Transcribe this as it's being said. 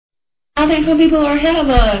I think some people are ahead of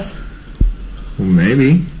us. Well,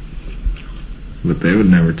 maybe. But they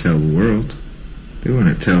would never tell the world. They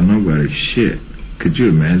wouldn't tell nobody shit. Could you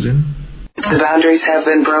imagine? The boundaries have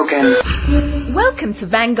been broken. Welcome to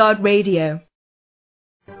Vanguard Radio.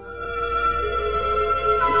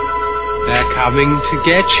 They're coming to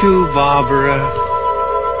get you, Barbara.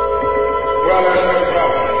 Well, there's no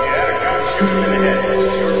problem. You had a gun, shoot him in the head. It's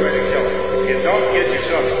a short way to kill him. You don't get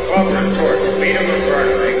yourself a club or a torch. Beat him or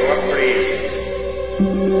burn him. They go up pretty easy.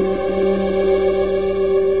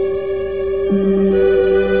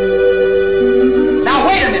 Now,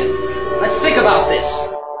 wait a minute. Let's think about this.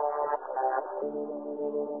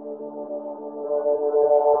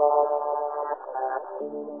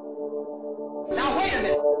 Now, wait a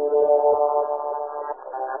minute.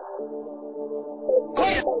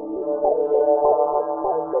 Wait a minute.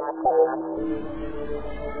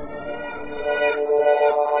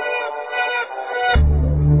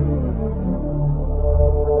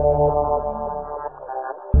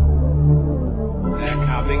 They're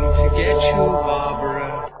coming to get you, Barbara.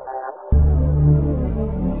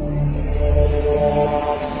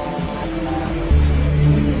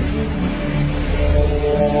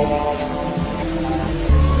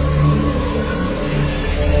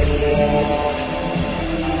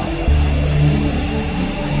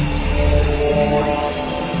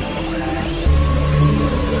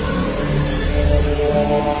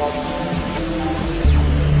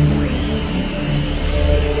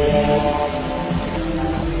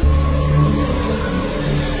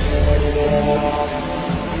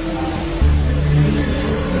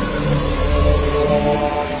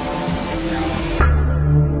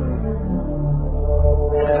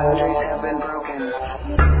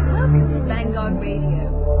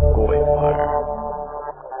 GoyFire.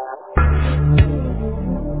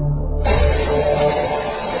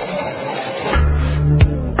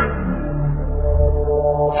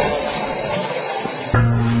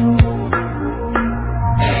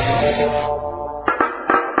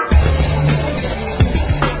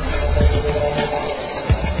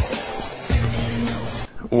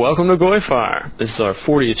 Welcome to GoyFire. This is our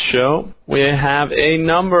 40th show. We have a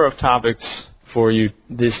number of topics for you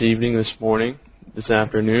this evening, this morning, this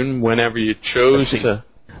afternoon, whenever you chose to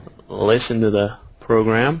listen to the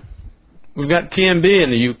program. We've got TMB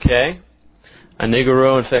in the UK, a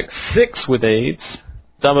Negro infects 6 with AIDS,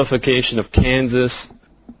 zombification of Kansas,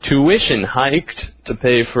 tuition hiked to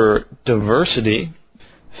pay for diversity,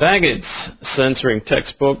 faggots censoring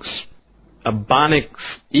textbooks, a Bonix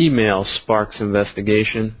email sparks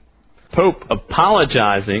investigation, Pope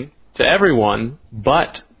apologizing to everyone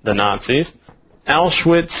but the Nazis,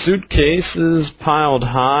 Auschwitz suitcases piled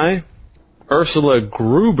high, Ursula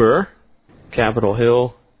Gruber, Capitol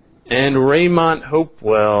Hill, and Raymond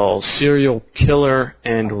Hopewell, serial killer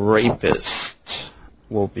and rapist,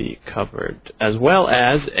 will be covered, as well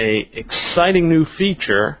as a exciting new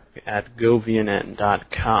feature at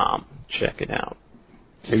govnn.com. Check it out.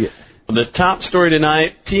 The top story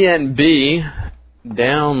tonight, TNB,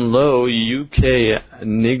 down low UK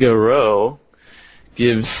Negro,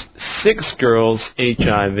 gives 6 girls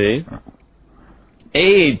HIV.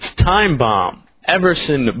 AIDS time bomb,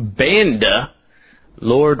 Everson Banda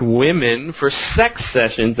lured women for sex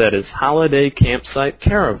sessions at his holiday campsite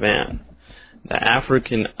caravan. The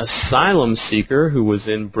African asylum seeker who was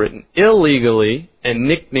in Britain illegally and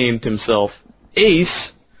nicknamed himself Ace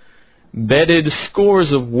bedded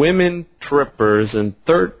scores of women trippers and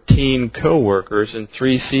 13 co-workers in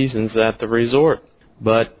 3 seasons at the resort.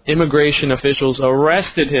 But immigration officials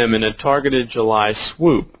arrested him in a targeted July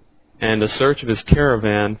swoop, and a search of his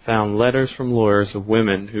caravan found letters from lawyers of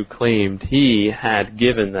women who claimed he had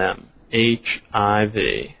given them HIV.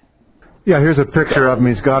 Yeah, here's a picture of him.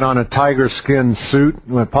 He's got on a tiger skin suit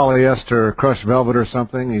with polyester crushed velvet or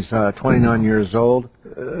something. He's 29 years old.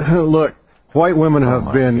 Look. White women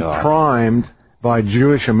have been primed by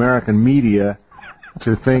Jewish American media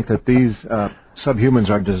to think that these subhumans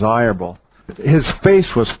are desirable. His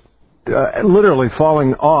face was literally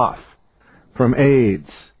falling off from AIDS.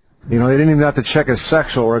 You know, they didn't even have to check his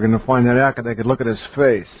sexual organ to find that out. They could look at his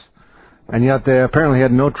face. And yet they apparently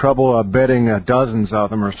had no trouble bedding dozens of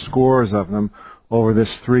them or scores of them over this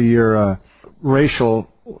 3-year racial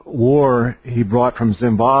war he brought from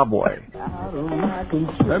Zimbabwe.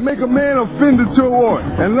 They make a man offended to a war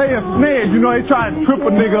and lay a snare. You know, they try to trip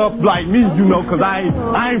a nigga up like me, you know, because I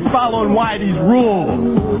ain't following Whitey's rules.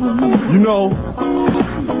 You know,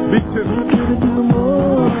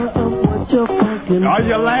 are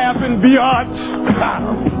you laughing, biatch?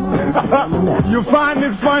 You find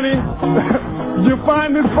it funny? You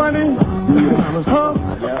find it funny? Huh?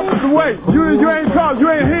 Wait, you ain't talk, you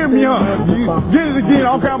ain't hear me, huh? Get it again.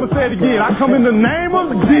 Okay, I'm going to say it again. I come in the name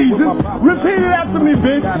of Jesus. Repeat it after me,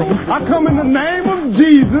 bitch. I come in the name of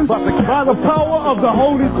Jesus by the power of the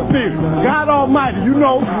Holy Spirit. God Almighty, you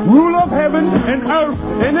know, ruler of heaven and earth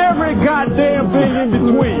and every goddamn thing in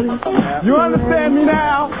between. You understand me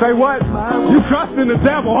now? Say what? You trust in the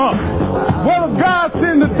devil, huh? Well, if God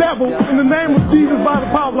send the devil in the name of Jesus by the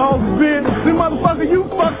power of the Holy Spirit, then motherfucker, you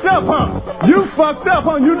fucked up, huh? You fucked up,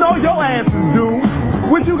 huh? You know your ass is doomed.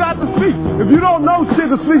 What you got to speak? If you don't know shit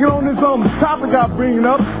to speak on this topic I'm bringing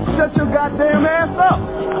up, shut your goddamn ass up.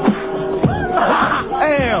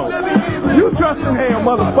 Hell, you trust in hell,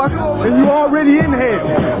 motherfucker, and you already in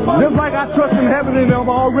hell. Just like I trust in heaven and I'm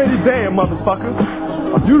already there, motherfucker.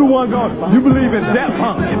 You the one going, you believe in death,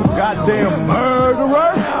 huh? Goddamn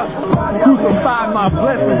murderer. Crucify my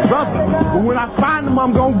blessed brother. But when I find them,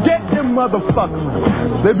 I'm gonna get them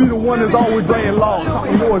motherfuckers. They be the one that's always laying low,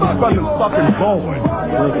 talking more than from the fucking boy.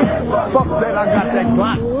 Fuck that, I got that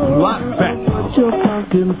Glock back.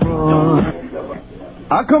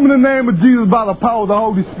 I come in the name of Jesus by the power of the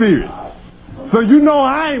Holy Spirit. So you know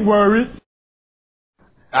I ain't worried.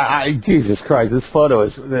 Jesus Christ, this photo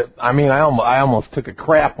is, I mean, I almost took a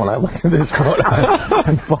crap when I looked at this photo.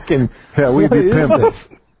 I'm fucking, we be pimping.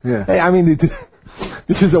 Yeah. Hey, I mean,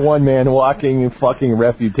 this is a one-man walking and fucking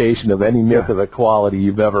refutation of any myth of equality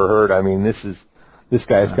you've ever heard. I mean, this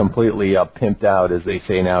guy's completely pimped out, as they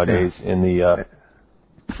say nowadays, in the,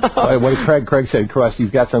 what Craig said, crust, he's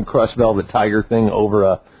got some crushed velvet tiger thing over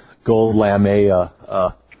a gold lame,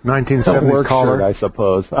 1970 collar, shirt, I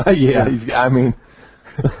suppose. Yeah. I mean,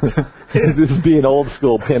 this is being old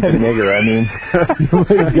school pimping nigger. I mean,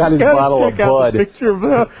 he's got his bottle of Bud.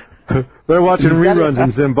 They're watching reruns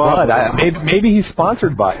in Zimbabwe. Bud. Maybe he's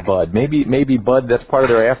sponsored by Bud. Maybe Bud. That's part of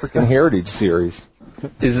their African Heritage series.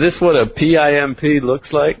 Is this what a PIMP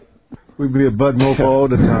looks like? We'd be a Bud mofo all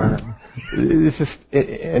the time. It's just,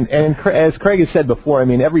 and as Craig has said before, I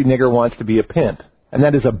mean, every nigger wants to be a pimp, and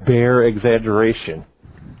that is a bare exaggeration.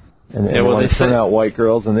 And they want to turn out white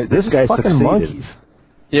girls, and this guy's fucking succeeded. Monkeys.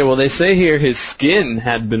 Yeah, well, they say here his skin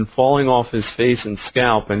had been falling off his face and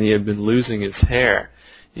scalp, and he had been losing his hair.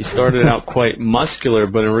 He started out quite muscular,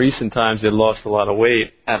 but in recent times he had lost a lot of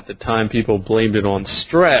weight. At the time, people blamed it on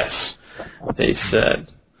stress, they said.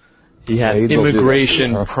 He had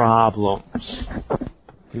immigration problems.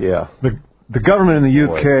 Yeah. The government in the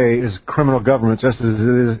UK is a criminal government, just as it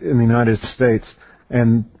is in the United States,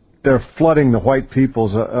 and they're flooding the white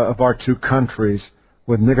peoples of our two countries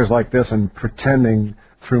with niggers like this and pretending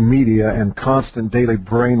through media and constant daily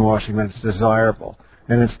brainwashing that it's desirable.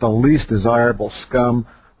 And it's the least desirable scum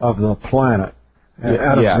of the planet. And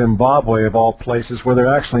out of Zimbabwe, of all places, where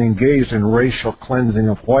they're actually engaged in racial cleansing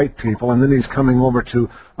of white people. And then he's coming over to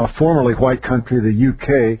a formerly white country, the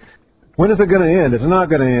UK. When is it going to end? It's not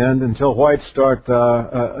going to end until whites start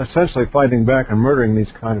essentially fighting back and murdering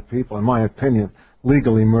these kind of people, in my opinion,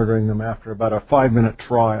 legally murdering them after about a 5-minute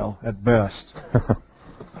trial at best.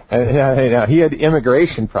 He had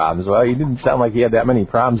immigration problems. Well, he didn't sound like he had that many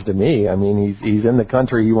problems to me. I mean, he's in the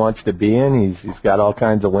country he wants to be in. He's got all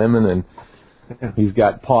kinds of women, and he's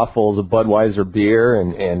got pawfuls of Budweiser beer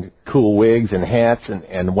and cool wigs and hats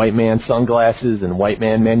and white man sunglasses and white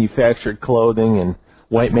man manufactured clothing and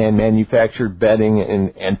white man manufactured bedding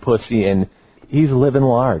and pussy, and he's living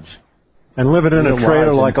large. And living in a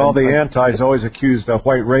trailer like all the antis always accused a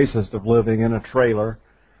white racist of living in a trailer.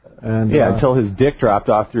 And, until his dick dropped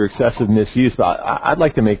off through excessive misuse. But I'd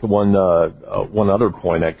like to make one other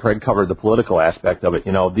point. Craig covered the political aspect of it.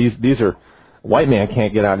 You know, these are white man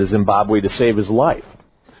can't get out of Zimbabwe to save his life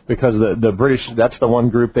because the British, that's the one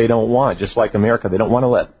group they don't want. Just like America, they don't want to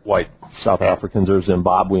let white South Africans or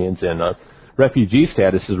Zimbabweans in. Refugee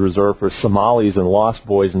status is reserved for Somalis and lost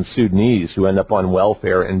boys and Sudanese who end up on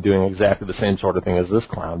welfare and doing exactly the same sort of thing as this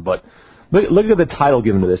clown. But look at the title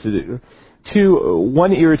given to this.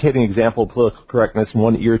 One irritating example of political correctness and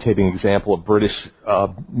one irritating example of British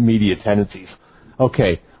media tendencies.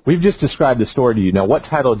 Okay, we've just described the story to you. Now, what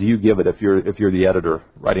title do you give it if you're the editor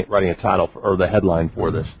writing a title or the headline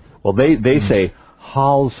for this? Well, they say,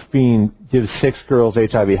 Hall's fiend gives 6 girls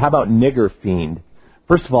HIV. How about nigger fiend?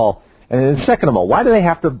 First of all, and then second of all, why do they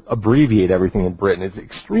have to abbreviate everything in Britain? It's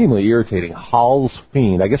extremely irritating. Hall's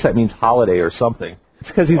fiend. I guess that means holiday or something. It's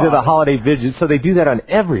because he's at a holiday vigil, so they do that on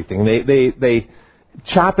everything. They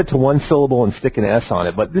chop it to one syllable and stick an S on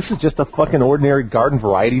it, but this is just a fucking ordinary garden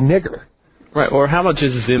variety nigger. Right, or how about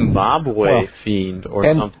just Zimbabwe fiend or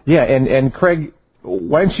something? Yeah, and Craig,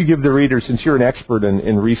 why don't you give the reader, since you're an expert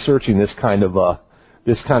in researching this kind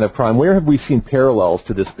of crime, where have we seen parallels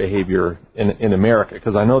to this behavior in America?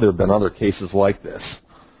 Because I know there have been other cases like this.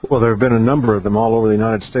 Well, there have been a number of them all over the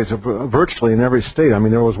United States, virtually in every state. I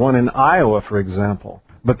mean, there was one in Iowa, for example.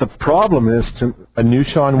 But the problem is a new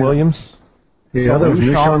Sean Williams? Yeah, there was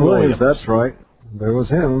new Sean Williams. That's right. There was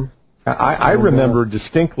him. I remember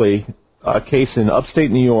distinctly a case in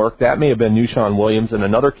upstate New York. That may have been new Sean Williams, and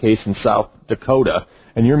another case in South Dakota.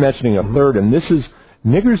 And you're mentioning a third. And this is,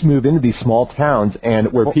 niggers move into these small towns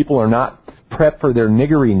and where people are not prepped for their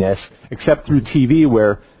niggeriness, except through TV,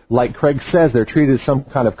 where, like Craig says, they're treated as some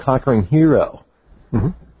kind of conquering hero. Mm-hmm.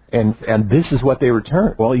 And this is what they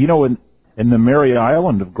return. Well, you know, in the Mary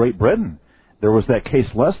Island of Great Britain, there was that case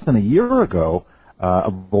less than a year ago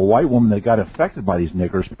of a white woman that got infected by these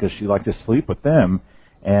niggers because she liked to sleep with them,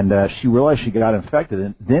 and she realized she got infected,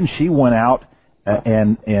 and then she went out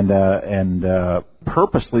and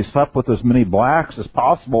purposely slept with as many blacks as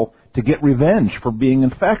possible to get revenge for being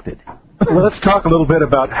infected. Well, let's talk a little bit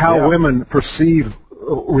about how women perceive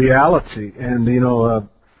reality. And, you know,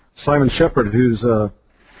 Simon Shepard, who's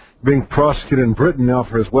being prosecuted in Britain now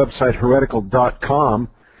for his website, heretical.com.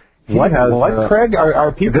 What, Craig?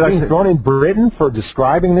 Are people being thrown in Britain for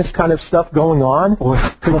describing this kind of stuff going on? Well,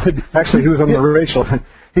 actually, he was on the racial...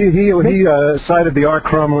 He cited the R.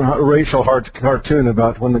 Crumb racial cartoon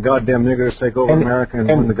about when the goddamn niggers take over America and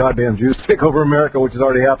when the goddamn Jews take over America, which has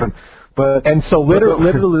already happened. And so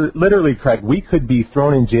literally, Craig, we could be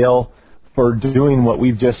thrown in jail for doing what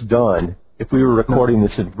we've just done if we were recording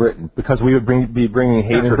this in Britain, because we would be bringing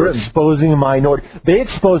hatred, exposing a minority. They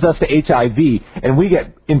expose us to HIV, and we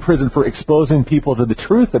get in prison for exposing people to the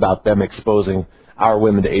truth about them exposing our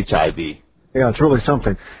women to HIV. Yeah, it's really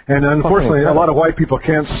something. And unfortunately, a lot of white people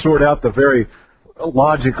can't sort out the very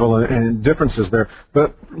logical and differences there.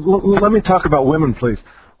 But let me talk about women, please.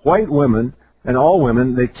 White women, and all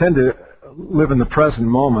women, they tend to live in the present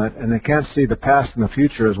moment, and they can't see the past and the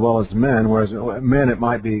future as well as men, whereas men, it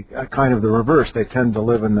might be kind of the reverse. They tend to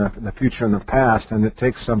live in the future and the past, and it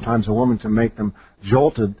takes sometimes a woman to make them get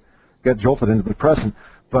jolted into the present.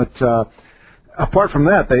 But apart from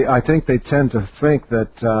that, I think they tend to think that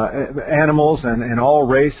animals and all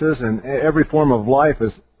races and every form of life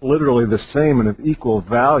is literally the same and of equal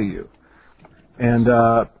value. And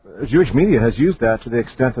Jewish media has used that to the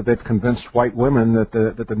extent that they've convinced white women that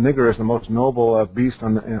the nigger is the most noble beast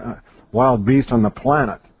wild beast on the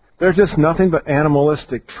planet. They're just nothing but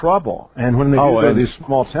animalistic trouble. And when they go to these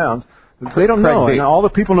small towns, they don't know. And all the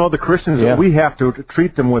people know, the Christians, that we have to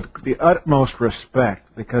treat them with the utmost respect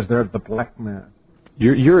because they're the black man.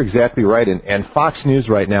 You're exactly right. And Fox News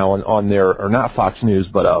right now on their, or not Fox News,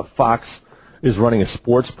 but Fox is running a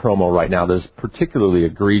sports promo right now that's particularly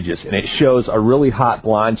egregious, and it shows a really hot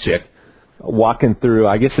blonde chick walking through,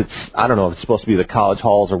 I guess I don't know if it's supposed to be the college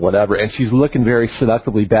halls or whatever, and she's looking very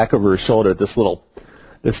seductively back over her shoulder at this little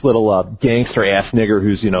gangster-ass nigger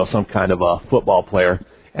who's, you know, some kind of a football player.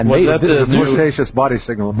 And that's a flirtatious body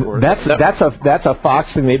signal, of course. That's a Fox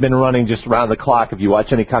thing they've been running just around the clock if you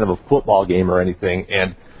watch any kind of a football game or anything,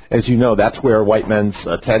 and as you know, that's where white men's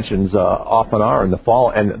attentions often are in the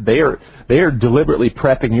fall, and they are deliberately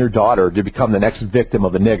prepping your daughter to become the next victim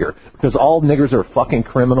of a nigger, because all niggers are fucking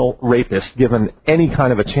criminal rapists given any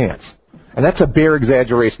kind of a chance. And that's a bare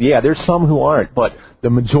exaggeration. Yeah, there's some who aren't, but the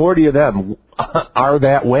majority of them are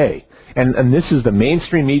that way. And this is the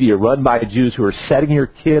mainstream media run by Jews who are setting your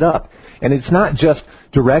kid up. And it's not just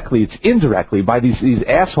directly, it's indirectly by these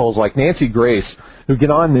assholes like Nancy Grace who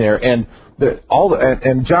get on there and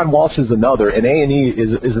and John Walsh is another, and A&E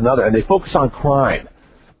is another, and they focus on crime.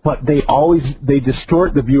 But they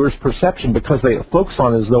distort the viewer's perception because they focus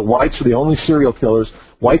on it as though whites are the only serial killers,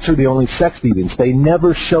 whites are the only sex deviants. They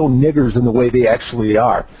never show niggers in the way they actually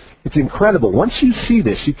are. It's incredible. Once you see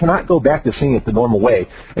this, you cannot go back to seeing it the normal way,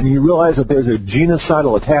 and you realize that there's a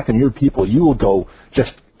genocidal attack on your people. You will go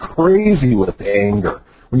just crazy with anger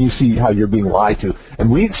when you see how you're being lied to. And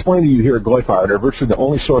we explain to you here at GoyFire, and are virtually the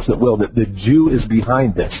only source that will, that the Jew is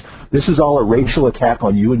behind this. This is all a racial attack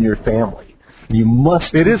on you and your family. You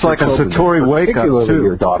must. It is like a Satori wake-up, too.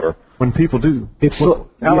 Your daughter. When people do.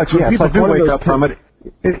 Alex, when people do wake up from it,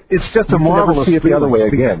 it's just a marvelous see it the other way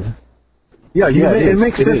again. Yeah, it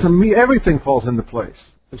makes sense to me. Everything falls into place.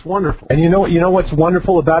 It's wonderful. And you know what's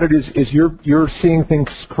wonderful about it is you're seeing things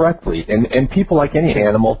correctly. And people, like any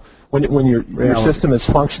animal, when your system is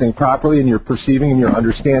functioning properly and you're perceiving and you're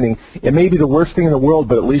understanding, it may be the worst thing in the world,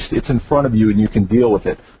 but at least it's in front of you and you can deal with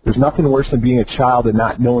it. There's nothing worse than being a child and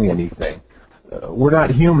not knowing anything. We're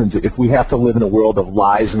not humans if we have to live in a world of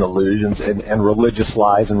lies and illusions and religious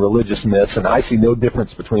lies and religious myths, and I see no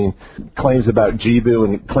difference between claims about Jibu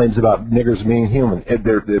and claims about niggers being human.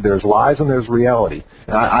 There's lies and there's reality.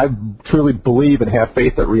 And I truly believe and have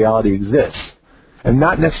faith that reality exists. And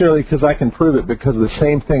not necessarily because I can prove it, because the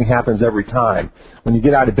same thing happens every time. When you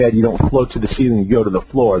get out of bed, you don't float to the ceiling, you go to the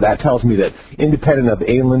floor. That tells me that independent of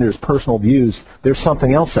A. Linder's personal views, there's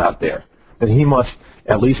something else out there that he must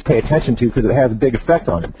at least pay attention to because it has a big effect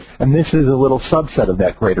on him. And this is a little subset of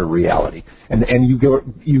that greater reality. And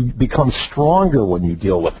you become stronger when you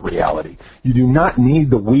deal with reality. You do not need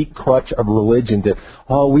the weak crutch of religion to,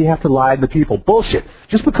 we have to lie to the people. Bullshit.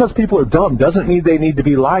 Just because people are dumb doesn't mean they need to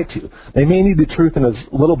be lied to. They may need the truth in a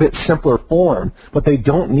little bit simpler form, but they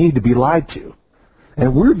don't need to be lied to.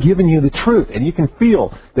 And we're giving you the truth, and you can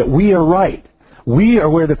feel that we are right. We are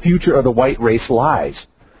where the future of the white race lies.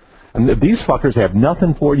 And these fuckers have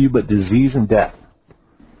nothing for you but disease and death.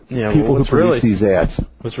 Yeah, people who produce these ads.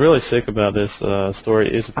 What's really sick about this story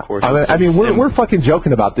is, of course, we're fucking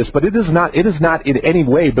joking about this, but it is not in any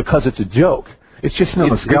way because it's a joke. It's just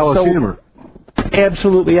it's so humor.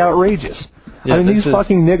 Absolutely outrageous. Yeah, these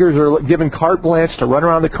fucking niggers are given carte blanche to run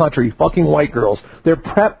around the country, fucking white girls. They're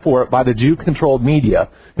prepped for it by the Jew-controlled media,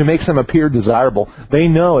 who makes them appear desirable. They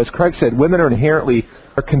know, as Craig said, women are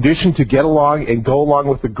conditioned to get along and go along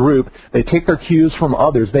with the group. They take their cues from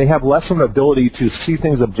others. They have less of an ability to see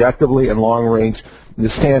things objectively and long range, to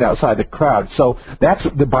stand outside the crowd. So that's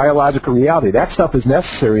the biological reality. That stuff is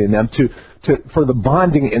necessary in them for the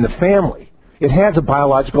bonding in the family. It has a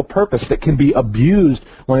biological purpose that can be abused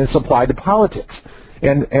when it's applied to politics.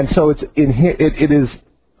 And so it is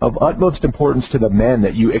of utmost importance to the men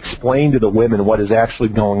that you explain to the women what is actually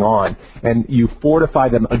going on, and you fortify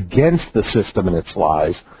them against the system and its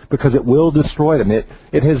lies, because it will destroy them. It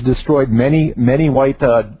has destroyed many white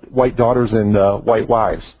daughters and white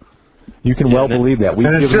wives. You can believe that.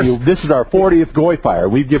 This is our 40th GoyFire.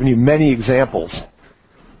 We've given you many examples.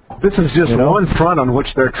 This is just one front on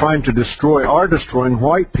which they're trying to are destroying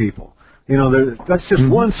white people. That's just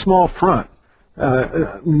one small front.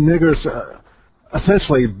 Niggers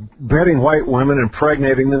essentially bedding white women,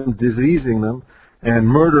 impregnating them, diseasing them, and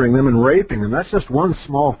murdering them and raping them. That's just one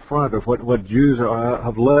small front of what Jews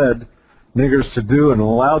have led niggers to do and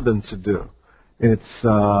allowed them to do. It's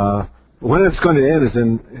when it's going to end is,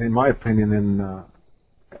 in my opinion,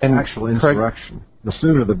 in actual insurrection. The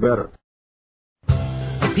sooner the better.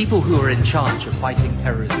 The people who are in charge of fighting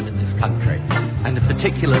terrorism in this country, and in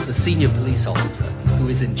particular the senior police officer who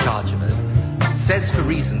is in charge of it, says for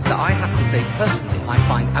reasons that I have to say personally I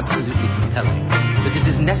find absolutely compelling, that it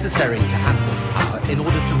is necessary to have this power in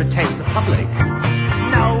order to retain the public.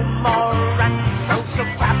 No more anti-social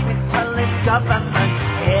capitalist government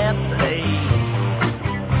here, please.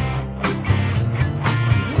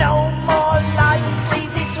 No more lying,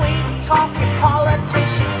 sleazy, sweet-talking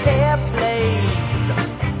politicians here, please.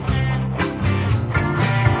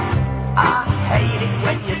 I hate it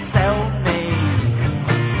when you sell me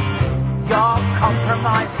your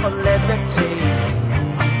compromise for liberty,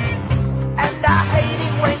 and I hate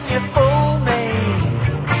it when you fool me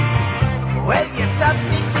with your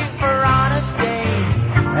substitute for honesty.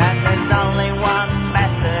 And there's only one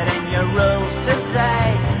method in your rules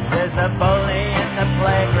today. There's a bully in the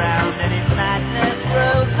playground and his madness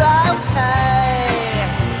rules. Okay.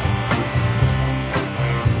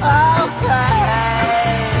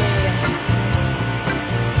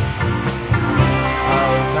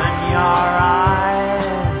 Open your eyes,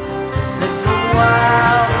 little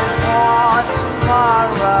world is for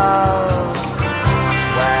tomorrow,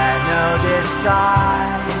 where no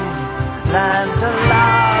disguise, learn to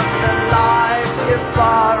love the life you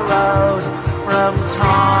borrowed from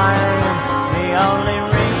time, the only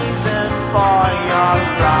reason for your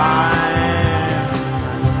rhyme,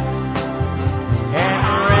 in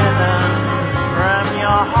rhythm from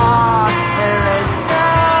your heart there is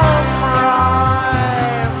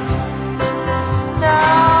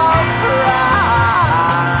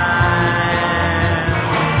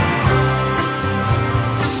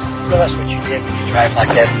that's what you did when you drive like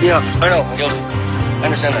that. Yeah, I know. I'm guilty. I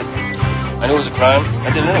understand that. I knew it was a crime. I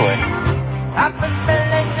did it anyway. I've been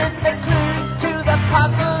filling in the clues to the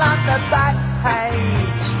puzzle on the back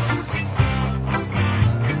page.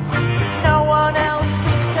 No one else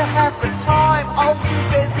seems to have the time, all too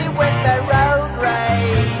busy with their road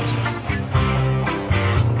rage.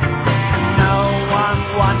 No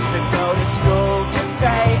one wants to go to school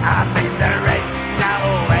today. I'm in the race.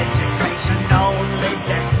 No education, only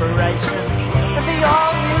desperation. And they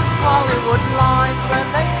all use Hollywood lines when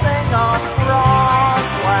they sing on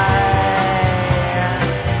Broadway.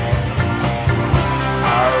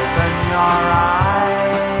 Open your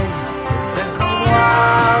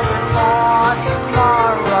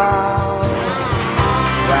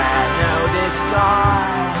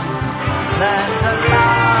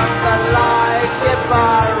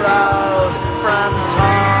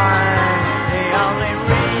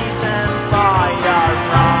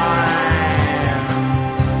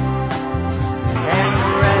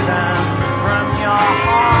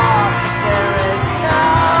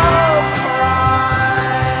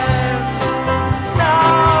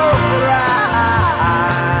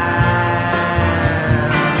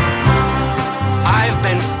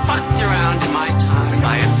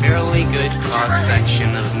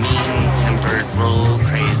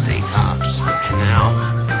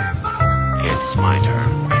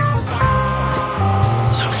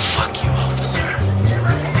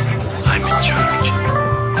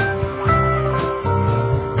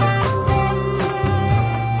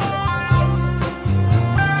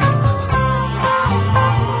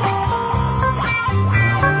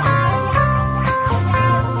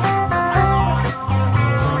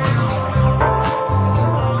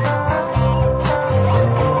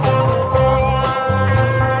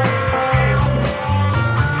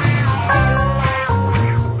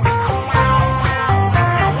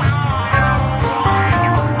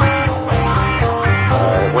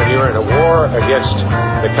against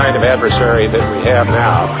the kind of adversary that we have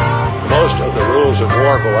now, most of the rules of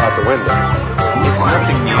war go out the window. It's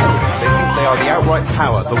nothing new. They think they are the outright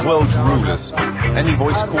power, the world's rulers. Any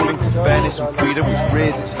voice calling for fairness and freedom which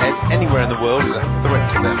rears its head anywhere in the world is a threat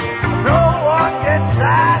to them. No one gets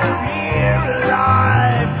out of here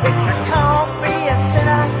alive. If you can't be a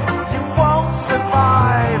sinner, you won't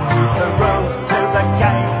survive. The road to the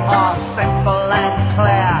gate are simple and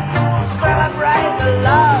clear. Celebrate the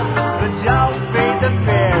love, but don't be the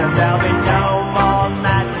fear. There'll be no more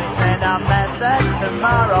madness in our method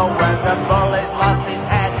tomorrow when the bullet lost his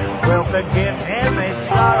head. We'll forgive him his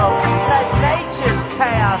sorrow. Let nature's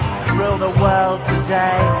chaos rule the world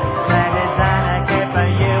today. Said is anarchy for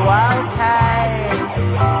you okay?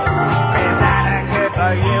 Is anarchy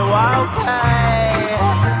for you okay?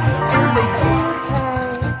 In the UK,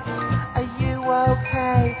 are you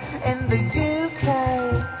okay? In the UK,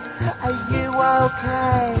 are you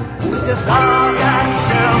okay? Just all young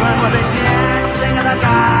children will be dancing in the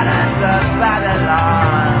gardens of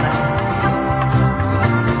Babylon.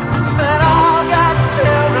 But all God's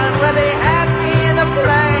children will be happy in the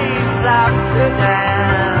plains of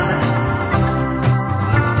Sudan.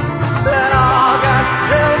 But all God's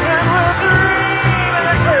children will dream in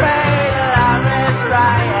the cradle of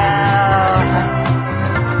Israel.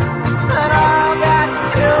 But all God's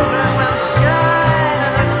children will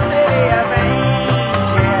shine in the city of angels.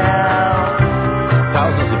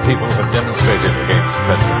 Thousands of people have demonstrated against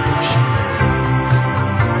President Bush.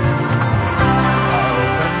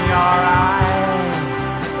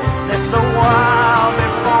 The world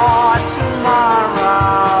before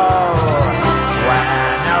tomorrow,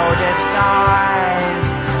 where no disguise,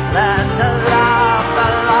 learn to love the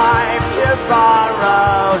life you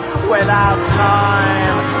borrowed. Without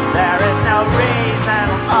time, there is no reason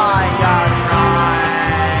for your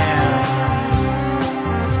crime.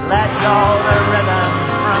 Let go the rhythm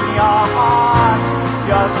from your heart,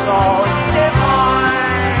 your soul divine.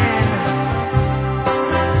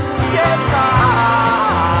 Divine.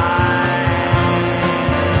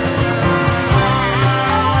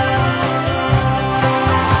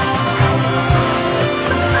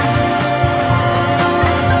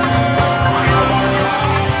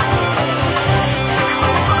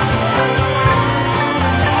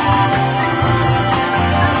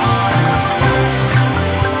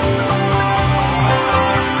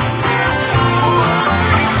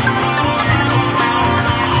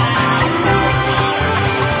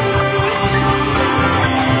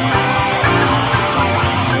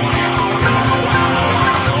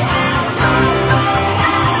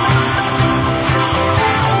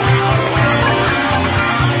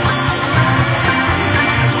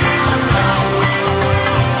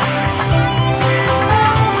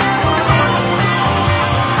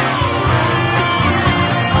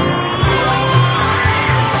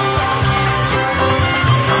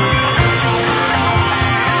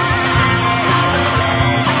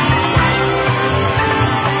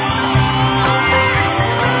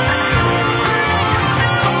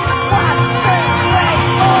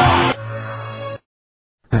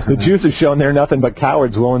 The Jews have shown they're nothing but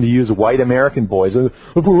cowards willing to use white American boys. If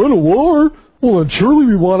we're in a war, well, then surely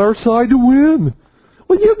we want our side to win.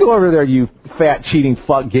 Well, you go over there, you fat, cheating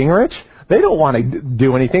fuck Gingrich. They don't want to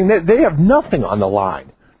do anything. They have nothing on the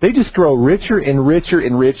line. They just grow richer and richer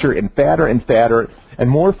and richer and fatter and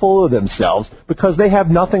more full of themselves because they have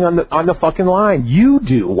nothing on the fucking line. You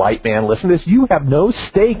do, white man. Listen to this. You have no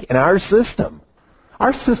stake in our system.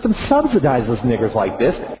 Our system subsidizes niggers like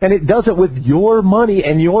this, and it does it with your money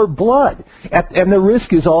and your blood. And the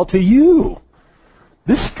risk is all to you.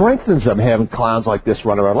 This strengthens them, having clowns like this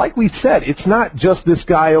run around. Like we said, it's not just this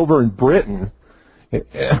guy over in Britain.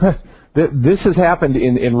 This has happened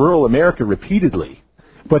in rural America repeatedly.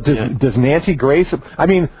 But does Nancy Grace... I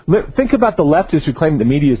mean, think about the leftists who claim the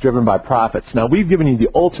media is driven by profits. Now, we've given you the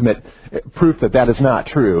ultimate proof that is not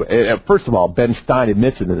true. First of all, Ben Stein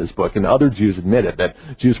admits it in his book, and other Jews admit it, that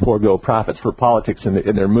Jews forego profits for politics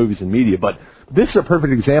in their movies and media. But this is a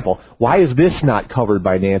perfect example. Why is this not covered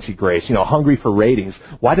by Nancy Grace? You know, hungry for ratings.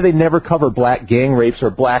 Why do they never cover black gang rapes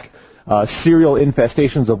or black serial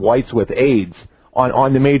infestations of whites with AIDS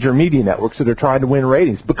on the major media networks that are trying to win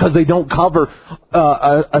ratings? Because they don't cover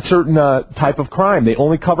a certain type of crime. They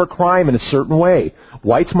only cover crime in a certain way.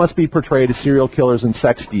 Whites must be portrayed as serial killers and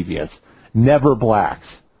sex deviants, never blacks.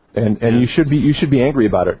 And you should be angry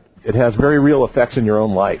about it. It has very real effects in your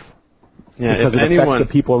own life. Yeah, because it affects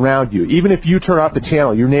the people around you. Even if you turn off the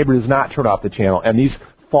channel, your neighbor does not turn off the channel. And these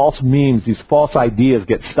false memes, these false ideas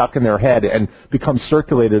get stuck in their head and become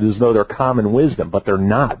circulated as though they're common wisdom, but they're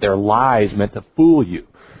not. They're lies meant to fool you.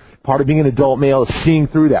 Part of being an adult male is seeing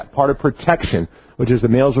through that. Part of protection, which is the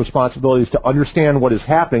male's responsibility, is to understand what is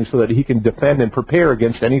happening so that he can defend and prepare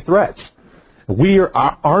against any threats. We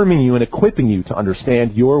are arming you and equipping you to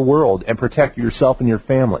understand your world and protect yourself and your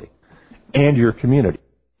family and your community.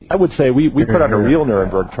 I would say we put on a real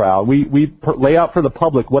Nuremberg trial. We lay out for the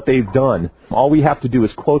public what they've done. All we have to do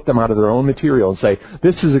is quote them out of their own material and say,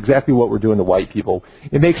 this is exactly what we're doing to white people.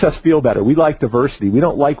 It makes us feel better. We like diversity. We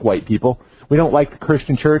don't like white people. We don't like the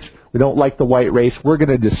Christian church. We don't like the white race. We're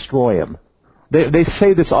going to destroy them. They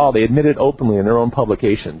say this all. They admit it openly in their own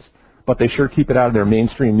publications. But they sure keep it out of their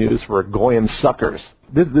mainstream news for goyim suckers.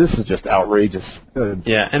 This is just outrageous.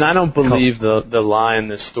 Yeah, and I don't believe the lie in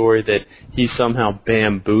this story that he somehow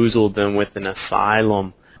bamboozled them with an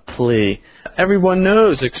asylum plea. Everyone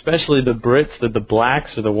knows, especially the Brits, that the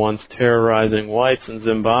blacks are the ones terrorizing whites in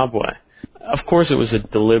Zimbabwe. Of course it was a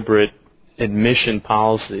deliberate admission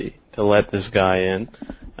policy to let this guy in.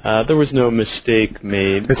 There was no mistake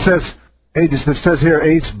made. It says here,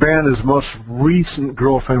 Ace Banda's most recent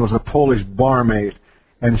girlfriend was a Polish barmaid,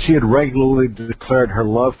 and she had regularly declared her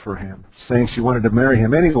love for him, saying she wanted to marry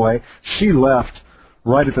him. Anyway, she left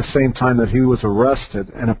right at the same time that he was arrested,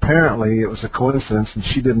 and apparently it was a coincidence, and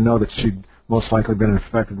she didn't know that she'd most likely been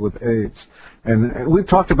infected with AIDS. And we've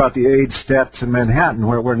talked about the AIDS stats in Manhattan,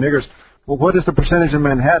 where niggers, well, what is the percentage in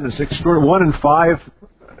Manhattan? It's extraordinary. 1 in 5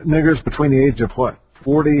 niggers between the age of,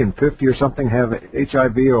 40 and 50 or something have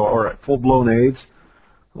HIV or full-blown AIDS.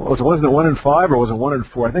 Wasn't it 1 in 5 or was it 1 in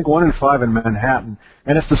 4? I think 1 in 5 in Manhattan.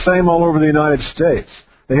 And it's the same all over the United States.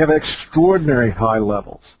 They have extraordinary high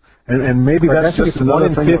levels. And maybe that's just another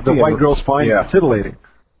thing that the white girls find titillating.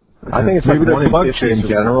 I think it's maybe like 1 in 50 in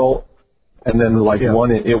general, and then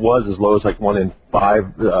it was as low as like 1 in 5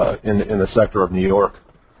 in the sector of New York.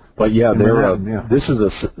 But this is a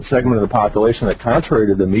segment of the population that, contrary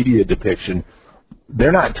to the media depiction,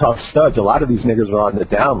 they're not tough studs. A lot of these niggers are on the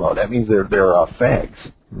down low. That means they're fags.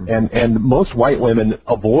 And most white women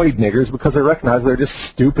avoid niggers because they recognize they're just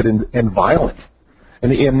stupid and violent.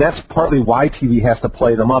 And that's partly why TV has to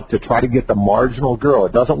play them up, to try to get the marginal girl.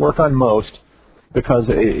 It doesn't work on most because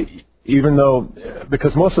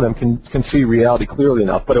most of them can see reality clearly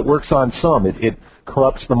enough, but it works on some. It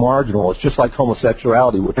corrupts the marginal. It's just like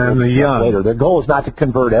homosexuality, which we'll discuss later. Their goal is not to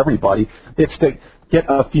convert everybody. It's to get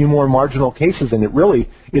a few more marginal cases, and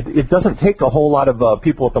it doesn't take a whole lot of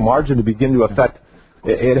people at the margin to begin to affect.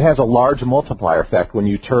 It has a large multiplier effect when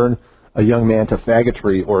you turn a young man to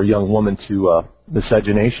faggotry or a young woman to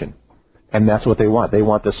miscegenation, and that's what they want. They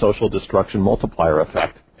want the social destruction multiplier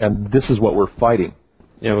effect, and this is what we're fighting.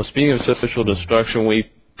 Yeah, well, speaking of social destruction, we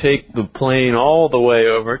take the plane all the way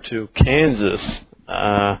over to Kansas,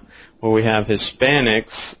 where we have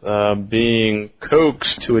Hispanics being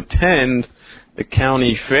coaxed to attend the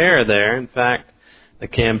county fair there. In fact, the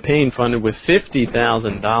campaign funded with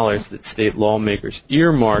 $50,000 that state lawmakers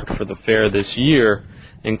earmarked for the fair this year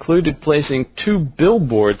included placing 2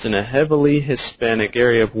 billboards in a heavily Hispanic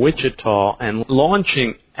area of Wichita and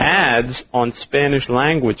launching ads on Spanish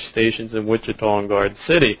language stations in Wichita and Garden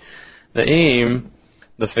City. The aim,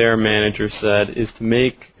 the fair manager said, is to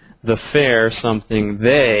make the fair something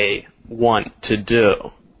they want to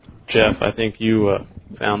do. Jeff, I think you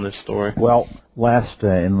found this story. Well,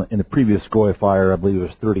 in the previous GoyFire, I believe it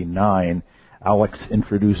was 39, Alex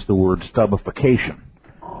introduced the word stubbification.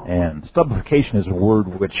 And stubbification is a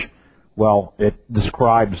word which, well, it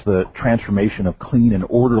describes the transformation of clean and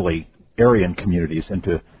orderly Aryan communities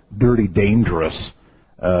into dirty, dangerous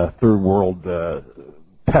third world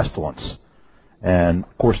pestilence. And,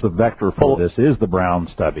 of course, the vector for this is the brown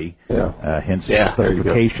stubby, hence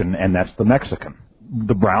stubbification, and that's the Mexican.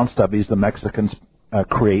 The brown stubbies, the Mexicans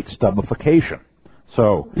create stubbification.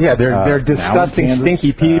 So they're disgusting,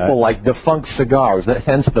 stinky people like defunct cigars.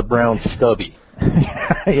 Hence the brown stubby.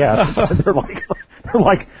 They're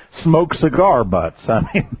like smoked cigar butts. I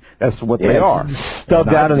mean, that's what they are.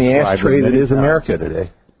 Stubbed out in the ashtray that is America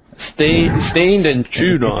today. Stained and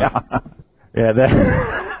chewed on.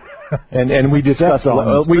 And we discussed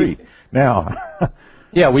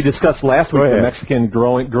we discussed last week the Mexican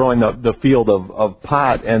growing the field of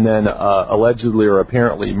pot and then allegedly or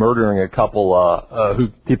apparently murdering a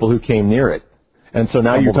couple people who came near it. And so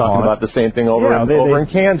now you're talking about the same thing over in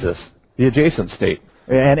Kansas, the adjacent state.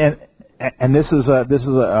 And this is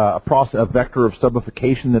a process, a vector of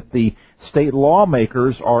stubbification that the state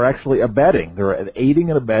lawmakers are actually abetting. They're aiding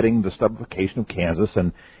and abetting the stubbification of Kansas,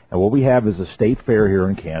 and what we have is a state fair here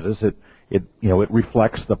in Kansas. It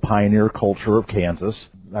reflects the pioneer culture of Kansas.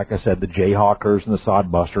 Like I said, the Jayhawkers and the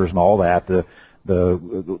Sodbusters and all that,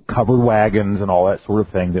 the covered wagons and all that sort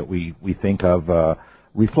of thing that we think of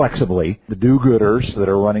reflexively, the do-gooders that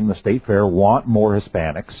are running the state fair want more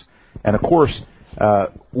Hispanics. And of course,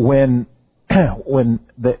 when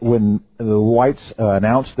the whites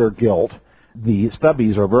announce their guilt, the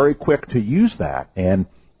stubbies are very quick to use that. And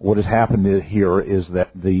what has happened here is that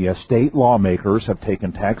the state lawmakers have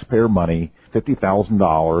taken taxpayer money,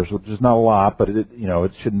 $50,000, which is not a lot, but it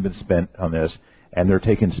shouldn't have been spent on this. And they're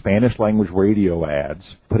taking Spanish language radio ads,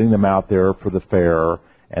 putting them out there for the fair,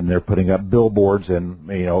 and they're putting up billboards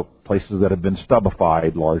in places that have been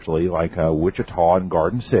stubbified largely, like Wichita and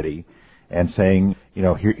Garden City, and saying,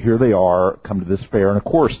 here they are, come to this fair. And of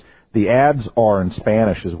course, the ads are in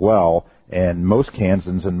Spanish as well, and most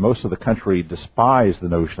Kansans and most of the country despise the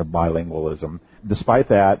notion of bilingualism. Despite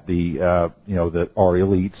that, our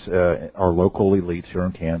elites, our local elites here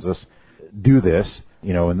in Kansas, do this,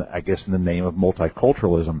 I guess in the name of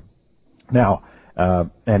multiculturalism. Now,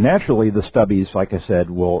 and naturally, the stubbies, like I said,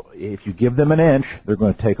 if you give them an inch, they're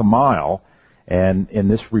going to take a mile. And in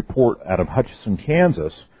this report out of Hutchinson,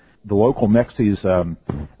 Kansas, the local Mexies,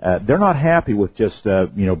 they're not happy with just,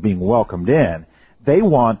 being welcomed in. They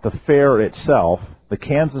want the fair itself, the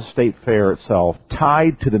Kansas State Fair itself,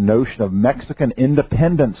 tied to the notion of Mexican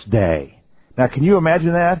Independence Day. Now, can you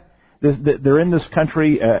imagine that? They're in this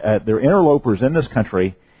country, they're interlopers in this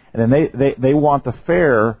country, and then they want the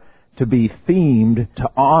fair to be themed to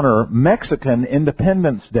honor Mexican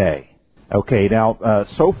Independence Day. Okay, now,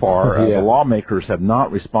 so far, the lawmakers have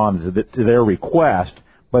not responded to their request,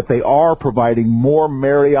 but they are providing more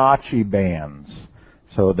mariachi bands.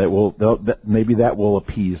 So maybe that will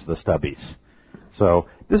appease the stubbies. So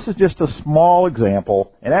this is just a small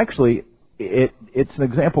example, and actually it's an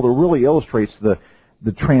example that really illustrates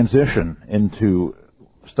the transition into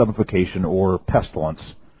stubbification or pestilence.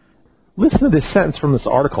 Listen to this sentence from this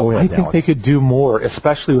article. I think they could do more,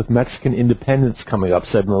 especially with Mexican independence coming up,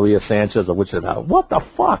 said Maria Sanchez of Wichita. What the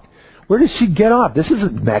fuck? Where did she get off? This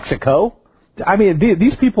isn't Mexico. I mean,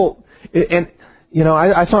 these people, and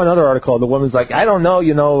I saw another article. The woman's like, I don't know.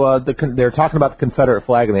 They're talking about the Confederate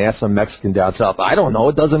flag, and they asked some Mexican down south. I don't know.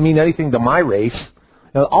 It doesn't mean anything to my race.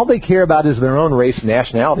 All they care about is their own race and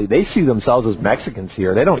nationality. They see themselves as Mexicans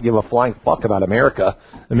here. They don't give a flying fuck about America.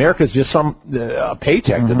 America's just a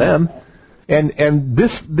paycheck to them. And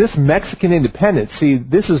this Mexican independence, see,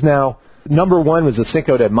 this is now, number one was the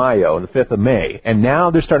Cinco de Mayo, on the 5th of May. And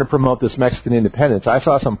now they're starting to promote this Mexican independence. I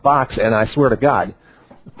saw some Fox, and I swear to God,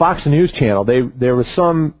 Fox News Channel, there was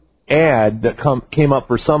some ad that came up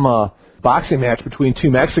for some boxing match between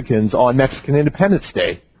two Mexicans on Mexican Independence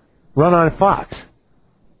Day, run on Fox.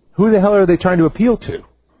 Who the hell are they trying to appeal to?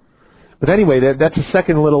 But anyway, that's a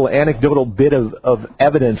second little anecdotal bit of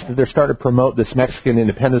evidence that they're starting to promote this Mexican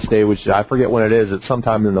Independence Day, which I forget when it is. It's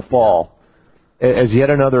sometime in the fall, as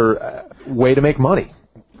yet another way to make money.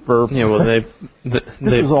 They pulled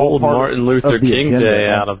Martin Luther King Day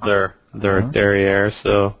out of their derriere,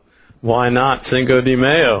 so why not Cinco de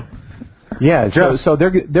Mayo? Yeah, so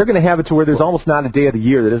they're going to have it to where there's almost not a day of the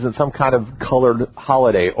year that isn't some kind of colored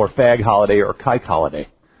holiday or fag holiday or kike holiday.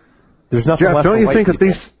 There's nothing left for white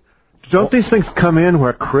people. Don't these things come in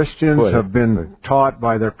where Christians have been taught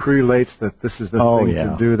by their prelates that this is the thing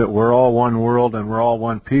to do, that we're all one world and we're all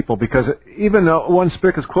one people? Because even though one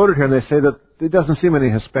spick is quoted here, and they say that it doesn't seem any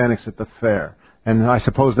Hispanics at the fair. And I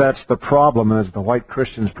suppose that's the problem as the white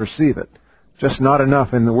Christians perceive it. Just not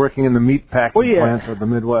enough in working in the meat packing plants of the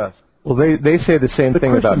Midwest. Well, they say the same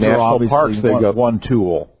thing about national parks. They go one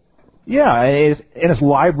tool. Yeah, and it's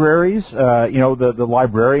libraries. The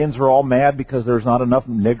librarians are all mad because there's not enough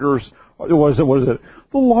niggers. What is it?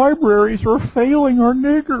 The libraries are failing our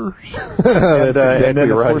niggers. and then,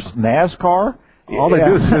 of course, NASCAR. All they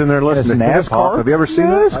do is sit in there listening to NASCAR. Have you ever seen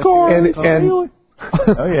NASCAR?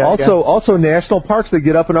 NASCAR? Also national parks, they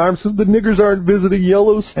get up in arms. So the niggers aren't visiting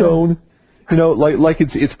Yellowstone. Like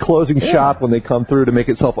it's closing shop when they come through to make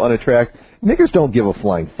itself unattractive. Niggers don't give a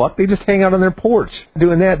flying fuck. They just hang out on their porch.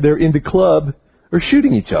 Doing that, they're into club or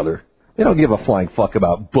shooting each other. They don't give a flying fuck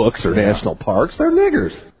about books or national parks. They're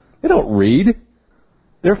niggers. They don't read.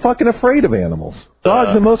 They're fucking afraid of animals.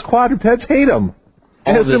 Dogs and most quadrupeds hate them.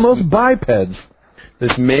 As do most bipeds.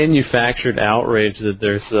 This manufactured outrage that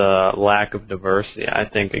there's a lack of diversity, I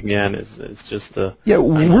think, again, is just a... Yeah,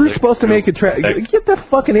 we're supposed to make it... Get that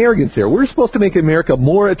fucking arrogance here. We're supposed to make America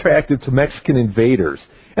more attractive to Mexican invaders.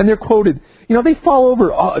 And they're quoted... they fall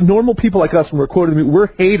over normal people like us when we're quoted. We're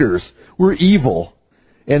haters. We're evil.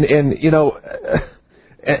 And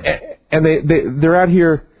they're out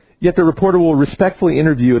here... Yet the reporter will respectfully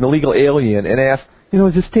interview an illegal alien and ask...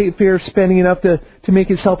 is the state fair spending enough to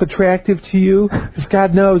make itself attractive to you? Because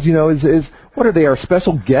God knows, what are they, our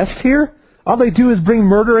special guests here? All they do is bring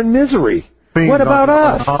murder and misery. What about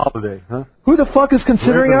us? Holiday, huh? Who the fuck is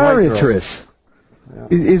considering our interests? Yeah.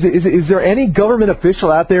 Is there any government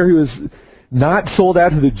official out there who is not sold out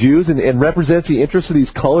to the Jews and represents the interests of these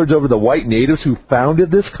coloreds over the white natives who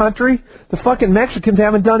founded this country? The fucking Mexicans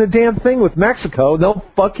haven't done a damn thing with Mexico. They'll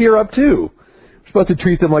fuck here up too. We're supposed to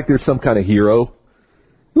treat them like they're some kind of hero.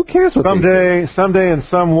 Who cares what someday in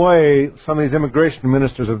some way, some of these immigration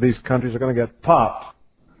ministers of these countries are going to get popped.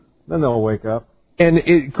 Then they'll wake up.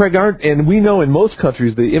 And Craig, and we know in most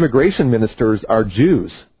countries the immigration ministers are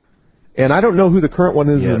Jews. And I don't know who the current one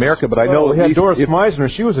is in America, but I know we had Doris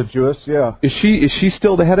Meisner. She was a Jewess, yeah. Is she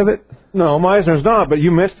still the head of it? No, Meisner's not. But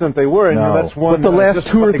you mentioned that they were, and that's one. But the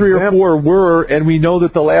last 2 or 3 or 4 were, and we know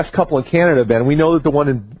that the last couple in Canada have been. We know that the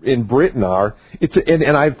one in Britain are.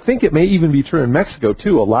 And I think it may even be true in Mexico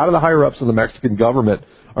too. A lot of the higher ups of the Mexican government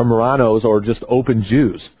are Moranos or just open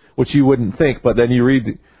Jews, which you wouldn't think. But then you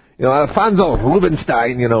read, Alfonso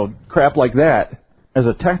Rubinstein, crap like that. As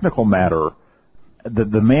a technical matter,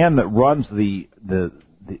 the man that runs the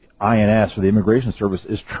INS or the Immigration Service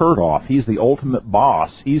is Chertoff. He's the ultimate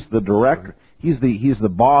boss. He's the director. He's the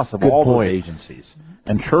boss of all those agencies.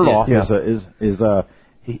 And Chertoff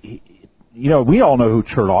we all know who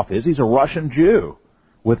Chertoff is. He's a Russian Jew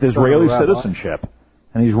with Israeli citizenship.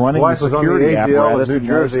 And he's running the security apparatus in New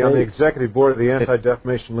Jersey on the executive board of the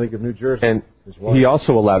Anti-Defamation League of New Jersey. And he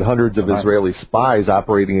also allowed hundreds of Israeli spies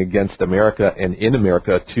operating against America and in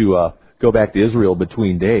America to go back to Israel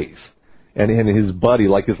between days. And his buddy,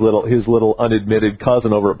 like his little unadmitted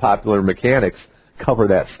cousin over at Popular Mechanics, cover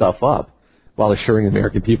that stuff up while assuring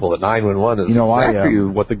American people that 911 is exactly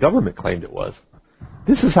what the government claimed it was.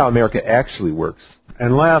 This is how America actually works.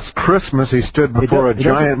 And last Christmas, he stood before a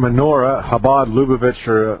giant menorah, Chabad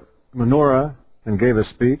Lubavitch menorah, and gave a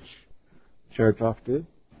speech. Chertoff did.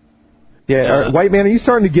 Yeah, white man, are you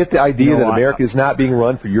starting to get the idea that America is not being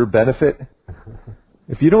run for your benefit?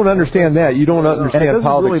 If you don't understand that, you don't understand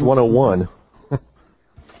Politics 101.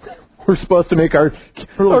 We're supposed to make our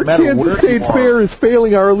Kansas State Fair is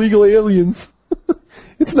failing our illegal aliens.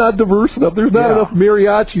 It's not diverse enough. There's not enough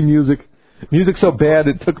mariachi music. Music so bad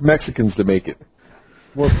it took Mexicans to make it.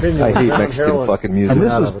 I hate Mexican fucking music. And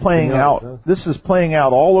this is playing out. This is playing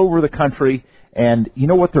out all over the country. And you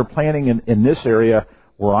know what they're planning in this area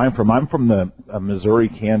where I'm from? I'm from the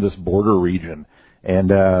Missouri-Kansas border region. And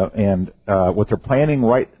what they're planning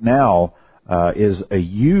right now is a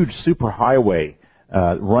huge superhighway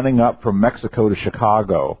running up from Mexico to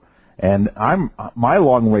Chicago. And my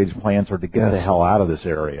long-range plans are to get the hell out of this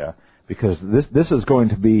area because this is going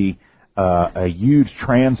to be a huge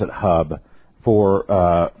transit hub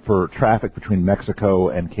for traffic between Mexico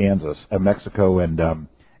and Kansas, Mexico and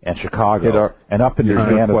Chicago, and up into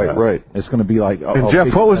Canada. Quite right. It's going to be like. And Jeff,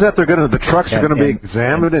 what was that? The trucks are going to be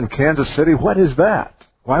examined in Kansas City. What is that?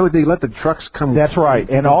 Why would they let the trucks come? That's right,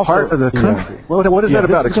 and also part of the country. Yeah. What is that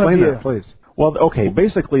about? Explain that, please. Well, okay.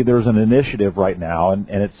 Basically, there's an initiative right now, and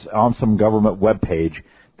it's on some government webpage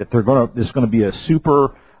that there's going to be a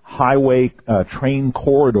super highway train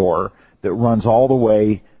corridor that runs all the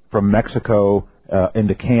way from Mexico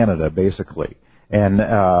into Canada, basically, and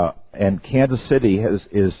Kansas City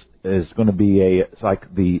is going to be it's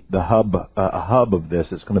like the hub of this.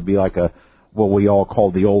 It's going to be like what we all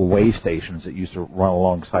call the old way stations that used to run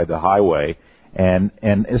alongside the highway, and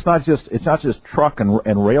it's not just truck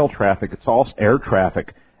and rail traffic. It's also air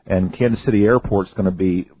traffic, and Kansas City Airport's going to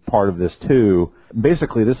be part of this too.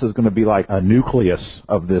 Basically, this is going to be like a nucleus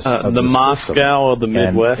of this. The Moscow of the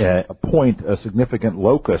Midwest. And, a significant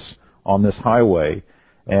locus on this highway,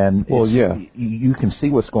 and you can see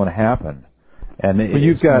what's going to happen, and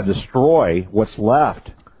it's going to destroy what's left.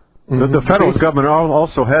 Mm-hmm. The federal government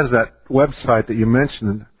also has that website that you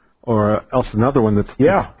mentioned, or else another one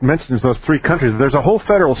that mentions those 3 countries. There's a whole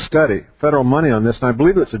federal study, federal money on this, and I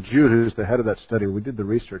believe it's a Jew who's the head of that study. We did the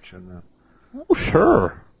research on that. Oh,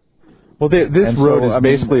 sure. Well, this road is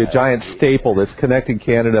basically a giant staple that's connecting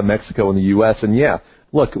Canada, Mexico, and the U.S. And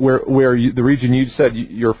look, the region you said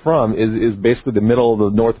you're from is basically the middle of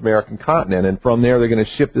the North American continent, and from there they're going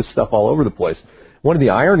to ship this stuff all over the place. One of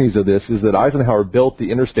the ironies of this is that Eisenhower built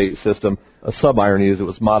the interstate system. A sub-irony is it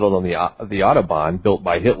was modeled on the Autobahn built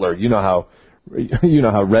by Hitler. You know how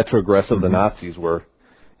retrogressive the Nazis were.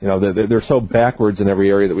 They're so backwards in every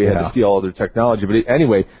area that we had to steal all their technology. But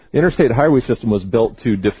anyway, the interstate highway system was built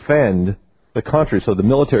to defend the country so the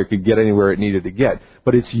military could get anywhere it needed to get.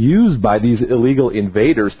 But it's used by these illegal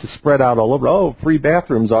invaders to spread out all over. Oh, free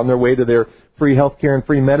bathrooms on their way to their free health care and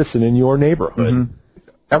free medicine in your neighborhood. Mm-hmm.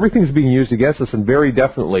 Everything's being used against us, and very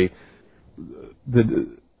definitely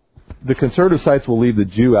the the conservative sites will leave the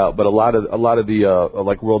Jew out, but a lot of the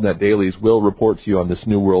like WorldNet dailies will report to you on this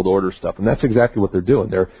New World Order stuff, and that's exactly what they're doing.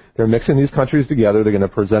 They're mixing these countries together. They're going to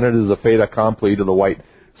present it as a fait accompli to the white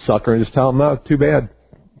sucker and just tell them, no, too bad,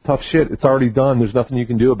 tough shit. It's already done. There's nothing you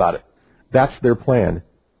can do about it. That's their plan.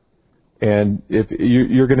 And if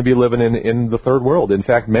you're going to be living in the third world. In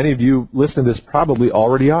fact, many of you listening to this probably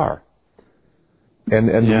already are. And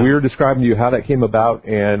we're describing to you how that came about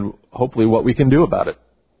and hopefully what we can do about it.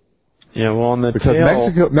 Yeah, well, on the because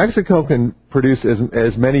Mexico can produce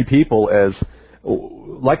as many people as,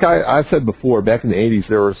 like I said before, back in the 80s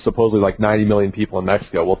there were supposedly like 90 million people in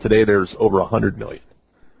Mexico. Well, today there's over 100 million.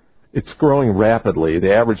 It's growing rapidly.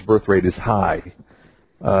 The average birth rate is high.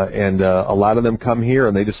 And a lot of them come here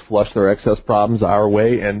and they just flush their excess problems our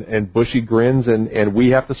way and bushy grins and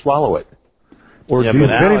we have to swallow it. Or if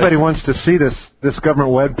anybody wants to see this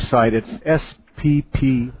government website, it's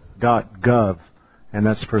spp.gov, and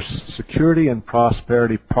that's for Security and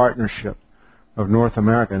Prosperity Partnership of North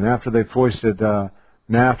America. And after they foisted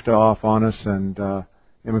NAFTA off on us and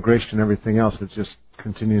immigration and everything else, it just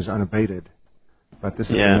continues unabated. But this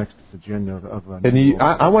is the next agenda of and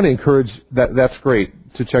I want to encourage that's great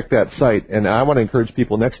to check that site, and I want to encourage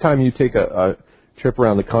people next time you take a trip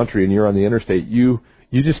around the country and you're on the interstate, you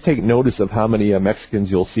just take notice of how many Mexicans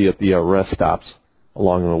you'll see at the rest stops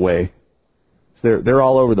along the way. They're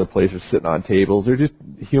all over the place. They're sitting on tables. They're just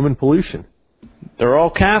human pollution. They're all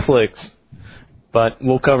Catholics, but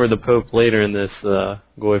we'll cover the Pope later in this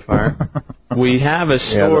GoyFire. We have a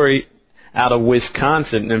story out of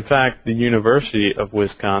Wisconsin. In fact, the University of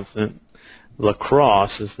Wisconsin, La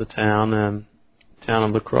Crosse is the town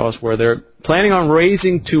of La Crosse, where they're planning on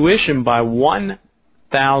raising tuition by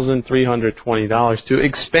 $1,320 to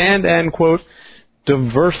expand and, quote,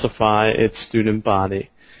 diversify its student body.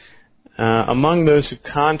 Among those who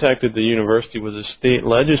contacted the university was a state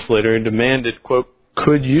legislator who demanded, quote,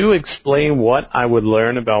 could you explain what I would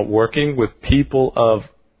learn about working with people of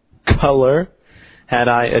color had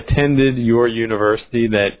I attended your university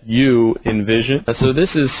that you envision? So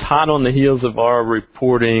this is hot on the heels of our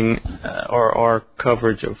reporting or our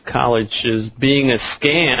coverage of colleges being a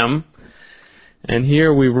scam. And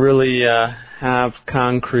here we really have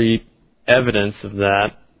concrete evidence of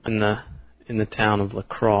that in the town of La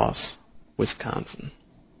Crosse, Wisconsin.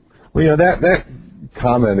 Well, you know, that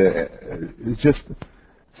comment is just,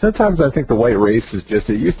 sometimes I think the white race is just,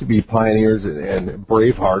 it used to be pioneers and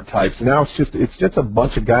Braveheart types. Now it's just a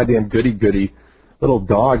bunch of goddamn goody-goody little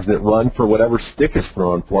dogs that run for whatever stick is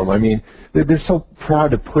thrown for them. I mean, they're so proud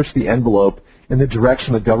to push the envelope in the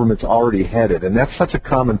direction the government's already headed. And that's such a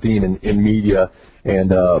common theme in media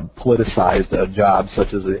and politicized jobs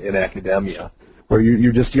such as in academia, where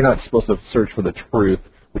you're not supposed to search for the truth,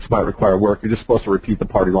 which might require work. You're just supposed to repeat the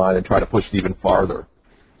party line and try to push it even farther.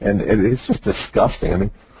 And it's just disgusting. I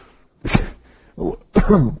mean, at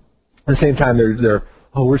the same time,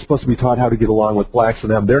 we're supposed to be taught how to get along with blacks and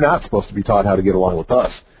them. They're not supposed to be taught how to get along with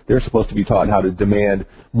us. They're supposed to be taught how to demand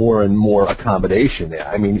more and more accommodation.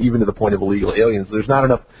 I mean, even to the point of illegal aliens. There's not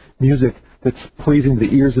enough music that's pleasing the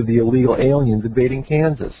ears of the illegal aliens invading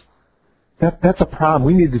Kansas. That's a problem.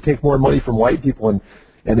 We need to take more money from white people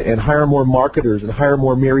and hire more marketers and hire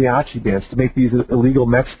more mariachi bands to make these illegal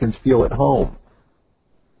Mexicans feel at home.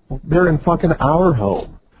 They're in fucking our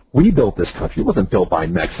home. We built this country. It wasn't built by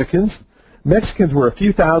Mexicans. Mexicans were a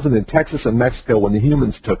few thousand in Texas and Mexico when the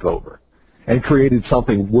humans took over and created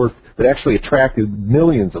something that actually attracted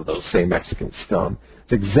millions of those same Mexican scum.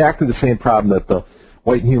 It's exactly the same problem that the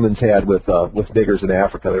white humans had with niggers in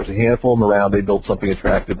Africa. There's a handful of them around. They build something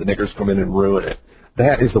attractive. The niggers come in and ruin it.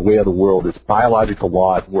 That is the way of the world. It's biological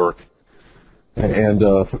law at work. And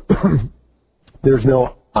there's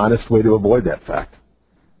no honest way to avoid that fact.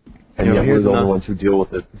 And yet we're the only ones who deal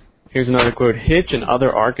with it. Here's another quote. Hitch and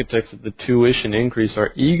other architects of the tuition increase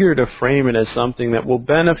are eager to frame it as something that will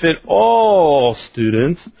benefit all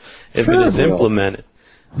students if it is implemented.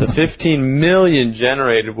 The $15 million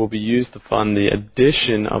generated will be used to fund the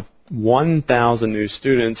addition of 1,000 new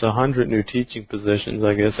students, 100 new teaching positions,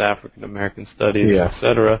 I guess African American studies,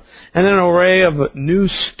 etc., and an array of new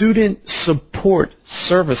student support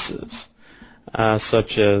services,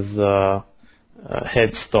 such as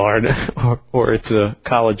Head Start, or its a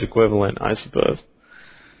college equivalent, I suppose.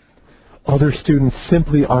 Other students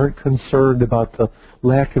simply aren't concerned about the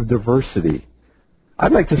lack of diversity.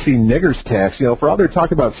 I'd like to see niggers taxed. You know, for all they're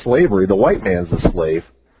talking about slavery, the white man's a slave.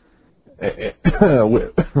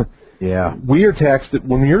 Yeah. We are taxed.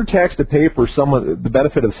 When you're taxed to pay for the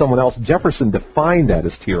benefit of someone else, Jefferson defined that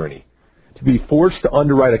as tyranny. To be forced to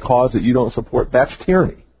underwrite a cause that you don't support, that's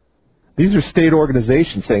tyranny. These are state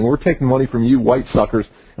organizations saying we're taking money from you white suckers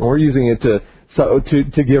and we're using it to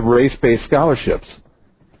give race-based scholarships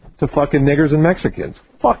to fucking niggers and Mexicans.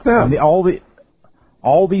 Fuck them. And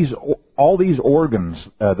all these organs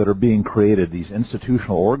that are being created, these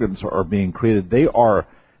institutional organs are being created. They are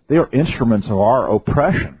instruments of our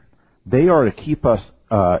oppression. They are to keep us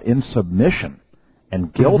in submission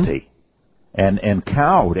and guilty and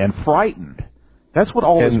cowed and frightened. That's what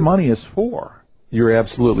all this money is for. You're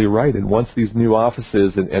absolutely right. And once these new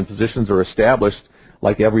offices and positions are established,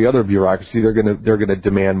 like every other bureaucracy, they're going to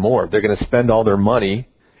demand more. They're going to spend all their money,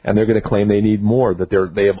 and they're going to claim they need more. That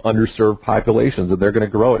they have underserved populations, and they're going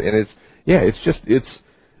to grow it. And it's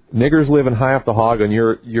niggers living high off the hog on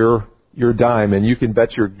your dime, and you can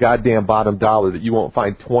bet your goddamn bottom dollar that you won't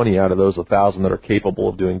find 20 out of those 1,000 that are capable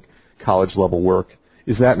of doing college level work.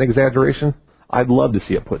 Is that an exaggeration? I'd love to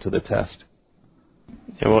see it put to the test.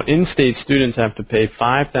 Yeah, well, in-state students have to pay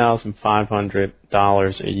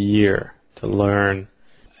 $5,500 a year to learn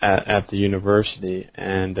at the university,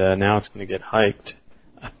 and now it's going to get hiked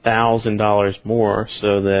 $1,000 more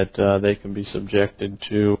so that they can be subjected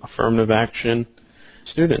to affirmative action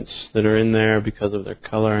students that are in there because of their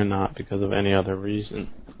color and not because of any other reason.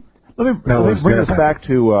 Let me bring us back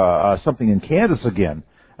to something in Kansas again,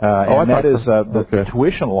 and that is the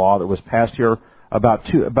tuition law that was passed here about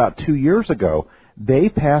 2 years ago. They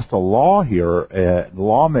passed a law here, the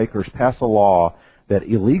lawmakers passed a law that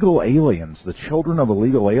illegal aliens, the children of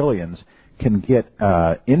illegal aliens, can get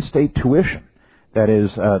in-state tuition. That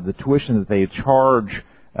is the tuition that they charge,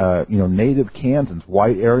 native Kansans,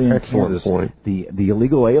 white Aryan Kansas. The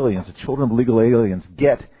illegal aliens, the children of illegal aliens,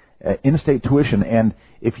 get in-state tuition. And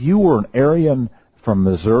if you were an Aryan from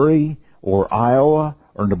Missouri or Iowa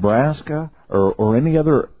or Nebraska or any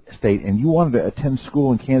other state, and you wanted to attend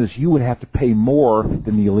school in Kansas, you would have to pay more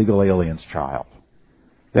than the illegal alien's child.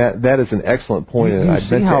 That is an excellent point, and I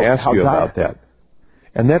meant to ask you about that.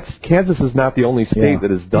 And Kansas is not the only state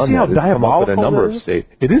that has done that. It's come up with a number of states.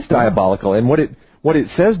 It is diabolical, and what it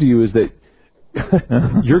says to you is that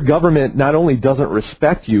your government not only doesn't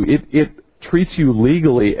respect you, it treats you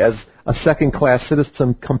legally as a second-class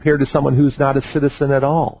citizen compared to someone who's not a citizen at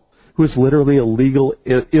all, who is literally a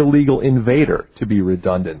illegal invader, to be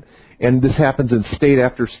redundant. And this happens in state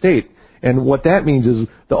after state. And what that means is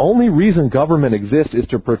the only reason government exists is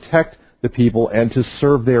to protect the people and to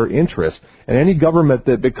serve their interests. And any government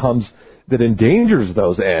that endangers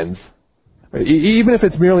those ends, even if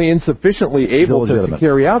it's merely insufficiently able to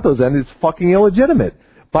carry out those ends, it's fucking illegitimate.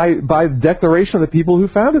 By declaration of the people who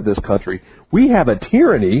founded this country, we have a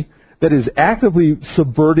tyranny that is actively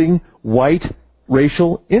subverting white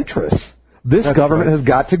racial interests. This government has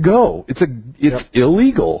got to go. It's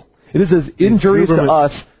illegal. It is as injurious to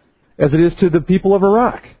us as it is to the people of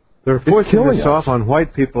Iraq. They're forcing this off on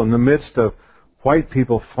white people in the midst of white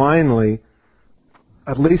people finally,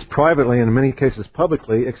 at least privately and in many cases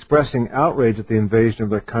publicly, expressing outrage at the invasion of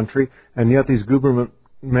their country, and yet these government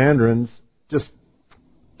mandarins just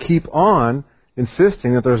keep on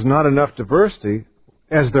insisting that there's not enough diversity,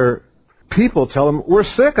 as their people tell them, we're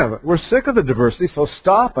sick of it. We're sick of the diversity, so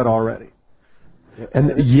stop it already.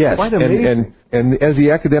 And yes, and as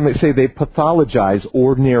the academics say, they pathologize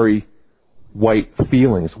ordinary white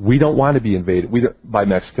feelings. We don't want to be invaded by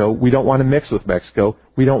Mexico. We don't want to mix with Mexico.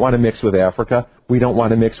 We don't want to mix with Africa. We don't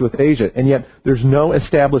want to mix with Asia. And yet there's no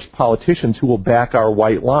established politicians who will back our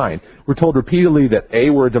white line. We're told repeatedly that A,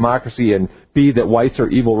 we're a democracy, and B, that whites are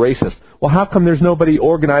evil racists. Well, how come there's nobody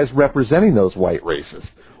organized representing those white racists?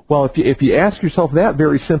 Well, if you ask yourself that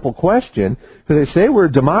very simple question, because they say we're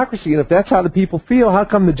a democracy, and if that's how the people feel, how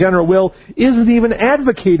come the general will isn't even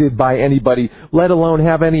advocated by anybody, let alone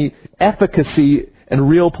have any efficacy and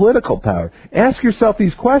real political power? Ask yourself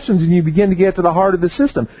these questions, and you begin to get to the heart of the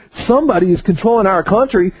system. Somebody is controlling our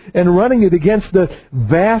country and running it against the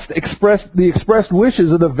expressed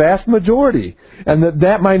wishes of the vast majority. And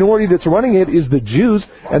that minority that's running it is the Jews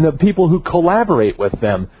and the people who collaborate with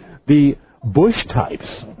them, the Bush types,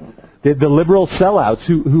 the liberal sellouts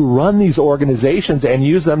who run these organizations and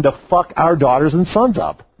use them to fuck our daughters and sons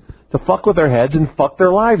up, to fuck with their heads and fuck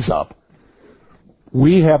their lives up.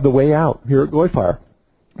 We have the way out here at GoyFire.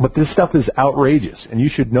 But this stuff is outrageous, and you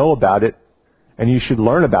should know about it, and you should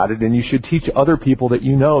learn about it, and you should teach other people that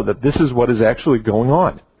you know that this is what is actually going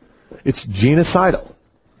on. It's genocidal.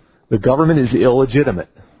 The government is illegitimate.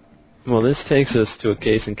 Well, this takes us to a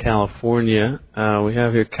case in California. We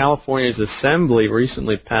have here California's Assembly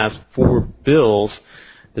recently passed 4 bills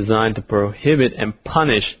designed to prohibit and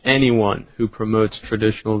punish anyone who promotes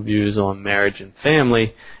traditional views on marriage and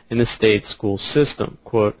family in the state school system.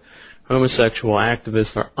 Quote, homosexual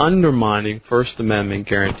activists are undermining First Amendment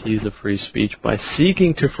guarantees of free speech by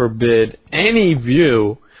seeking to forbid any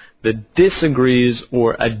view that disagrees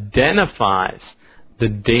or identifies the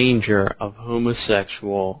danger of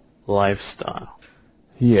homosexual lifestyle.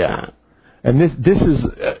 Yeah. And this is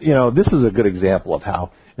this is a good example of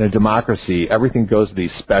how in a democracy everything goes to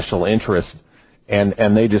these special interests,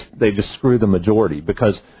 and they just screw the majority,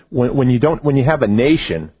 because when you have a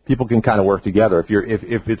nation, people can kind of work together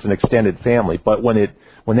if it's an extended family. But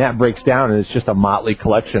when that breaks down and it's just a motley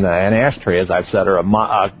collection, an ashtray, as I've said, or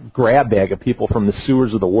a grab bag of people from the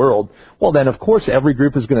sewers of the world, well then of course every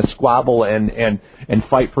group is going to squabble and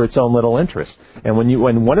fight for its own little interest. And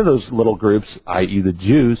when one of those little groups, i.e. the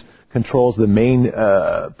Jews, controls the main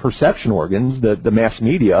perception organs, the mass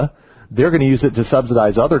media, they're going to use it to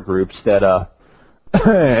subsidize other groups that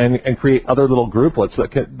and create other little grouplets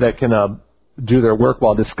that can do their work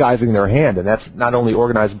while disguising their hand. And that's not only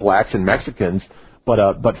organized blacks and Mexicans, but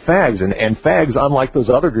fags. And fags, unlike those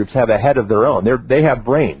other groups, have a head of their own. They have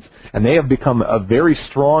brains, and they have become a very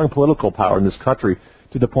strong political power in this country,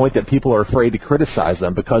 to the point that people are afraid to criticize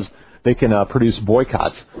them because they can produce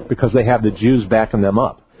boycotts, because they have the Jews backing them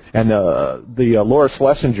up. And the Laura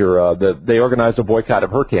Schlesinger, they organized a boycott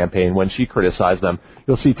of her campaign when she criticized them.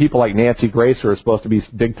 You'll see people like Nancy Grace, who are supposed to be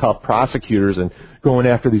big, tough prosecutors and going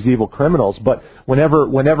after these evil criminals. But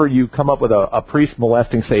whenever you come up with a priest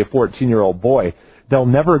molesting, say, a 14-year-old boy, they'll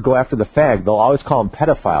never go after the fag. They'll always call them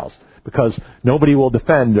pedophiles, because nobody will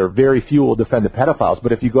defend, or very few will defend the pedophiles.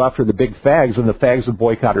 But if you go after the big fags, then the fags will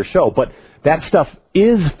boycott her show. But that stuff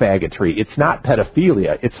is faggotry. It's not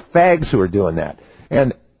pedophilia. It's fags who are doing that.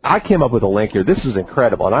 And I came up with a link here. This is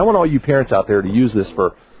incredible, and I want all you parents out there to use this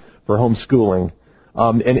for homeschooling.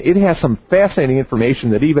 And it has some fascinating information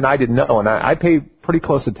that even I didn't know, and I pay pretty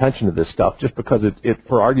close attention to this stuff just because it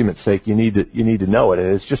for argument's sake, you need to know it.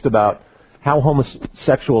 And it's just about how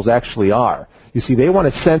homosexuals actually are. You see, they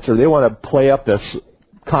want to censor, they want to play up this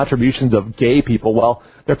contributions of gay people. Well,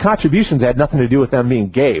 their contributions had nothing to do with them being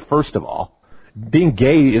gay. First of all, being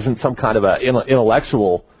gay isn't some kind of a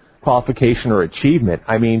intellectual qualification or achievement.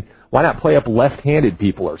 I mean, why not play up left-handed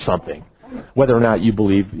people or something? Whether or not you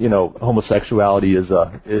believe, homosexuality is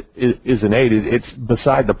innate, it's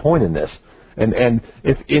beside the point in this. And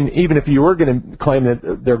even if you were going to claim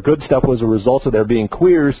that their good stuff was a result of their being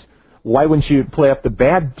queers, why wouldn't you play up the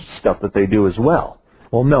bad stuff that they do as well?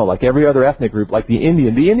 Well, no, like every other ethnic group, like the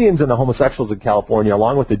Indians and the homosexuals in California,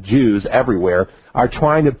 along with the Jews everywhere, are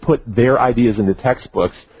trying to put their ideas into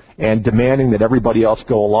textbooks and demanding that everybody else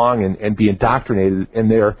go along and be indoctrinated in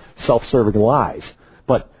their self-serving lies.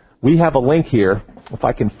 But we have a link here, if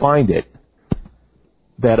I can find it,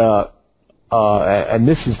 that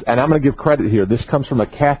and I'm going to give credit here. This comes from a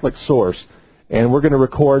Catholic source, and we're going to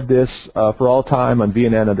record this for all time on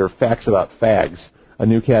VNN under Facts About Fags, a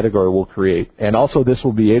new category we'll create. And also Aegis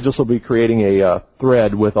will be creating a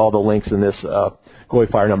thread with all the links in this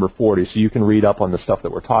GoyFire number 40, so you can read up on the stuff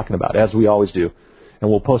that we're talking about, as we always do. And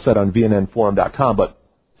we'll post that on VNNforum.com. But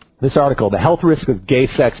this article, The Health Risk of Gay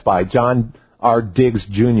Sex by John R. Diggs,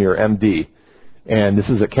 Jr., M.D., and this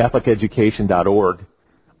is at CatholicEducation.org,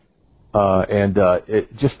 and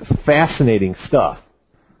it just fascinating stuff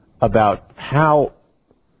about how,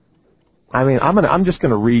 I'm just going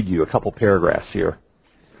to read you a couple paragraphs here.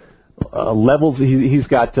 Levels, he's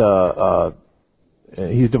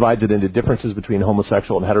divided it into differences between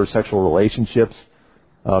homosexual and heterosexual relationships,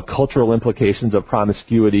 cultural implications of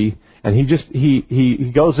promiscuity, and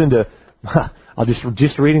he goes into I'll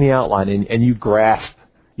just reading the outline, and you grasp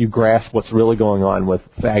what's really going on with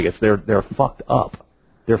faggots. They're fucked up.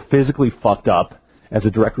 They're physically fucked up as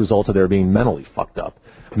a direct result of their being mentally fucked up.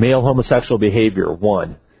 Male homosexual behavior,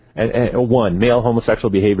 one. Male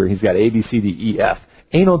homosexual behavior, he's got A, B, C, D, E, F.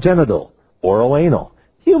 Anal genital, oral anal,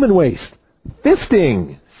 human waste,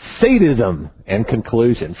 fisting, sadism, and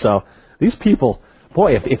conclusion. So these people,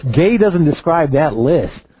 boy, if gay doesn't describe that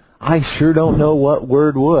list, I sure don't know what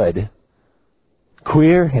word would.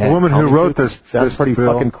 Queer? The woman who wrote this sounds pretty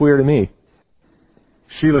bill, fucking queer to me.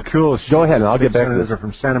 Sheila Kuehl. Go ahead, and I'll get back to this.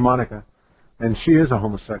 From Santa Monica, and she is a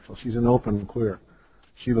homosexual. She's an open queer.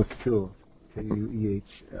 Sheila Kuehl, Kuehl.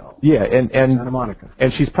 Yeah, and Santa Monica,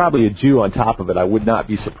 and she's probably a Jew on top of it. I would not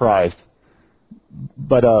be surprised.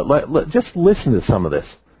 But just listen to some of this.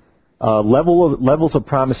 Levels of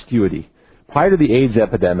promiscuity. Prior to the AIDS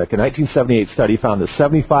epidemic, a 1978 study found that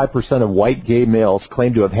 75% of white gay males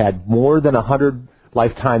claimed to have had more than 100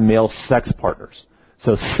 lifetime male sex partners.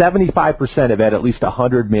 So 75% have had at least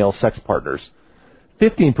 100 male sex partners.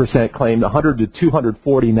 15% claimed 100 to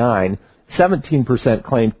 249. 17%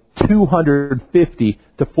 claimed 250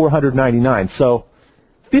 to 499. So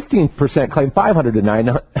 15% claim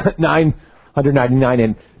 999,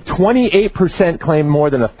 and 28% claim more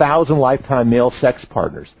than 1,000 lifetime male sex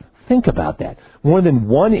partners. Think about that. More than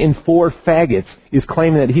 1 in 4 faggots is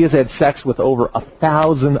claiming that he has had sex with over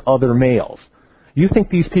 1,000 other males. You think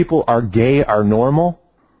these people are gay, are normal?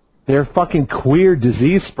 They're fucking queer,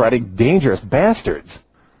 disease-spreading, dangerous bastards.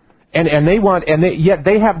 And yet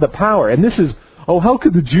they have the power. And this is, how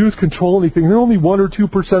could the Jews control anything? They're only 1 or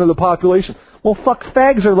 2% of the population. Well, fuck,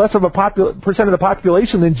 fags are less of a percent of the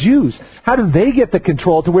population than Jews. How do they get the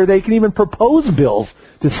control to where they can even propose bills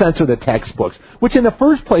to censor the textbooks, which in the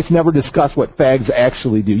first place never discuss what fags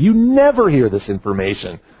actually do? You never hear this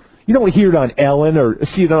information. You don't hear it on Ellen or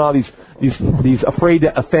see it on all these afraid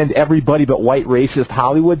to offend everybody but white racist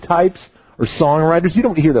Hollywood types or songwriters. You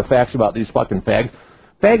don't hear the facts about these fucking fags.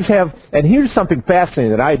 Fags have, and here's something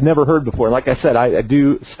fascinating that I had never heard before. Like I said, I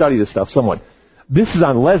do study this stuff somewhat. This is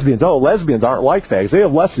on lesbians. Oh, lesbians aren't like fags. They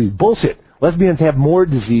have less disease. Bullshit. Lesbians have more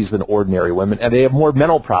disease than ordinary women, and they have more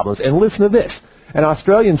mental problems. And listen to this. An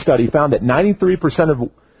Australian study found that 93%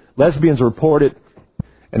 of lesbians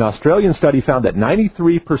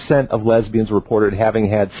reported having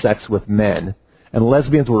had sex with men, and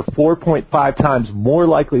lesbians were 4.5 times more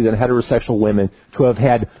likely than heterosexual women to have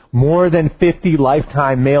had more than 50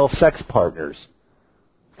 lifetime male sex partners.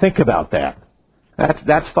 Think about that.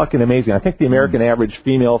 That's fucking amazing. I think the American average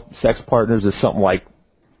female sex partners is something like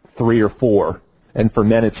 3 or 4, and for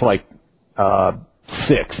men it's like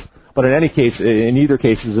 6. But in any case, in either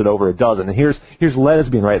case, is it over a dozen? And here's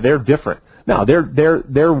lesbian, right? They're different. Now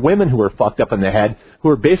they're women who are fucked up in the head, who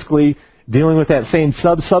are basically dealing with that same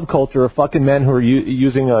subculture of fucking men who are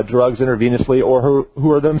using drugs intravenously or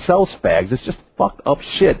who are themselves fags. It's just fucked up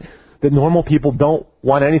shit that normal people don't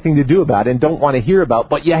want anything to do about it and don't want to hear about,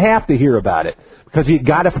 but you have to hear about it because you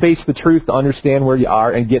got to face the truth to understand where you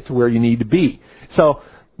are and get to where you need to be. So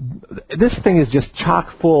this thing is just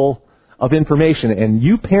chock full of information, and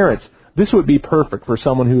you parents, this would be perfect for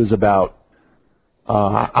someone who is about,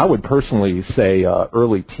 I would personally say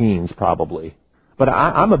early teens probably. But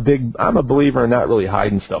I'm a believer in not really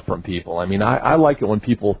hiding stuff from people. I mean, I like it when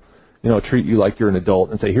people, treat you like you're an adult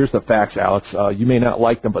and say, here's the facts, Alex. You may not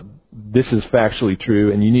like them, but this is factually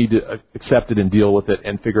true, and you need to accept it and deal with it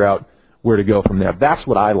and figure out where to go from there. That's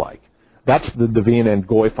what I like. That's the VNN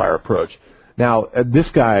GoyFire approach. Now, this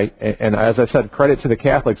guy, and as I said, credit to the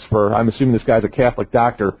Catholics for, I'm assuming this guy's a Catholic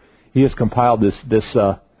doctor. He has compiled this.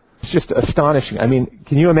 It's just astonishing. I mean,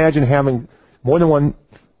 can you imagine having more than 1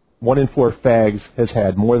 in 4 fags has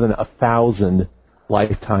had more than 1,000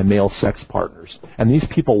 lifetime male sex partners. And these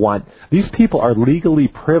people are legally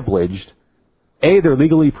privileged. They're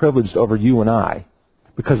legally privileged over you and I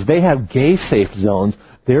because they have gay safe zones.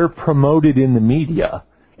 They're promoted in the media.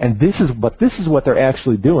 And this is what they're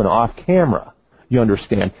actually doing off camera. You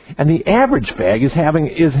understand? And the average fag is having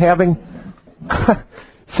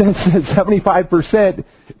 75%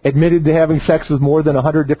 admitted to having sex with more than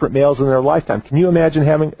 100 different males in their lifetime. Can you imagine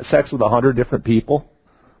having sex with 100 different people?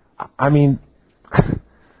 I mean,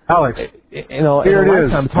 Alex, here it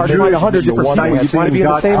is. It's hard to find 100 different people. You want to be in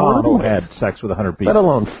the same room. Had sex with 100 people. Let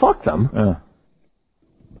alone fuck them.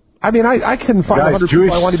 I mean, I couldn't find 100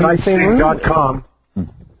 people I wanted to be in the same room.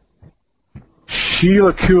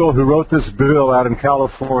 Sheila Kuehl, who wrote this bill out in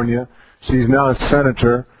California, she's now a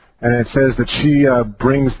senator, and it says that she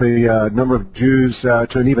brings the number of Jews to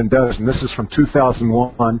an even dozen. This is from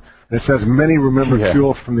 2001. And it says many remember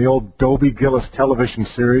Kuehl from the old Dobie Gillis television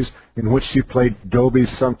series in which she played Dobie's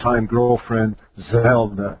sometime girlfriend,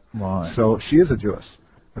 Zelda. Right. So she is a Jewess.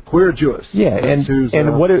 A queer Jewess. Yeah, and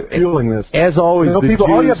what fueling this. As always, the people,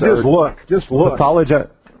 Jews all you have to do is look. Just look. Apologize.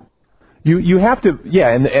 You have to,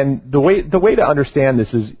 and the way to understand this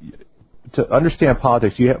is, to understand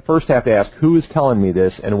politics, you first have to ask, who is telling me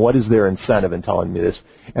this, and what is their incentive in telling me this?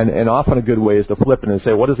 And often a good way is to flip it and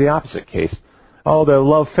say, what is the opposite case? Oh, they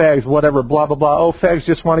love fags, whatever, blah, blah, blah. Oh, fags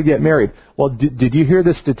just want to get married. Well, did you hear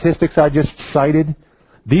the statistics I just cited?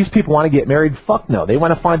 These people want to get married? Fuck no. They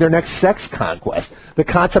want to find their next sex conquest. The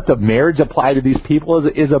concept of marriage applied to these people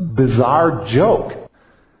is a bizarre joke.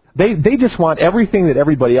 They just want everything that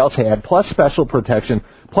everybody else had, plus special protection,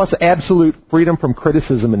 plus absolute freedom from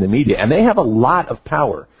criticism in the media. And they have a lot of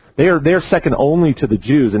power. They're second only to the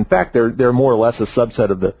Jews. In fact, they're more or less a subset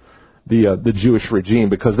of the Jewish regime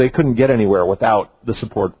because they couldn't get anywhere without the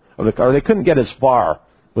support of or they couldn't get as far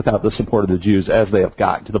without the support of the Jews as they have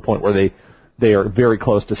gotten, to the point where they are very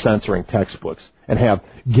close to censoring textbooks and have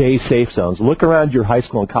gay safe zones. Look around your high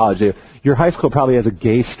school and college. Your high school probably has a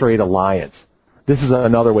gay-straight alliance. This is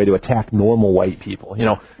another way to attack normal white people.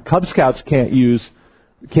 Cub Scouts can't use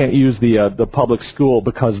the public school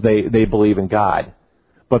because they believe in God.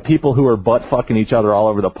 But people who are butt fucking each other all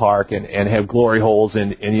over the park and have glory holes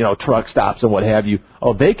and truck stops and what have you,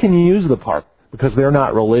 they can use the park because they're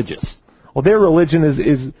not religious. Well, their religion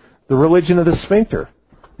is the religion of the sphincter.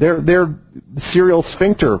 They're serial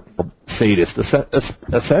sphincter sadists,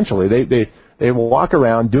 essentially. They will walk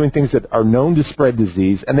around doing things that are known to spread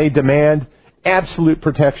disease, and they demand absolute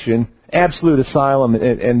protection, absolute asylum,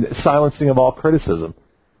 and silencing of all criticism.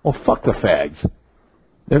 Well, fuck the fags.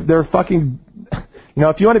 They're fucking...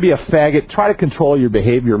 if you want to be a faggot, try to control your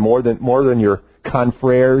behavior more than your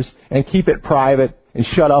confreres, and keep it private, and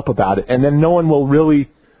shut up about it, and then no one will really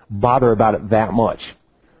bother about it that much.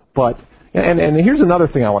 But... And here's another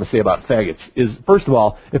thing I want to say about faggots is, first of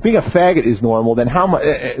all, if being a faggot is normal, then how much,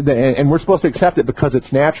 and we're supposed to accept it because it's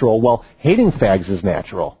natural, well, hating fags is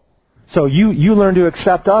natural. So you learn to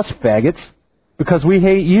accept us, faggots, because we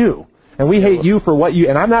hate you. And we hate you for what you,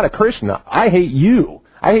 and I'm not a Christian, I hate you.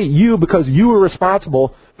 I hate you because you were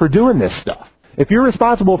responsible for doing this stuff. If you're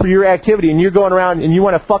responsible for your activity and you're going around and you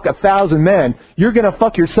want to fuck 1,000 men, you're going to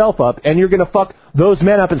fuck yourself up and you're going to fuck those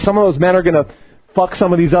men up, and some of those men are going to fuck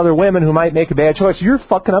some of these other women who might make a bad choice. You're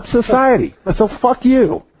fucking up society. So fuck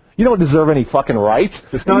you. You don't deserve any fucking rights.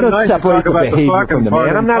 It's not nice to talk about the fucking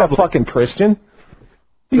part. I'm not a fucking Christian.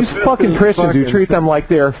 These fucking Christians who treat them like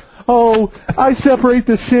they're, I separate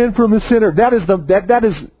the sin from the sinner. That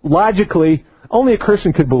is logically, only a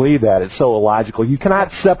Christian could believe that. It's so illogical. You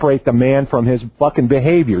cannot separate the man from his fucking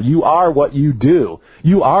behavior. You are what you do.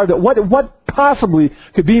 You are what possibly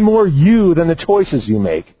could be more you than the choices you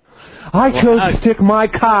make? I chose to stick my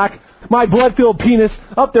cock, my blood-filled penis,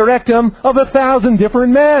 up the rectum of 1,000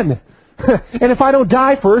 different men. And if I don't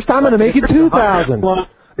die first, I'm going to make it 2,000.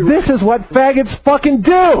 This is what faggots fucking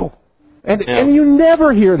do. And you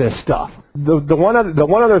never hear this stuff. The one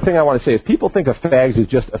other thing I want to say is people think of fags as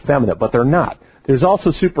just effeminate, but they're not. There's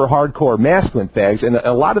also super hardcore masculine fags, and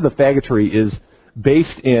a lot of the faggotry is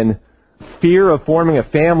based in fear of forming a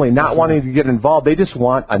family, not wanting to get involved. They just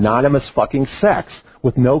want anonymous fucking sex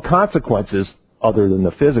with no consequences other than the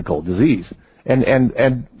physical disease.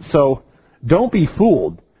 And so don't be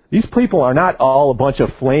fooled. These people are not all a bunch of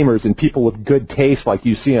flamers and people with good taste like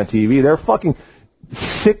you see on TV. They're fucking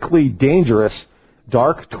sickly, dangerous,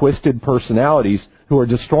 dark, twisted personalities who are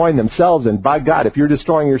destroying themselves. And by God, if you're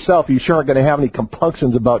destroying yourself, you sure aren't going to have any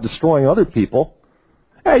compunctions about destroying other people.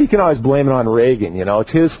 Hey, you can always blame it on Reagan. It's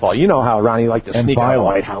his fault. You know how Ronnie liked to sneak out of the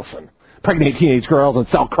White House and pregnant teenage girls and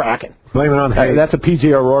sell crack. Blame it on hate. That's a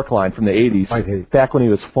P.J. O'Rourke line from the 80s, back when he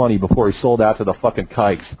was funny before he sold out to the fucking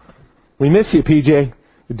kikes. We miss you, P.J.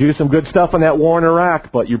 You do some good stuff on that war in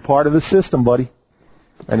Iraq, but you're part of the system, buddy.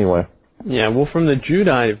 Anyway. Yeah, well, from the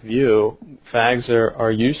Judite view, fags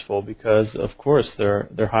are useful because, of course,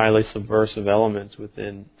 they're highly subversive elements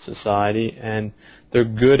within society, and they're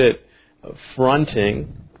good at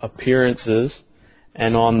fronting appearances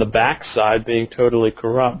and on the backside being totally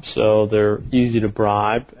corrupt. So they're easy to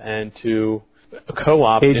bribe and to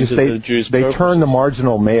co-opt into the Jews' They turn the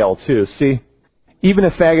marginal male, too. See, even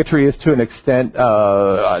if faggotry is to an extent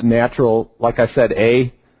natural, like I said,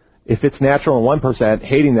 if it's natural in 1%,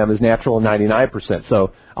 hating them is natural in 99%.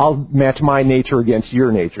 So I'll match my nature against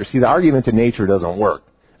your nature. See, the argument to nature doesn't work.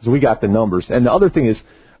 So we got the numbers. And the other thing is,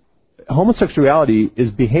 homosexuality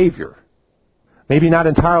is behavior. Maybe not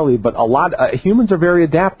entirely, but humans are very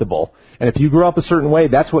adaptable. And if you grew up a certain way,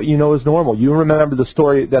 that's what you know is normal. You remember the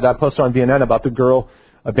story that I posted on VNN about the girl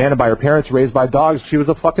abandoned by her parents, raised by dogs. She was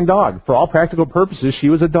a fucking dog. For all practical purposes, she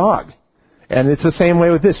was a dog. And it's the same way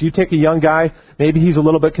with this. You take a young guy, maybe he's a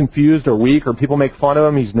little bit confused or weak, or people make fun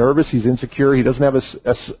of him, he's nervous, he's insecure, he doesn't have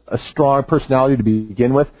a strong personality to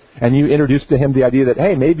begin with, and you introduce to him the idea that,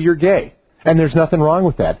 hey, maybe you're gay. And there's nothing wrong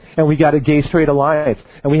with that. And we got a gay-straight alliance,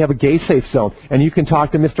 and we have a gay-safe zone, and you can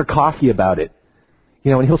talk to Mr. Coffee about it,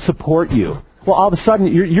 and he'll support you. Well, all of a sudden,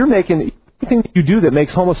 you're making... Anything that you do that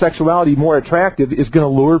makes homosexuality more attractive is going to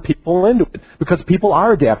lure people into it, because people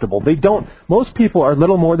are adaptable. Most people are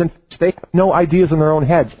little more than, they have no ideas in their own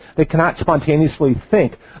heads. They cannot spontaneously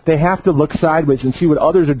think. They have to look sideways and see what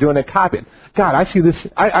others are doing and copy it. God, I see this,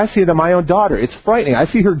 I see it in my own daughter. It's frightening.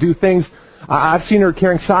 I see her do things, I've seen her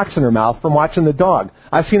carrying socks in her mouth from watching the dog.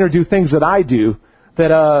 I've seen her do things that I do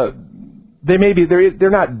that, they're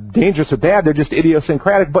not dangerous or bad, they're just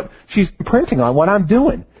idiosyncratic, but she's imprinting on what I'm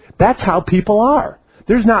doing. That's how people are.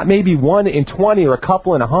 There's not maybe 1 in 20 or a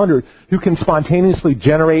couple in 100 who can spontaneously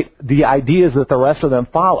generate the ideas that the rest of them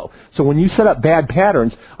follow. So when you set up bad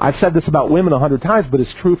patterns, I've said this about women 100 times, but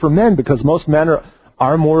it's true for men, because most men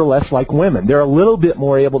are more or less like women. They're a little bit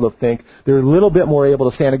more able to think. They're a little bit more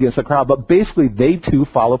able to stand against the crowd, but basically they too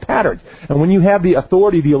follow patterns. And when you have the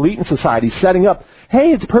authority, the elite in society setting up,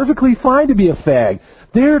 hey, it's perfectly fine to be a fag.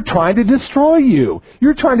 They're trying to destroy you.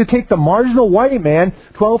 You're trying to take the marginal white man,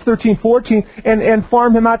 12, 13, 14, and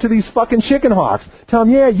farm him out to these fucking chicken hawks. Tell him,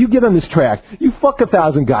 yeah, you get on this track. You fuck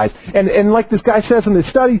 1,000 guys. And like this guy says in this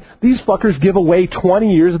study, these fuckers give away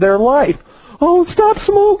 20 years of their life. Oh, stop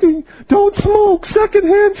smoking. Don't smoke.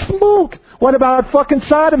 Secondhand smoke. What about fucking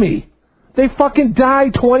sodomy? They fucking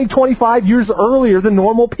died 20, 25 years earlier than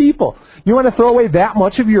normal people. You want to throw away that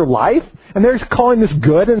much of your life? And they're calling this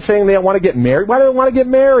good and saying they want to get married. Why do they want to get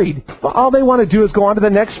married? All they want to do is go on to the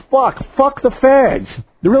next fuck. Fuck the fags.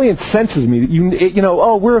 It really incenses me that you know,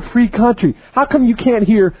 oh, we're a free country. How come you can't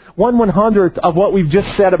hear 1/100th of what we've just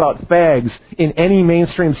said about fags in any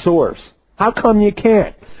mainstream source? How come you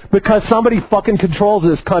can't? Because somebody fucking controls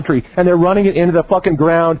this country and they're running it into the fucking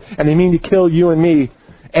ground and they mean to kill you and me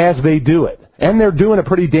as they do it. And they're doing a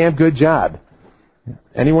pretty damn good job.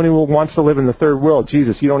 Anyone who wants to live in the third world,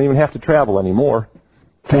 Jesus, you don't even have to travel anymore.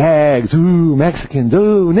 Fags, ooh, Mexicans,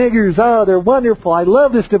 ooh, niggers, oh, they're wonderful. I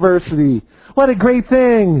love this diversity. What a great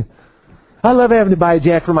thing. I love having to buy a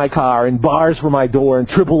jack for my car and bars for my door and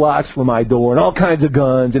triple locks for my door and all kinds of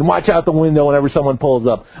guns and watch out the window whenever someone pulls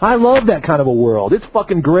up. I love that kind of a world. It's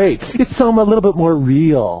fucking great. It's something a little bit more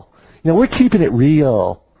real. You know, we're keeping it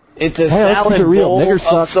real. It's a salad bowl Niggers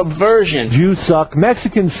of suck. subversion. Jews suck.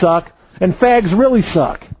 Mexicans suck. And fags really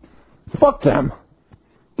suck. Fuck them.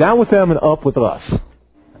 Down with them and up with us.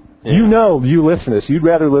 Yeah. You know, you listen to this, you'd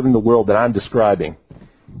rather live in the world that I'm describing,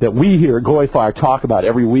 that we here at GoyFire talk about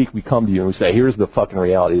every week. We come to you and we say, here's the fucking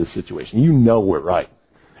reality of the situation. You know we're right.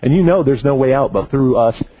 And you know there's no way out but through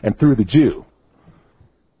us and through the Jew.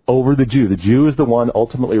 Over the Jew. The Jew is the one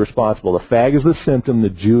ultimately responsible. The fag is the symptom, the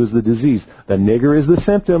Jew is the disease. The nigger is the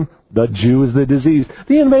symptom, the Jew is the disease.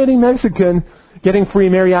 The invading Mexican getting free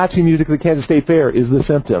mariachi music at the Kansas State Fair is the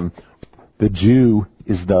symptom. The Jew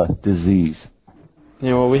is the disease.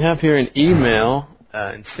 Yeah, well, we have here an email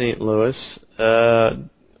in St. Louis, to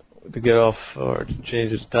get off, or to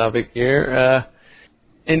change the topic here,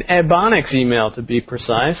 an Ebonics email to be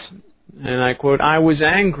precise, and I quote, I was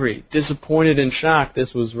angry, disappointed, and shocked.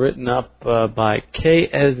 This was written up by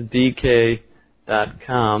KSDK.com.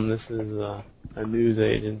 This is a news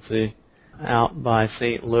agency out by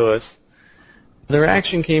St. Louis. The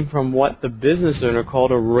reaction came from what the business owner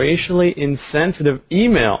called a racially insensitive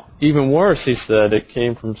email. Even worse, he said, it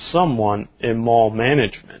came from someone in mall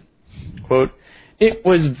management. Quote, it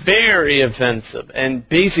was very offensive and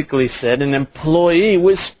basically said an employee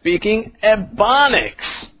was speaking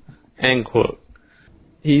Ebonics. End quote.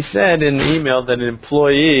 He said in the email that an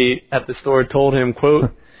employee at the store told him,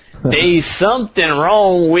 quote, there's something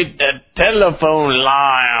wrong with the telephone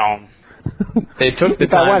line. They took the time.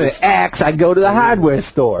 If I wanted an axe, I'd go to the hardware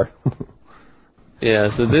store. Yeah,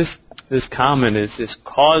 so this comment is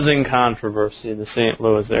causing controversy in the St.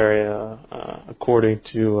 Louis area, according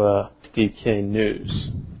to DK News,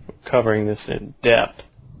 covering this in depth.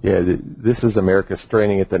 Yeah, this is America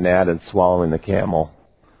straining at the gnat and swallowing the camel,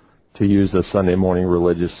 to use a Sunday morning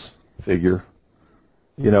religious figure.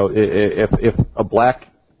 You know, if a black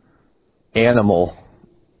animal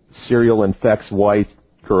cereal infects white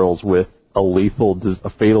girls with a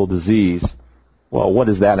fatal disease, well, what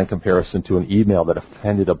is that in comparison to an email that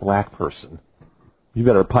offended a black person? You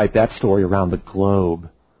better pipe that story around the globe.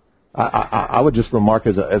 I would just remark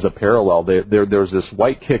as a parallel, there's this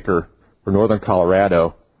white kicker for Northern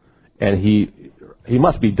Colorado, and he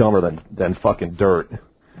must be dumber than fucking dirt.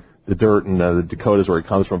 The dirt in the Dakotas where he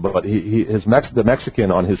comes from, but the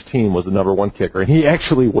Mexican on his team was the number one kicker, and he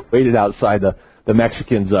actually waited outside the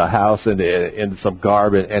Mexican's house in some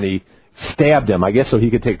garb, and he stabbed him, I guess, so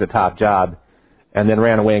he could take the top job, and then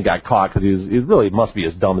ran away and got caught because he really must be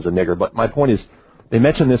as dumb as a nigger. But my point is, they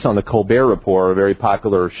mentioned this on the Colbert Report, a very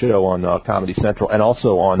popular show on Comedy Central, and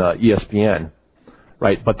also on ESPN,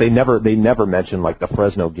 right? But they never mentioned like the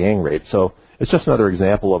Fresno gang rape. So it's just another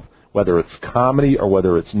example of whether it's comedy or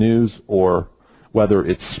whether it's news or whether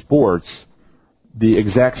it's sports, the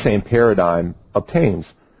exact same paradigm obtains.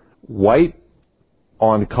 White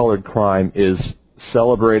on colored crime is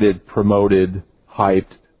celebrated, promoted,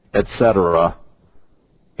 hyped, etc.,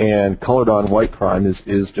 and colored on white crime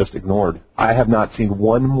is just ignored. I have not seen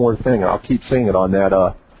one more thing. I'll keep saying it on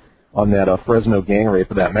that Fresno gang rape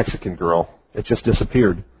of that Mexican girl. It just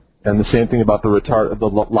disappeared. And the same thing about the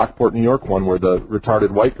Lockport, New York one, where the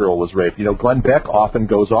retarded white girl was raped. You know, Glenn Beck often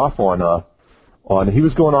goes off on he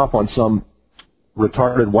was going off on some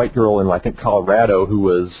retarded white girl in, I think, Colorado, who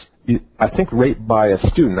was, I think, raped by a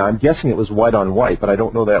student. Now, I'm guessing it was white on white, but I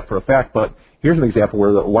don't know that for a fact. But here's an example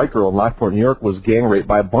where the white girl in Lockport, New York, was gang raped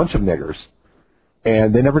by a bunch of niggers.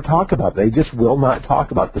 And they never talk about it. They just will not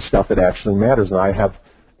talk about the stuff that actually matters. And I have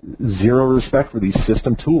zero respect for these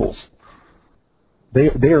system tools.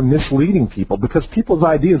 They are misleading people because people's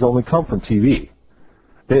ideas only come from TV.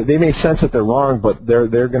 They may sense that they're wrong, but they're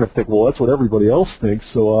going to think, well, that's what everybody else thinks,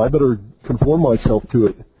 so I better conform myself to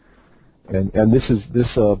it. And this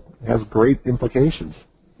has great implications.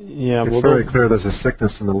 Yeah, it's very clear there's a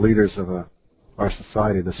sickness in the leaders of our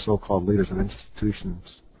society, the so-called leaders of institutions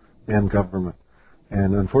and government.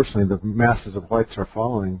 And unfortunately, the masses of whites are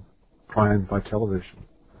following crime by television.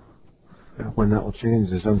 When that will change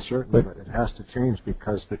is uncertain, but it has to change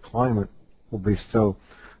because the climate will be so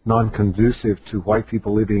non-conducive to white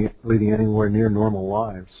people leading anywhere near normal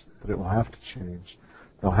lives. But it will have to change.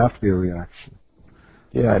 There'll have to be a reaction.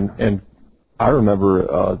 Yeah, and I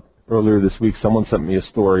remember earlier this week someone sent me a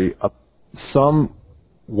story. Some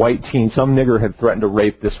white teen, some nigger had threatened to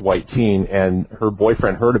rape this white teen, and her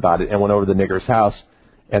boyfriend heard about it and went over to the nigger's house,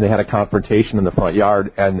 and they had a confrontation in the front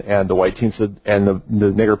yard, and the white teen said, and the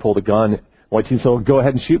nigger pulled a gun. White teen said, well, go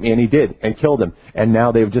ahead and shoot me, and he did, and killed him. And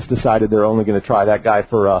now they've just decided they're only going to try that guy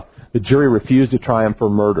for, the jury refused to try him for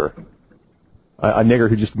murder. A nigger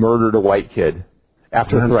who just murdered a white kid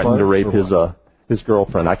after threatening to rape his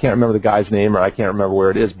girlfriend. I can't remember the guy's name, or I can't remember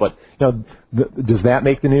where it is, but, does that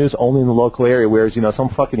make the news? Only in the local area, whereas, some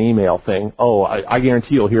fucking email thing. Oh, I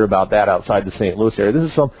guarantee you'll hear about that outside the St. Louis area.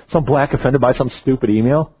 This is some black offended by some stupid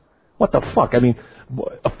email? What the fuck? I mean,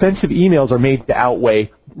 offensive emails are made to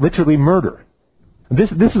outweigh literally murder. This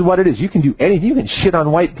is what it is. You can do anything. You can shit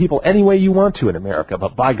on white people any way you want to in America,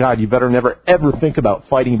 but by God, you better never ever think about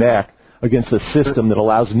fighting back against a system that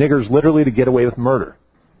allows niggers literally to get away with murder.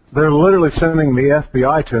 They're literally sending the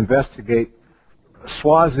FBI to investigate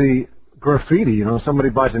Swazi graffiti. Somebody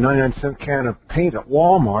buys a 99-cent can of paint at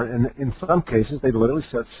Walmart, and in some cases they literally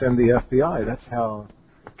send the FBI. That's how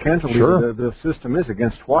cantilevered the system is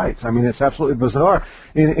against whites. I mean, it's absolutely bizarre.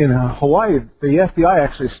 In Hawaii, the FBI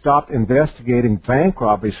actually stopped investigating bank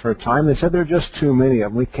robberies for a time. They said there are just too many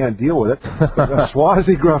of them. We can't deal with it.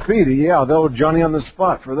 Swazi graffiti, yeah, they'll Johnny on the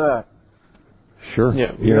spot for that. Sure.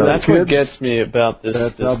 Yeah, that's what gets me about this.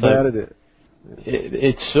 That's how bad it is.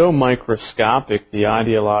 It's so microscopic, the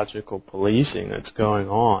ideological policing that's going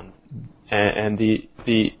on, and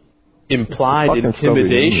the implied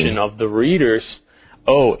intimidation of the readers.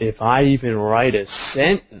 Oh, if I even write a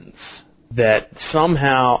sentence that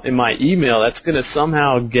somehow in my email, that's going to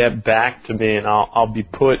somehow get back to me, and I'll be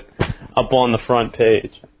put up on the front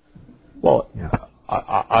page. Well,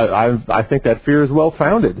 I think that fear is well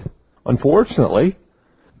founded. Unfortunately,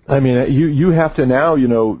 I mean, you have to now,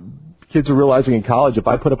 kids are realizing in college, if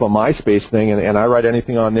I put up a MySpace thing and I write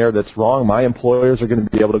anything on there that's wrong, my employers are going to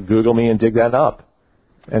be able to Google me and dig that up.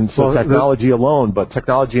 And so technology alone, but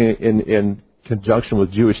technology in conjunction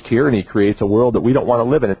with Jewish tyranny creates a world that we don't want to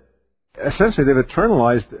live in. Essentially, they've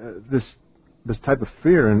internalized this type of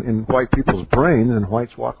fear in white people's brains, and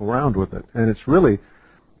whites walk around with it. And it's really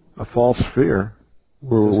a false fear.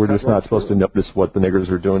 We're just not supposed to notice what the niggers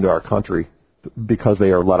are doing to our country because they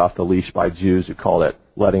are let off the leash by Jews who call it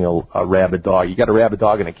letting a rabid dog. You got a rabid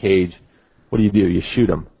dog in a cage. What do? You shoot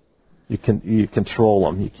them. You control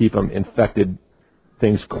them. You keep them infected,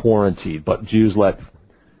 things quarantined. But Jews let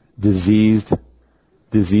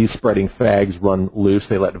disease-spreading fags run loose.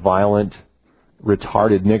 They let violent,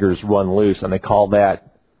 retarded niggers run loose, and they call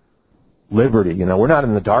that liberty. We're not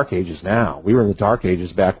in the Dark Ages now. We were in the Dark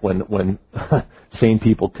Ages back when sane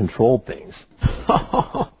people controlled things.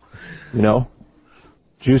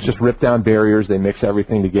 Jews just rip down barriers. They mix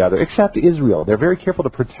everything together, except Israel. They're very careful to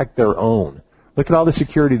protect their own. Look at all the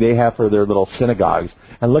security they have for their little synagogues,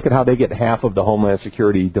 and look at how they get half of the Homeland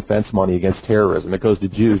Security defense money against terrorism. It goes to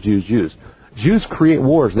Jews. Jews create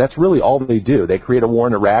wars. That's really all they do. They create a war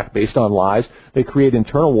in Iraq based on lies. They create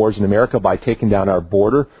internal wars in America by taking down our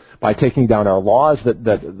border, by taking down our laws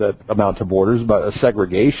that amount to borders, but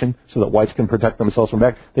segregation, so that whites can protect themselves from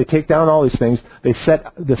back. They take down all these things. They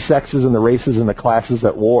set the sexes and the races and the classes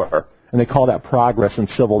at war, and they call that progress and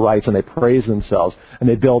civil rights, and they praise themselves, and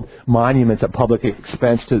they build monuments at public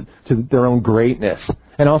expense to their own greatness,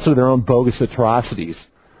 and also their own bogus atrocities.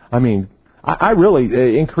 I mean, I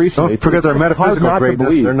really increasingly... Don't forget their metaphysical greatness,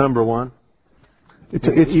 they're number one. It's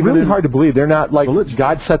really hard to believe. They're not like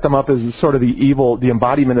God set them up as sort of the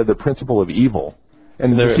embodiment of the principle of evil,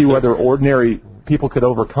 and to see whether ordinary people could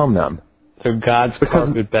overcome them. They're God's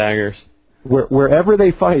carpetbaggers. Wherever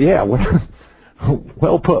they fight,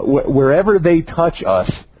 well put. Wherever they touch us,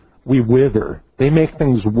 we wither. They make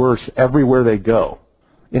things worse everywhere they go.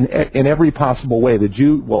 In every possible way, the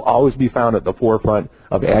Jew will always be found at the forefront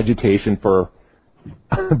of agitation for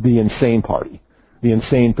the insane party, the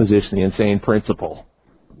insane position, the insane principle.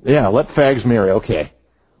 Yeah, let fags marry. Okay.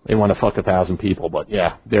 They want to fuck 1,000 people, but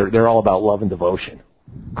yeah, they're all about love and devotion.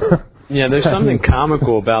 Yeah, there's something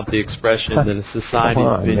comical about the expression that a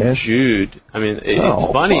society's been Jewed. I mean,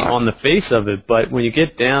 it's funny on the face of it, but when you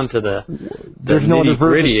get down to the there's no other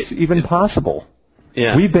version it's even possible.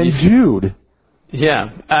 Yeah, we've been Jewed. Yeah,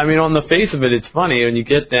 I mean, on the face of it, it's funny. When you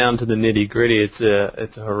get down to the nitty gritty,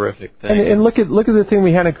 it's a horrific thing. And look at the thing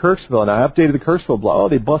we had in Kirksville, and I updated the Kirksville blog. Oh,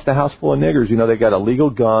 they bust a house full of niggers. You know, they got illegal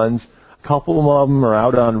guns. A couple of them are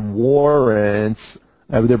out on warrants.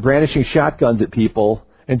 They're brandishing shotguns at people.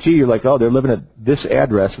 And gee, you're like, oh, they're living at this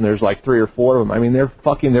address, and there's like 3 or 4 of them. I mean, they're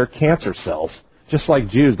fucking their cancer cells, just like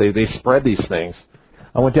Jews. They spread these things.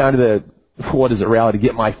 I went down to the rally to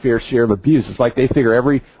get my fair share of abuse. It's like they figure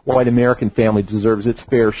every white American family deserves its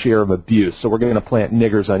fair share of abuse, so we're going to plant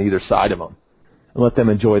niggers on either side of them and let them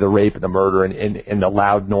enjoy the rape and the murder and the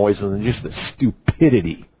loud noise and just the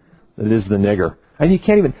stupidity that is the nigger. And you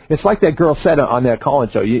can't even. It's like that girl said on that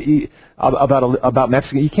call-in show about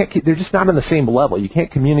Mexican. You can't. They're just not on the same level. You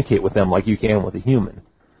can't communicate with them like you can with a human.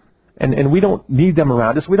 And we don't need them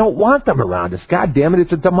around us. We don't want them around us. God damn it!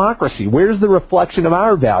 It's a democracy. Where's the reflection of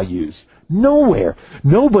our values? Nowhere.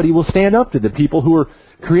 Nobody will stand up to the people who are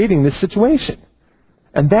creating this situation.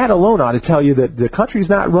 And that alone ought to tell you that the country's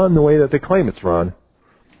not run the way that they claim it's run.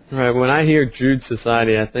 Right. When I hear Jude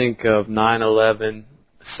Society, I think of 9/11,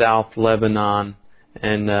 South Lebanon,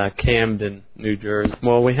 and Camden, New Jersey.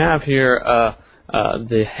 Well, we have here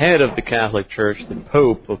the head of the Catholic Church, the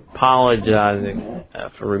Pope, apologizing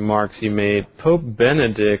for remarks he made. Pope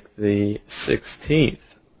Benedict the 16th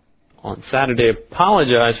on Saturday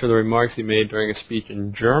apologized for the remarks he made during a speech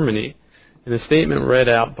in Germany. In a statement read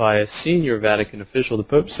out by a senior Vatican official, the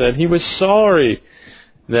Pope said he was sorry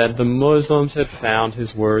that the Muslims had found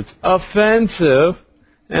his words offensive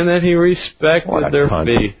and that he respected their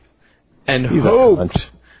faith and hoped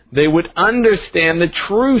they would understand the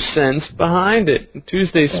true sense behind it. In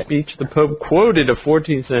Tuesday's speech, the Pope quoted a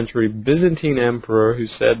 14th century Byzantine emperor who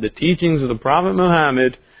said the teachings of the Prophet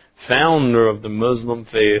Muhammad, founder of the Muslim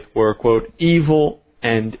faith, were, quote, evil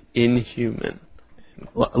and inhuman.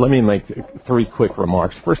 Let me make 3 quick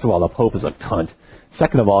remarks. First of all, the Pope is a cunt.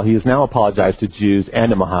 Second of all, he has now apologized to Jews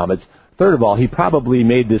and to Mohammeds. Third of all, he probably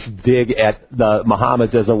made this dig at the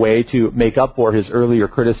Mohammeds as a way to make up for his earlier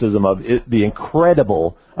criticism of the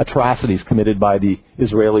incredible atrocities committed by the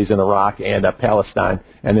Israelis in Iraq and Palestine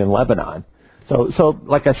and in Lebanon. So,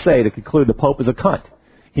 like I say, to conclude, the Pope is a cunt.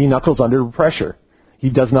 He knuckles under pressure. He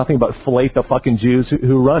does nothing but fillet the fucking Jews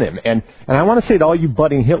who run him. And I want to say to all you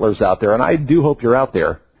budding Hitlers out there, and I do hope you're out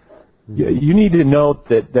there, you need to know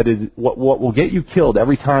that what will get you killed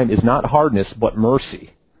every time is not hardness but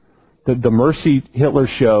mercy. The mercy Hitler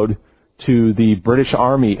showed to the British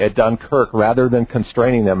Army at Dunkirk, rather than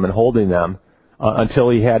constraining them and holding them until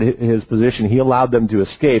he had his position, he allowed them to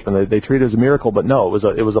escape, and they treated it as a miracle. But no,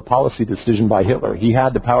 it was a policy decision by Hitler. He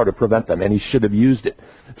had the power to prevent them, and he should have used it.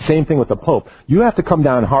 Same thing with the Pope. You have to come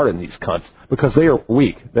down hard on these cunts because they are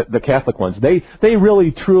weak. The Catholic ones, they really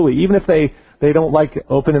truly, even if they don't like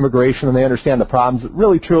open immigration and they understand the problems,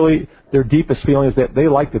 really truly their deepest feeling is that they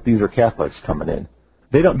like that these are Catholics coming in.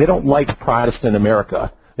 They don't like Protestant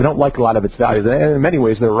America. They don't like a lot of its values. And in many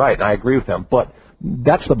ways, they're right, and I agree with them. But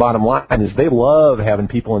that's the bottom line, is they love having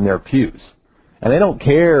people in their pews. And they don't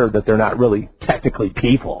care that they're not really technically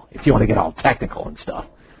people, if you want to get all technical and stuff.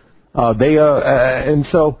 And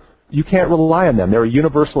so you can't rely on them. They're a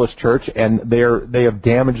universalist church, and they have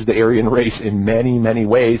damaged the Aryan race in many, many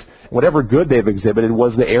ways. Whatever good they've exhibited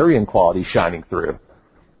was the Aryan quality shining through.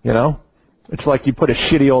 You know? It's like you put a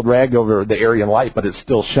shitty old rag over the Aryan light, but it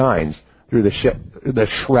still shines through the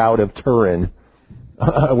shroud of Turin,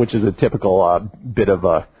 which is a typical bit of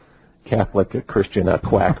a Catholic Christian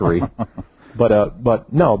quackery.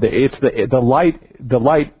 But no, it's the light. The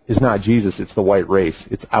light is not Jesus. It's the white race.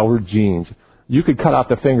 It's our genes. You could cut off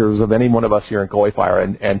the fingers of any one of us here in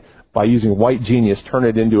GoyFire, and by using white genius, turn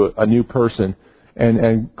it into a new person,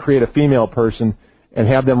 and create a female person, and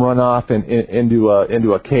have them run off into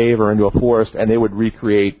a cave or into a forest, and they would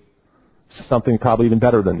recreate something probably even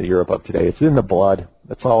better than the Europe of today. It's in the blood.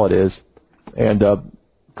 That's all it is. And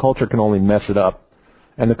culture can only mess it up.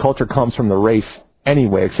 And the culture comes from the race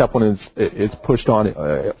anyway, except when it's pushed on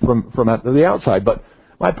from the outside. But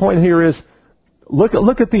my point here is, look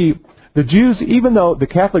at the Jews. Even though the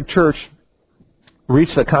Catholic Church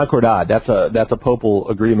reached a concordat, that's a papal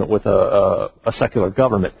agreement with a secular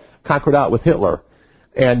government, concordat with Hitler.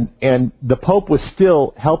 And the Pope was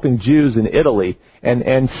still helping Jews in Italy,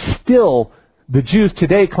 and still the Jews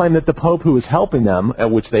today claim that the Pope who was helping them,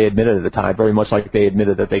 which they admitted at the time, very much like they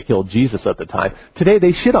admitted that they killed Jesus at the time, today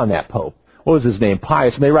they shit on that Pope. what was his name,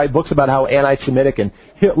 Pius, and they write books about how anti-Semitic and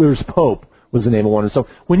Hitler's Pope was the name of one. And so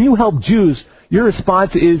when you help Jews, your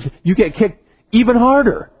response is you get kicked even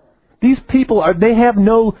harder. These people they have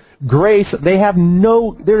no grace,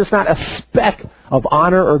 there's not a speck of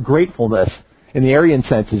honor or gratefulness in the Aryan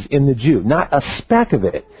senses in the Jew. Not a speck of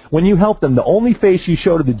it. When you help them, the only face you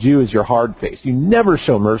show to the Jew is your hard face. You never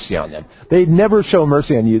show mercy on them. They never show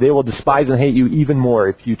mercy on you. They will despise and hate you even more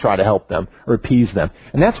if you try to help them or appease them.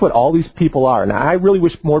 And that's what all these people are. And I really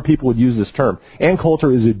wish more people would use this term. Ann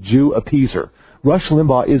Coulter is a Jew appeaser. Rush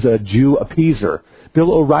Limbaugh is a Jew appeaser.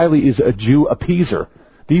 Bill O'Reilly is a Jew appeaser.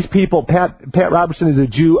 These people, Pat Robertson is a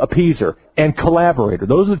Jew appeaser and collaborator.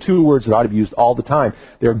 Those are the two words that ought to be used all the time.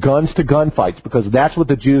 They're guns to gunfights because that's what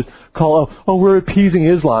the Jews call, we're appeasing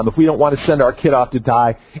Islam if we don't want to send our kid off to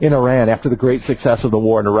die in Iran after the great success of the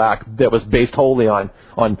war in Iraq that was based wholly on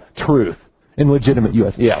truth and legitimate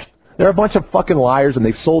U.S. Yeah, they're a bunch of fucking liars and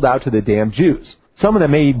they've sold out to the damn Jews. Some of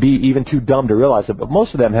them may be even too dumb to realize it, but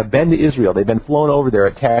most of them have been to Israel. They've been flown over there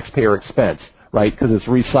at taxpayer expense. Right, because it's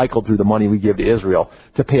recycled through the money we give to Israel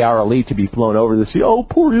to pay our elite to be flown over to see,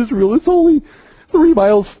 poor Israel, it's only 3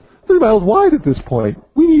 miles wide at this point.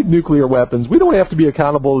 We need nuclear weapons. We don't have to be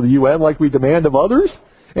accountable to the UN like we demand of others.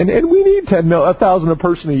 And we need $1,000 a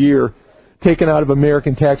person a year taken out of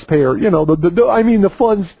American taxpayer, the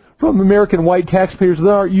funds from American white taxpayers that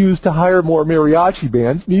aren't used to hire more mariachi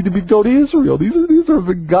bands need to go to Israel. These are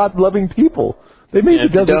the God-loving people. They made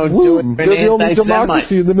the desert bloom. They're the only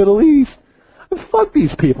democracy in the Middle East. Fuck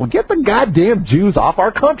these people. Get the goddamn Jews off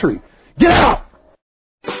our country. Get out!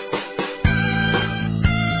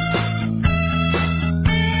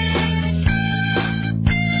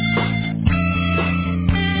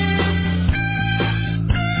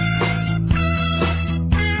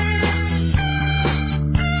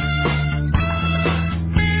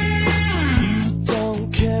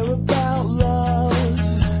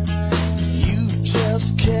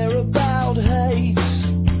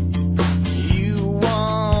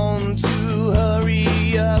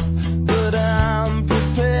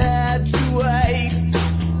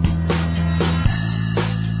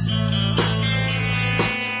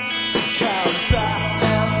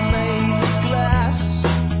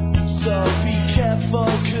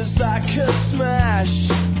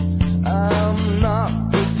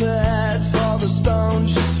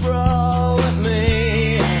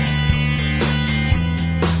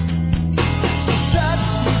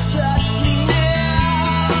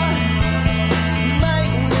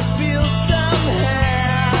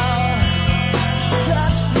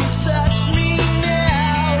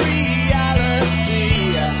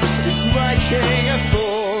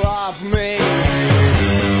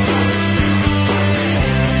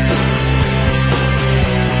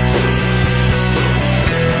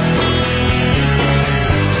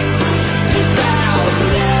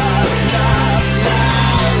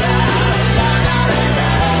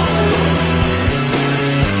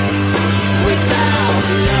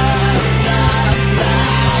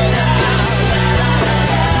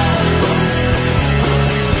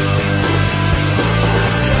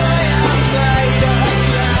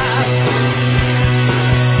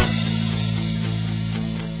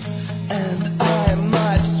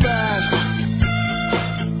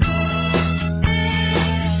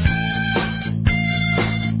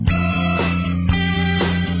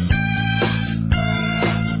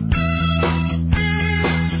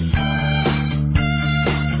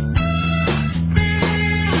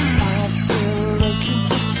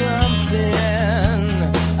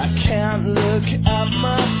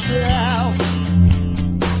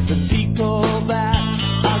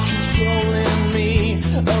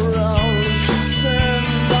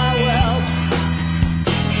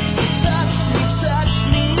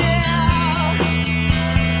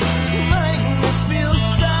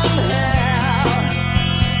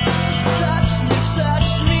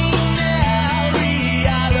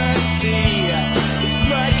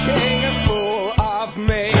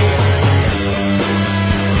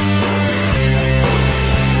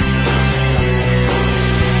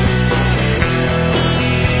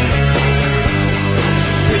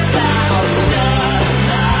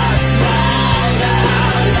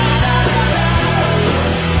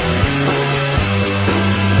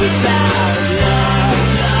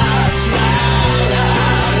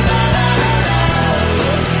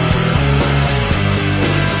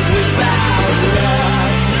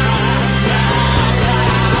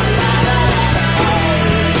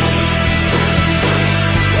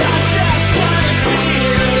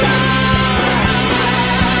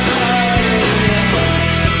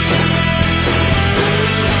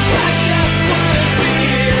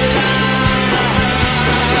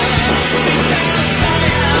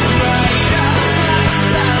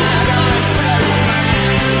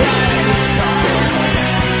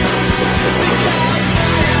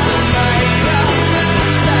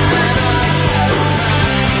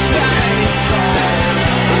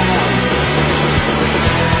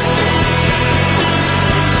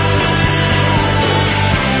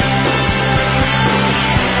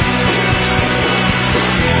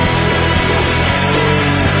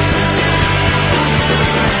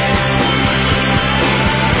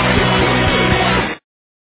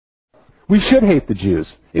 We should hate the Jews.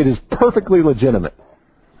 It is perfectly legitimate.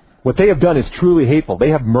 What they have done is truly hateful.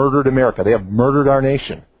 They have murdered America. They have murdered our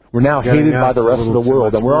nation. We're now hated by the rest of the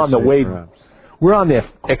world, and we're on the way. We're on the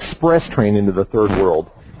express train into the third world.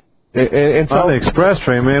 And so, on the express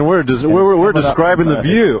train, man, we're describing the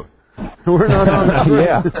view. We're not on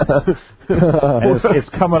the it's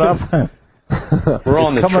coming up. We're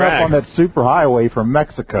on the coming track. up on that superhighway from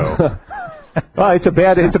Mexico. Well, it's a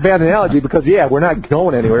bad analogy because we're not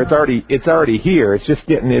going anywhere. It's already here. It's just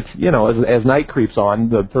getting as night creeps on,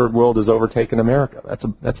 the third world has overtaken America.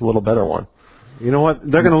 That's a little better one. You know what?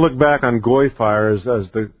 They're going to look back on GoyFire as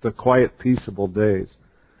the quiet, peaceable days.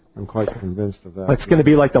 I'm quite convinced of that. It's going to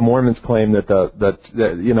be like the Mormons claim that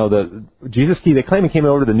the Jesus they claim he came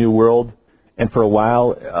over to the New World, and for a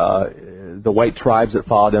while the white tribes that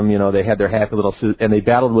followed him, they had their happy little suit, and they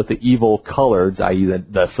battled with the evil coloreds, i.e.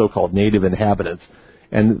 the so-called native inhabitants.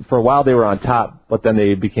 And for a while they were on top, but then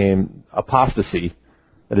they became apostasy.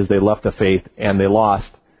 That is, they left the faith and they lost.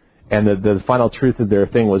 And the final truth of their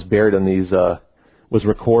thing was buried in these was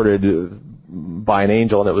recorded by an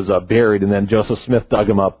angel, and it was buried, and then Joseph Smith dug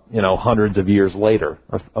them up, hundreds of years later,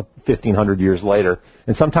 or 1,500 years later.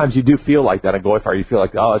 And sometimes you do feel like that at GoyFire. You feel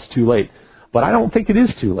like, oh, it's too late. But I don't think it is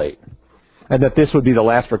too late. And that this would be the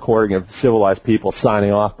last recording of civilized people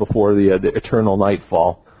signing off before the eternal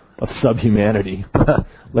nightfall of subhumanity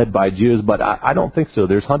led by Jews. But I don't think so.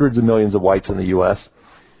 There's hundreds of millions of whites in the U.S.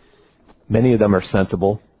 Many of them are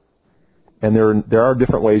sensible. And there are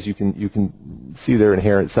different ways you can see their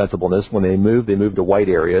inherent sensibleness. When they move to white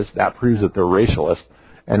areas. That proves that they're racialist.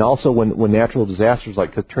 And also when natural disasters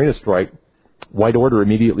like Katrina strike, white order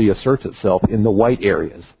immediately asserts itself in the white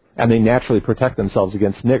areas. And they naturally protect themselves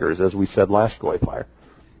against niggers, as we said last GoyFire.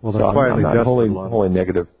 Well, they're quietly I'm not wholly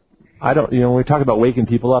negative. I don't, when we talk about waking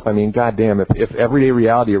people up, I mean, goddamn, if everyday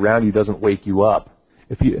reality around you doesn't wake you up,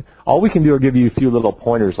 all we can do is give you a few little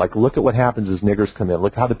pointers, like look at what happens as niggers come in.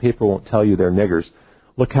 Look how the paper won't tell you they're niggers.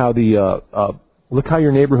 Look how look how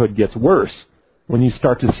your neighborhood gets worse when you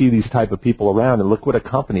start to see these type of people around, and look what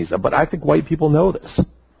accompanies them. But I think white people know this.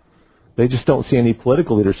 They just don't see any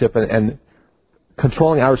political leadership, and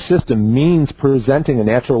controlling our system means preventing a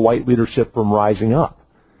natural white leadership from rising up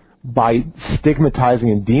by stigmatizing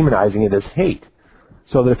and demonizing it as hate.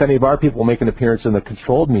 So that if any of our people make an appearance in the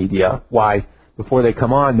controlled media, why, before they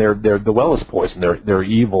come on, they're the well is poison. They're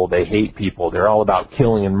evil. They hate people. They're all about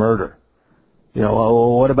killing and murder.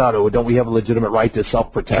 What about it? Don't we have a legitimate right to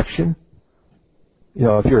self-protection?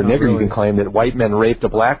 If you're a nigger, you can claim that white men raped a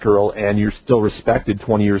black girl and you're still respected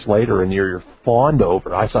 20 years later and you're fawned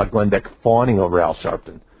over. I saw Glenn Beck fawning over Al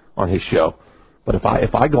Sharpton on his show. But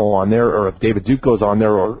if I go on there, or if David Duke goes on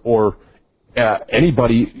there, or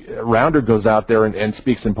anybody around her goes out there and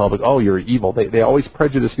speaks in public, oh, you're evil. They always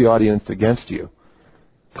prejudice the audience against you.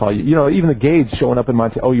 Call you, even the gays showing up in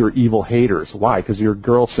mine say, oh, you're evil haters. Why? Because your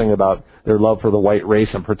girls sing about their love for the white race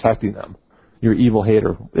and protecting them. You're evil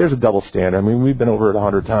hater. There's a double standard. I mean, we've been over it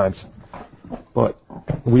 100 times. But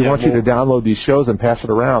we want you to download these shows and pass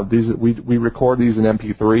it around. We record these in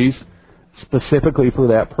MP3s specifically for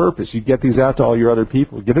that purpose. You get these out to all your other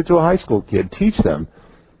people. Give it to a high school kid. Teach them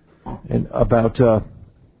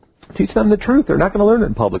teach them the truth. They're not going to learn it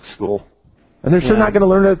in public school, and they're sure not going to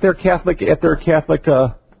learn it at their Catholic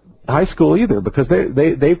high school either, because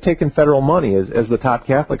they've taken federal money, as the top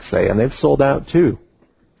Catholics say, and they've sold out too.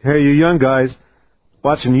 Hey, you young guys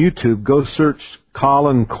watching YouTube, go search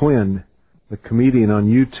Colin Quinn, the comedian on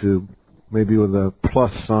YouTube, maybe with a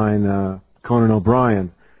plus sign, Conan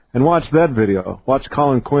O'Brien, and watch that video. Watch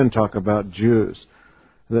Colin Quinn talk about Jews.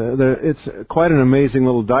 It's quite an amazing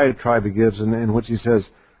little diatribe he gives in which he says,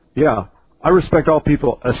 yeah, I respect all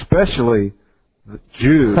people, especially the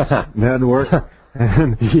Jews. That work.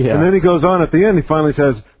 And then he goes on at the end, he finally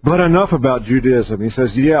says, but enough about Judaism. He says,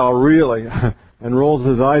 yeah, really. And rolls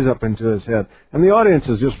his eyes up into his head. And the audience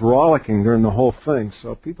is just rollicking during the whole thing.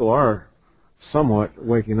 So people are somewhat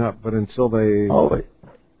waking up, but until they...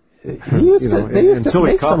 They used to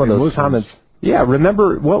make some of those comments. Yeah,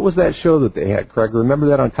 remember, what was that show that they had, Craig? Remember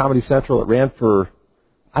that on Comedy Central? It ran for,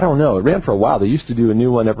 it ran for a while. They used to do a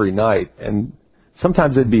new one every night. And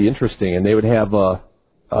sometimes it'd be interesting. And they would have,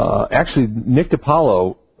 actually, Nick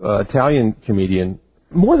DiPaolo, Italian comedian,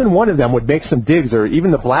 more than one of them would make some digs, or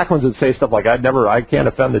even the black ones would say stuff like, I can't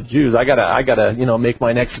offend the Jews. I gotta, make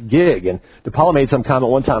my next gig. And DiPaolo made some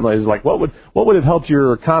comment one time, he was like, what would have helped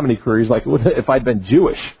your comedy career? He's like, if I'd been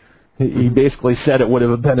Jewish. He basically said it would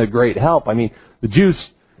have been a great help. I mean, the Jews,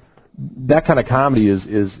 that kind of comedy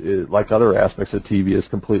is like other aspects of TV, is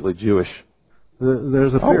completely Jewish.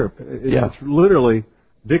 There's a fear. It's literally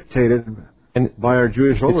dictated and by our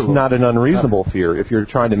Jewish overlords. It's not an unreasonable fear if you're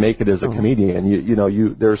trying to make it as a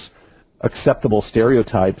comedian. There's acceptable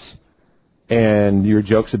stereotypes, and your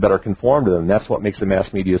jokes had better conform to them. That's what makes the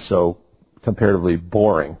mass media so comparatively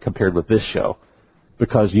boring compared with this show,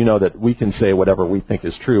 because you know that we can say whatever we think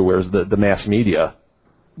is true, whereas the mass media,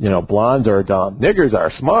 blondes are dumb, niggers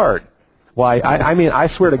are smart. Why? I mean, I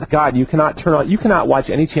swear to God, you cannot watch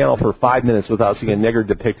any channel for 5 minutes without seeing a nigger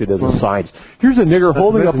depicted as a scientist. Here's a nigger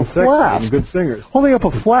holding up a flask. Good singers. Holding up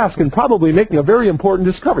a flask and probably making a very important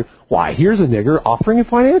discovery. Why? Here's a nigger offering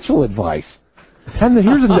financial advice. And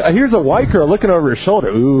here's a white girl looking over her shoulder.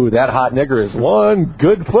 Ooh, that hot nigger is one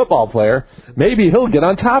good football player. Maybe he'll get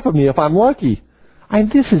on top of me if I'm lucky.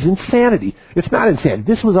 This is insanity. It's not insanity.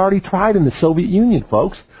 This was already tried in the Soviet Union,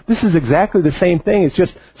 folks. This is exactly the same thing. It's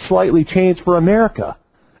just slightly changed for America.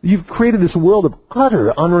 You've created this world of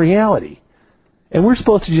utter unreality. And we're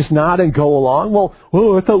supposed to just nod and go along.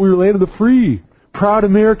 I thought we were land of the free. Proud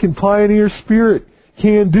American pioneer spirit.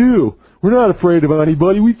 Can do. We're not afraid of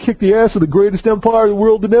anybody. We kick the ass of the greatest empire the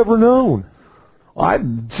world had ever known. I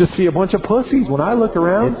just see a bunch of pussies when I look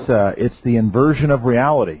around. It's the inversion of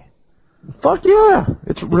reality. Fuck yeah!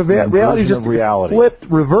 Reality just flipped,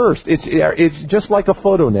 reversed. It's just like a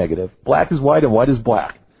photo negative. Black is white and white is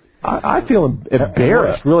black. I feel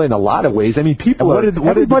embarrassed, really, in a lot of ways. I mean,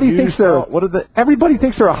 everybody thinks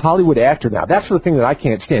they're a Hollywood actor now. That's the thing that I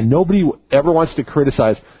can't stand. Nobody ever wants to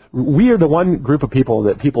criticize. We are the one group of people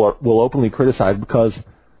that will openly criticize because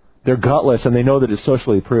they're gutless and they know that it's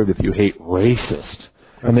socially approved if you hate racist.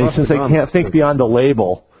 And since they can't think beyond the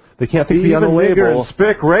label. They can't think beyond the label. Even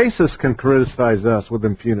spick racists can criticize us with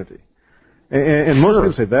impunity. And most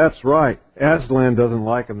people say, that's right. Aslan doesn't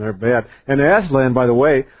like them. They're bad. And Aslan, by the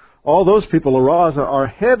way, all those people, La Raza, are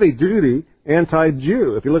heavy-duty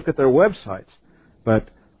anti-Jew, if you look at their websites. But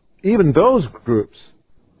even those groups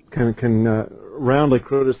can roundly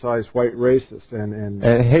criticize white racists. And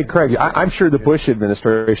hey, Craig, I'm sure the Bush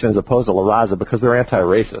administration is opposed to La Raza because they're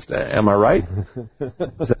anti-racist. Am I right?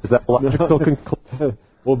 Is that a logical conclusion?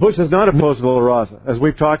 Well, Bush is not opposed to La Raza, as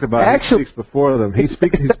we've talked about. Actually, he speaks before them. He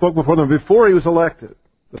spoke before them before he was elected.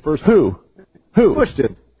 The first Who? Bush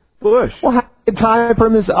did. Bush. Well, how did time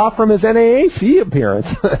from his NAAC appearance?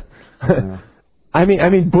 Yeah. I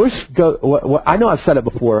mean, Bush I know I've said it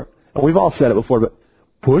before, and we've all said it before, but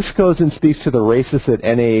Bush goes and speaks to the racists at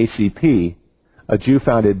NAACP, a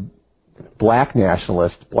Jew-founded black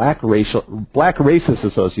nationalist, black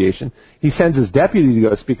racist association. He sends his deputy to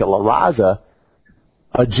go speak at La Raza,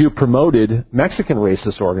 a Jew-promoted Mexican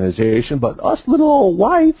racist organization, but us little old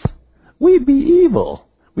whites, we'd be evil.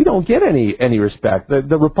 We don't get any respect.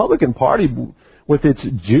 The Republican Party, with its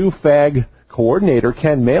Jew fag coordinator,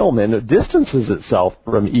 Ken Mailman, distances itself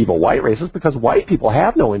from evil white racists because white people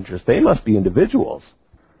have no interest. They must be individuals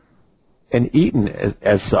and eaten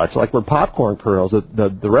as such, like we're popcorn kernels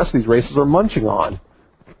that the rest of these races are munching on.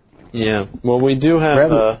 Yeah, well, we do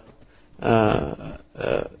have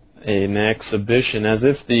an exhibition, as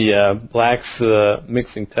if the blacks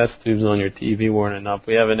mixing test tubes on your TV weren't enough.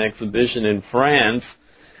 We have an exhibition in France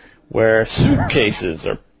where suitcases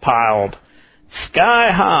are piled sky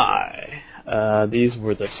high. These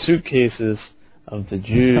were the suitcases of the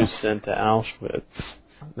Jews sent to Auschwitz.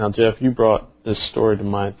 Now, Jeff, you brought this story to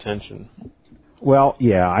my attention. Well,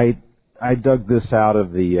 yeah, I dug this out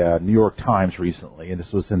of the New York Times recently, and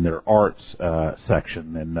this was in their arts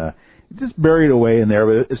section, and just buried away in there,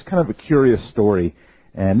 but it's kind of a curious story.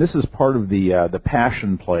 And this is part of the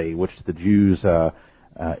Passion play, which the Jews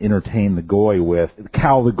entertain the Goy with,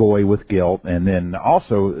 cow the Goy with guilt, and then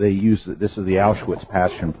also they use this is the Auschwitz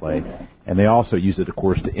Passion play, and they also use it, of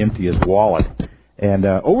course, to empty his wallet. And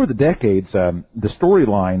over the decades, the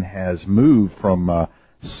storyline has moved from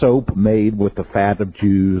soap made with the fat of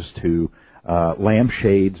Jews to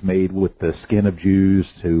lampshades made with the skin of Jews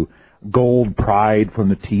to gold pried from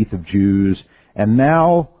the teeth of Jews, and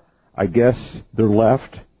now I guess they're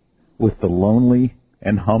left with the lonely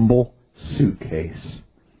and humble suitcase.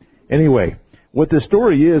 Anyway, what the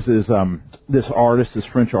story is this artist, this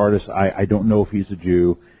French artist, I don't know if he's a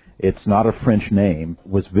Jew, it's not a French name,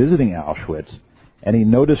 was visiting Auschwitz, and he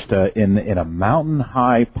noticed in a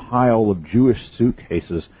mountain-high pile of Jewish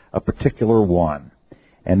suitcases a particular one.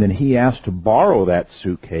 And then he asked to borrow that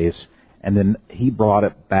suitcase, and then he brought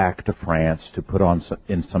it back to France to put on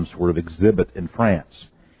in some sort of exhibit in France.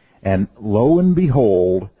 And lo and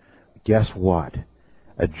behold, guess what?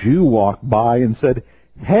 A Jew walked by and said,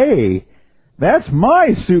 "Hey, that's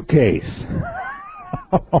my suitcase."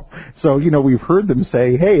 So, we've heard them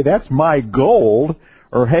say, "Hey, that's my gold,"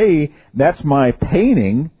 or "Hey, that's my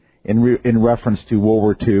painting." in reference to World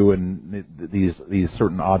War II and these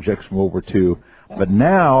certain objects from World War II. But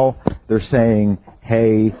now they're saying,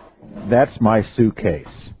 hey, that's my suitcase.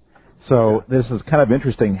 So this is kind of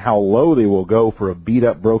interesting how low they will go for a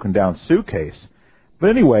beat-up, broken-down suitcase. But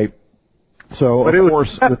anyway, so of course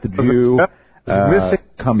with the Jew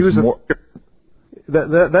comes more.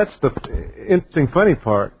 That's the interesting, funny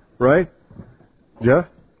part, right, Jeff?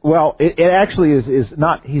 Well, it actually is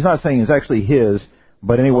not. He's not saying it's actually his,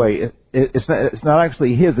 but anyway, it's not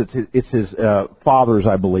actually his. It's his father's,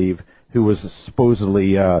 I believe, who was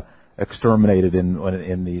supposedly exterminated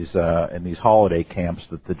in these holiday camps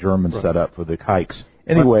that the Germans set up for the kikes.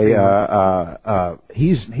 Anyway,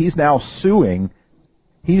 he's now suing.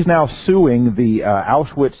 He's now suing the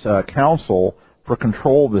Auschwitz Council for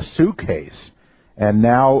control of the suitcase, and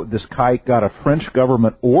now this kike got a French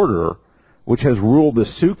government order which has ruled the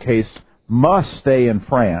suitcase must stay in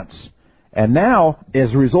France. And now,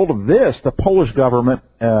 as a result of this, the Polish government,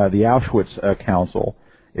 the Auschwitz Council,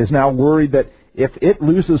 is now worried that if it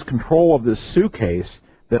loses control of this suitcase,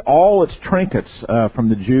 that all its trinkets from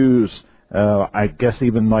the Jews, I guess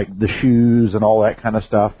even like the shoes and all that kind of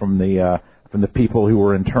stuff from the people who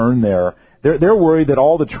were interned there, they're worried that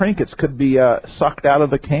all the trinkets could be sucked out of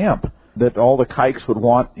the camp. That all the kikes would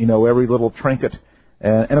want, every little trinket,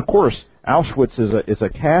 and of course, Auschwitz is a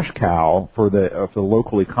cash cow for the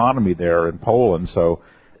local economy there in Poland. So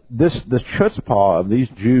this chutzpah of these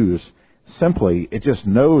Jews, simply, it just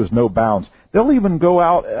knows no bounds. They'll even go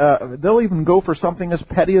out. They'll even go for something as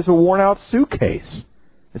petty as a worn-out suitcase.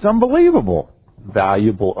 It's unbelievable.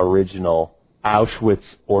 Valuable original Auschwitz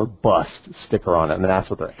or bust sticker on it, and that's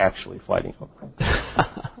what they're actually fighting over.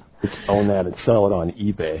 Just own that and sell it on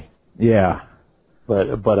eBay. Yeah, but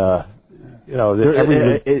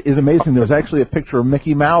it's amazing. There's actually a picture of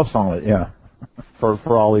Mickey Mouse on it. Yeah, for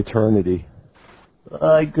all eternity.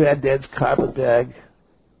 Granddad's carpet bag.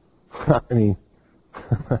 I mean,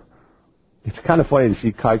 it's kind of funny to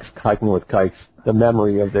see kikes kiking with kikes, the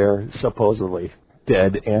memory of their supposedly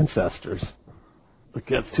dead ancestors.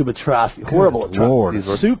 Against two atrocities, horrible atrocities.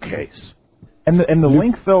 Lord, suitcase, and the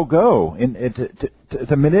length they'll go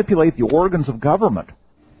to manipulate the organs of government.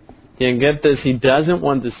 And get this, he doesn't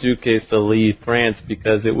want the suitcase to leave France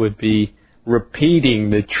because it would be repeating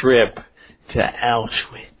the trip to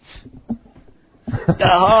Auschwitz. The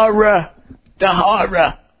horror! The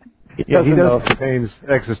horror! He does contains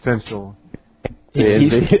existential.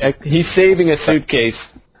 He's saving a suitcase.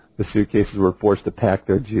 The suitcases were forced to pack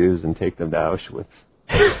their Jews and take them to Auschwitz.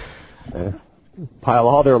 Pile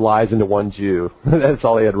all their lives into one Jew. That's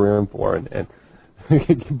all they had room for, and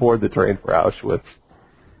board the train for Auschwitz.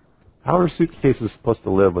 How are suitcases supposed to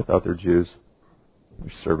live without their Jews?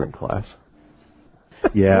 Their servant class.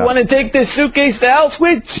 Yeah. You want to take this suitcase to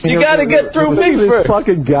Auschwitz? You got to get through me first.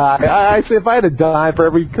 Fucking guy. I say if I had a dime for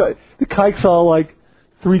every the kike's all like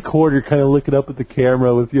 3/4, kind of looking up at the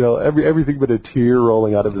camera with everything but a tear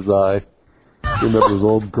rolling out of his eye. You remember his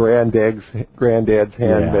old granddad's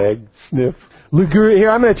handbag sniff. Here,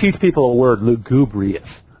 I'm going to teach people a word. Lugubrious.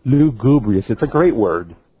 Lugubrious. It's a great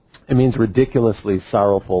word. It means ridiculously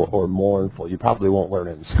sorrowful or mournful. You probably won't learn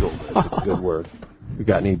it in school, but it's a good word. If you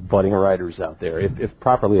got any budding writers out there, if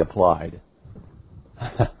properly applied,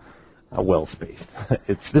 well spaced.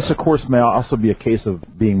 This, of course, may also be a case of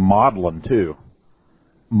being maudlin too.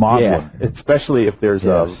 Maudlin, yeah, especially if there's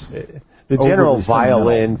the general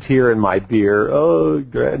violin, tear in my beer. Oh,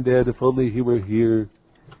 Granddad, if only he were here.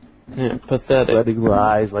 Yeah, pathetic. Letting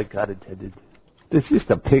rise like God intended. It's just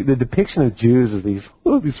the depiction of Jews as these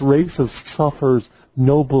race of sufferers,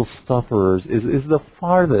 noble sufferers, is the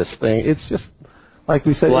farthest thing. It's just, like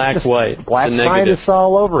we said, black, it's just white, black scientists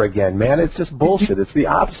all over again, man. It's just bullshit. It's the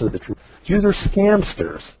opposite of the truth. Jews are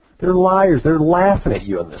scamsters. They're liars. They're laughing at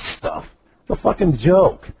you in this stuff. It's a fucking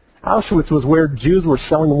joke. Auschwitz was where Jews were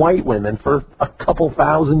selling white women for a couple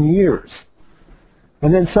thousand years.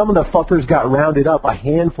 And then some of the fuckers got rounded up. A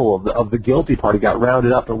handful of the guilty party got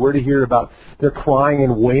rounded up, and we're to hear about their crying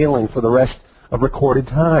and wailing for the rest of recorded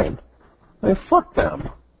time. I mean, fuck them.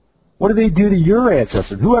 What did they do to your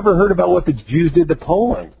ancestors? Who ever heard about what the Jews did to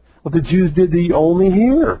Poland? What the Jews did that you only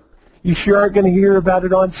hear? You sure aren't going to hear about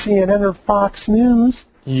it on CNN or Fox News.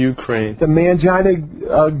 Ukraine. The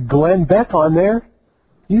mangina Glenn Beck on there.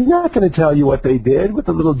 He's not going to tell you what they did, what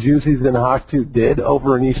the little Jews he's in Hochstut did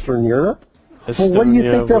over in Eastern Europe. Well, what do you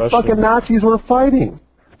think the fucking Nazis were fighting?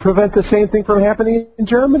 Prevent the same thing from happening in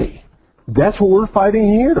Germany. That's what we're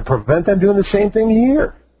fighting here, to prevent them doing the same thing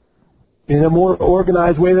here in a more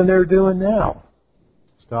organized way than they're doing now.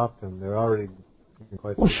 Stop them. They're already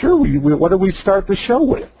quite... Well, sure. What did we start the show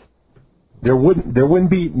with? There wouldn't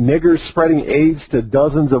be niggers spreading AIDS to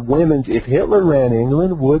dozens of women if Hitler ran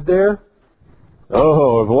England, would there?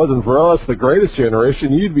 Oh, if it wasn't for us, the greatest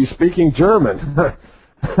generation, you'd be speaking German.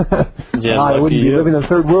 I wouldn't be living in the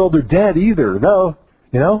third world or dead either, no.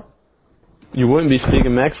 You know? You wouldn't be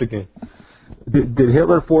speaking Mexican. Did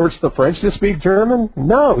Hitler force the French to speak German?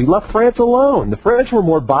 No, he left France alone. The French were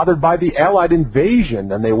more bothered by the Allied invasion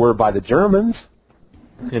than they were by the Germans.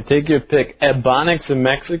 Yeah, take your pick. Ebonics in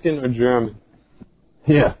Mexican or German?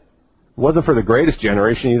 Yeah. If it wasn't for the greatest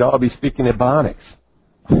generation, you'd all be speaking Ebonics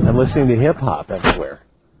and listening to hip-hop everywhere.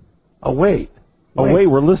 Oh, wait,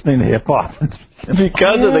 we're listening to hip-hop.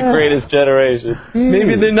 Because of the greatest generation.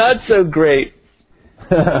 Maybe they're not so great.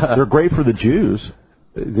 They're great for the Jews.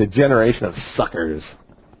 The generation of suckers.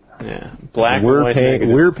 Yeah, black and white.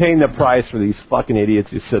 We're paying the price for these fucking idiots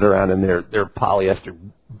who sit around in their polyester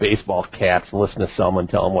baseball caps and listen to someone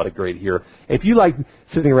tell them what a great hero. If you like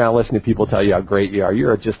sitting around listening to people tell you how great you are,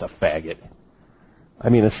 you're just a faggot. I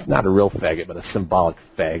mean, it's not a real faggot, but a symbolic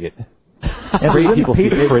faggot. Great people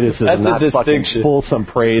seek criticism, not fucking pull some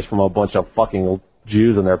praise from a bunch of fucking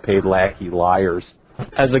Jews and their paid lackey liars.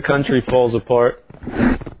 As the country falls apart.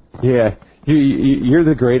 Yeah. You're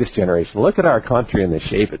the greatest generation. Look at our country and the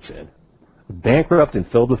shape it's in. Bankrupt and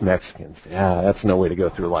filled with Mexicans. Yeah, that's no way to go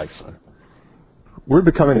through life, son. We're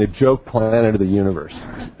becoming a joke planet of the universe,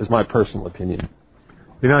 is my personal opinion.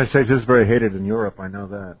 The United States is very hated in Europe, I know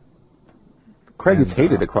that. Craig, it's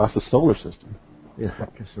hated across the solar system. Yeah, I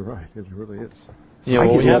guess you're right. It really is. Yeah,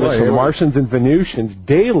 well, I get some Martians and Venusians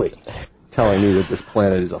daily telling me that this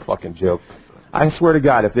planet is a fucking joke. I swear to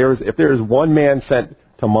God, if there is one man sent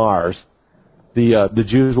to Mars, the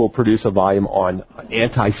Jews will produce a volume on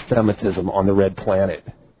anti-Semitism on the red planet.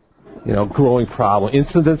 You know, growing problem.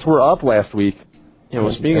 Incidents were up last week. Yeah,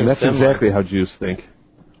 well, speaking and of that's exactly how Jews think.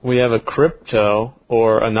 We have a crypto,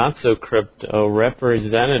 or a not-so-crypto,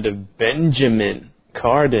 Representative Benjamin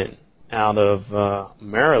Cardin out of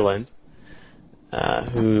Maryland,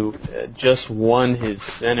 who just won his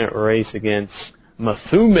Senate race against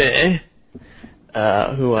Mfume,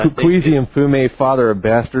 who I think... Kwesi and Mfume, father of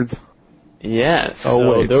bastards. Yes.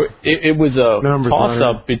 Oh, wait. It was a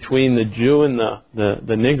toss-up between the Jew and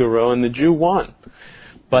the Negro, and the Jew won.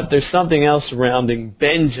 But there's something else surrounding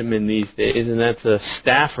Benjamin these days, and that's a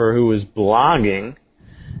staffer who was blogging,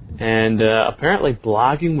 and apparently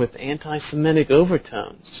blogging with anti-Semitic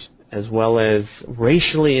overtones, as well as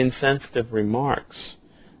racially insensitive remarks.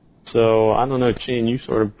 So, I don't know, Gene, you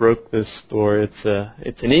sort of broke this story.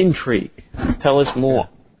 It's an intrigue. Tell us more.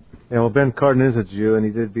 Yeah, well, Ben Cardin is a Jew, and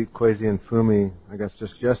he did beat Kwesi and Mfume. I guess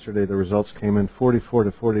just yesterday the results came in 44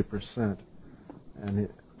 to 40%. And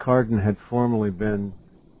Cardin had formerly been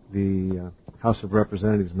the House of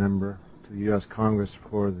Representatives member to the U.S. Congress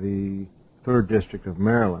for the 3rd District of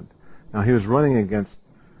Maryland. Now, he was running against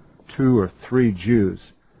 2 or 3 Jews,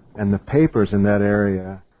 and the papers in that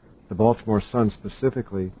area, the Baltimore Sun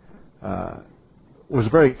specifically, was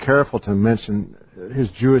very careful to mention his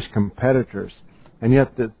Jewish competitors. And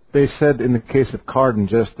yet they said in the case of Cardin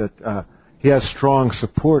just that he has strong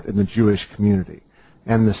support in the Jewish community.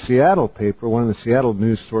 And the Seattle paper, one of the Seattle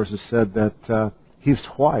news sources, said that he's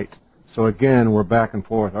white. So again, we're back and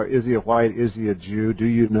forth. Is he a white? Is he a Jew? Do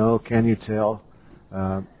you know? Can you tell?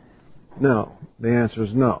 No. The answer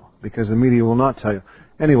is no, because the media will not tell you.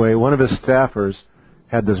 Anyway, one of his staffers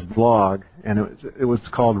had this blog, and it was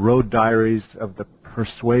called Road Diaries of the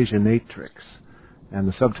Persuasionatrix. And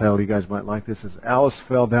the subtitle, you guys might like this, is Alice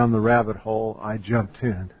Fell Down the Rabbit Hole, I Jumped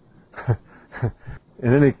In.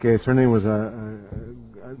 In any case, her name was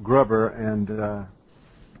Grubber, and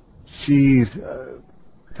she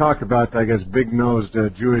talked about, I guess, big-nosed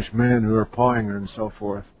Jewish men who are pawing her and so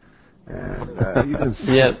forth. And you can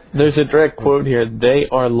see... Yeah, there's a direct quote here. They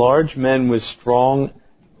are large men with strong,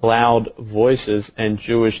 loud voices and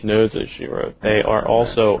Jewish noses, she wrote. They are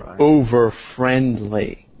also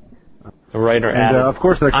over-friendly. The writer added, of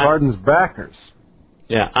course, they're Cardin's backers.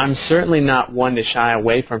 Yeah, I'm certainly not one to shy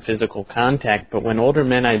away from physical contact, but when older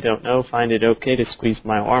men I don't know find it okay to squeeze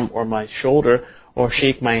my arm or my shoulder or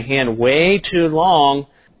shake my hand way too long.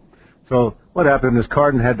 So what happened is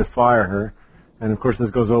Cardin had to fire her, and of course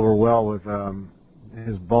this goes over well with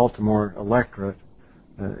his Baltimore electorate.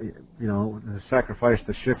 Sacrificed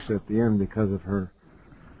the chicks at the end because of her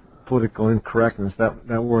political incorrectness.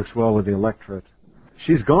 That works well with the electorate.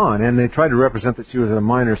 She's gone, and they tried to represent that she was a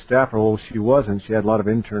minor staffer. Well, she wasn't. She had a lot of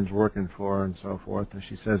interns working for her and so forth, as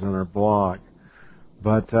she says on her blog.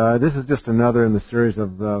 But this is just another in the series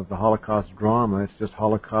of the Holocaust drama. It's just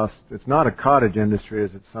Holocaust. It's not a cottage industry, as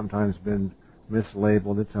it's sometimes been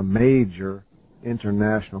mislabeled. It's a major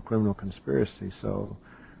international criminal conspiracy. So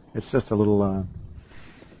It's just a little,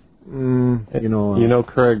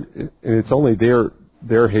 Craig, it's only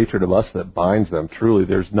their hatred of us that binds them. Truly,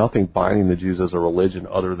 there's nothing binding the Jews as a religion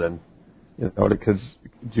other than, because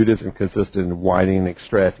Judaism consisted in whining and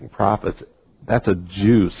extracting profits. That's a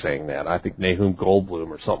Jew saying that. I think Nahum Goldblum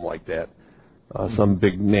or something like that, some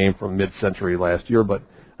big name from mid-century last year. But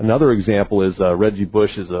another example is Reggie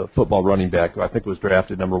Bush is a football running back who I think was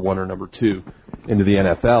drafted number 1 or number 2 into the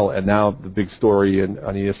NFL. And now the big story on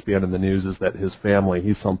ESPN and the news is that his family,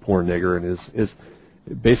 he's some poor nigger, and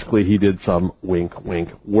basically he did some wink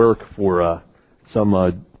work for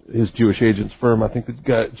his Jewish agent's firm. I think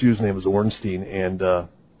the Jew's name was Ornstein, and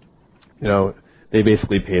they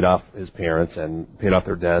basically paid off his parents and paid off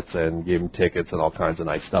their debts and gave him tickets and all kinds of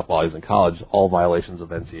nice stuff while he was in college, all violations of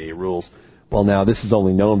NCAA rules. Well, now this is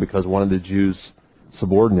only known because one of the Jews'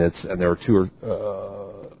 subordinates, and there were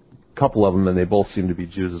a couple of them, and they both seemed to be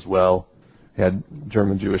Jews as well, had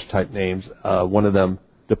German Jewish type names. One of them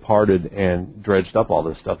departed and dredged up all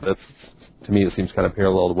this stuff. That's, to me, it seems kind of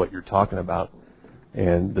parallel to what you're talking about.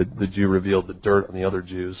 And the Jew revealed the dirt on the other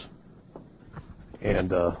Jews.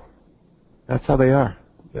 And that's how they are.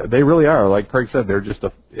 They really are. Like Craig said, they're just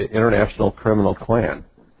an international criminal clan.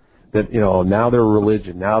 That, now they're a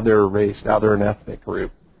religion, now they're a race, now they're an ethnic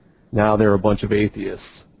group, now they're a bunch of atheists.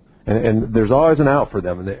 And there's always an out for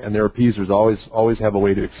them, and their appeasers always have a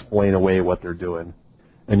way to explain away what they're doing.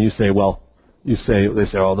 And they say, oh,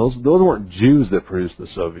 those weren't Jews that produced the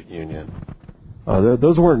Soviet Union.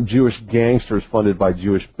 Those weren't Jewish gangsters funded by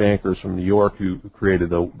Jewish bankers from New York who created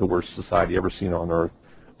the worst society ever seen on earth.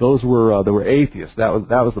 Those were atheists. That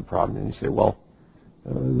was the problem. And you say, well,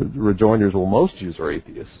 the rejoinder is, well, most Jews are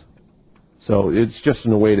atheists. So it's just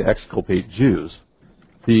in a way to exculpate Jews.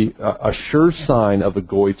 A sure sign of a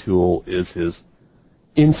Goy tool is his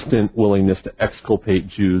instant willingness to exculpate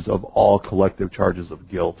Jews of all collective charges of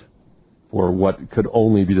guilt for what could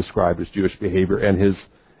only be described as Jewish behavior.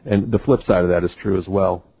 And the flip side of that is true as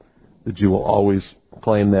well. The Jew will always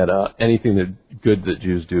claim that anything good that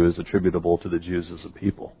Jews do is attributable to the Jews as a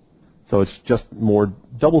people. So it's just more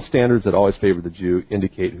double standards that always favor the Jew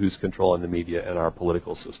indicate who's controlling the media and our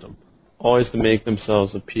political system. Always to make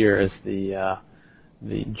themselves appear as the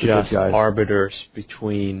just arbiters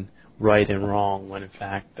between right and wrong, when in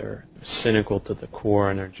fact they're cynical to the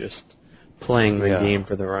core and are just playing the game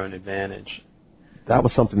for their own advantage. That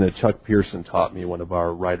was something that Chuck Pearson taught me, one of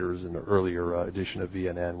our writers in the earlier edition of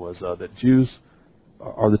VNN, was that Jews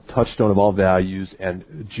are the touchstone of all values, and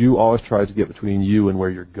a Jew always tries to get between you and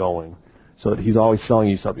where you're going. So that he's always selling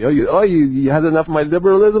you something. You had enough of my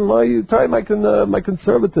liberalism. You try my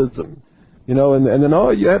conservatism. And then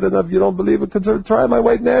you had enough. You don't believe in conservatism. Try my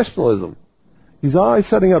white nationalism. He's always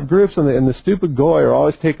setting up groups, and the stupid Goy are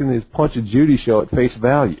always taking this Punch of Judy show at face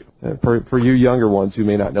value. For you younger ones who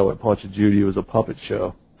may not know what Punch of Judy was, a puppet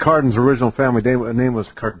show. Carden's original family name was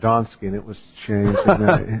Kardonsky, and it was changed.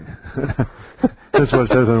 That's what it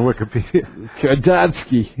says on Wikipedia.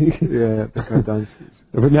 Kardonsky. Yeah, the Kardonskys.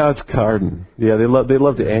 But now it's Carden. Yeah, they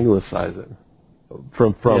love to anglicize it.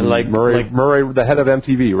 From Murray, the head of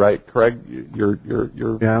MTV, right? Craig, you're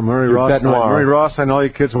Murray Ross. Murray Ross and all you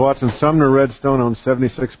kids watching. Sumner Redstone owns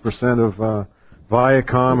 76% of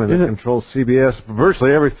Viacom, and it controls CBS.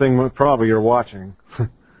 Virtually everything probably you're watching,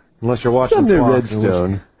 unless you're watching Sumner Fox.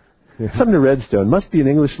 Redstone. Sumner Redstone must be an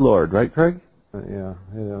English lord, right, Craig? Yeah,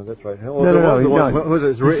 that's right. No,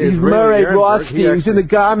 he's Murray Rothstein. He's in the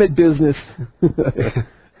garment business.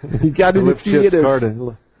 He got into theater.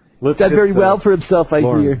 Done very well for himself, I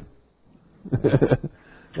hear.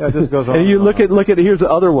 Yeah, it just goes on. And you look at here's the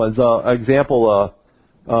other ones. Example,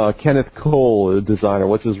 Kenneth Cole, a designer.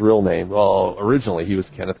 What's his real name? Well, originally he was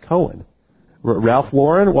Kenneth Cohen. Ralph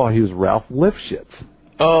Lauren, well, he was Ralph Lifshitz.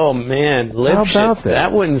 Oh, man, Lipschitz.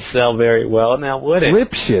 That wouldn't sell very well, now would it?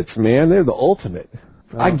 Lipschitz, man, they're the ultimate.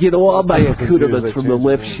 I get all my accoutrements from the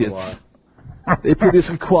Lipschitz. They produce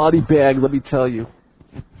a quality bag, let me tell you.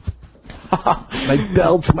 My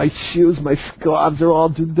belts, my shoes, my scarves, they're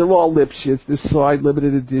all Lipschitz. They're signed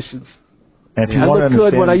limited editions. And I look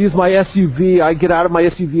good when I use my SUV. I get out of my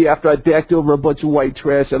SUV after I backed over a bunch of white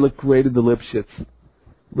trash. I look great in the Lipschitz.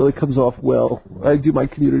 Really comes off well. I do my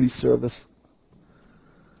community service.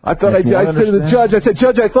 I said to the judge,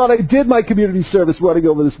 Judge, I thought I did my community service running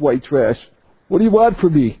over this white trash. What do you want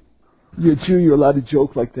from me? You're a Jew, you're allowed to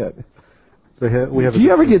joke like that. Do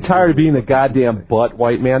you ever get tired of being the goddamn butt,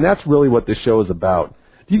 white man? That's really what this show is about.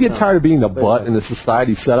 Do you get tired of being the butt in the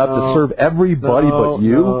society set up to serve everybody but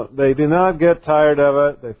you? No, they do not get tired of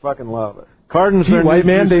it. They fucking love it. Carden's white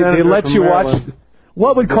man, they let you watch.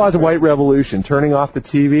 What would cause a white revolution? Turning off the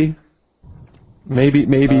TV? Maybe.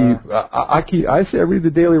 I read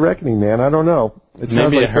the Daily Reckoning, man. I don't know. It sounds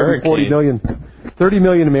Maybe like a hurricane. 30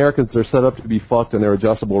 million Americans are set up to be fucked in their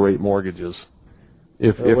adjustable rate mortgages.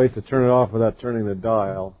 If ways to turn it off without turning the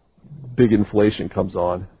dial. Big inflation comes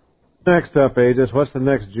on. Next up, Aegis, what's the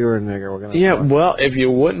next Jew or nigger we're going to talk about? Well, if you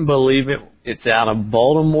wouldn't believe it, it's out of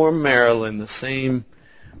Baltimore, Maryland, the same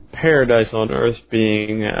paradise on earth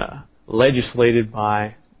being legislated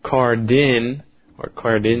by Kardinsky.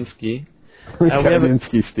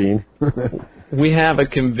 Kardinsky-Steen. We have a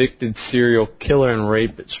convicted serial killer and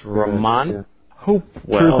rapist, Ramon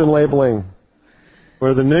Hopewell. Truth in labeling.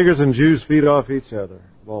 Where the niggers and Jews feed off each other.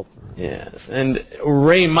 Baltimore. Yes, and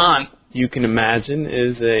Raymond, you can imagine,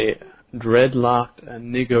 is a dreadlocked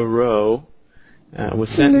Negro, was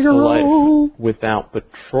sentenced to life without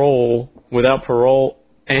parole,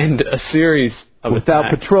 and a series of without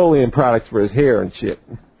attacks. petroleum products for his hair and shit.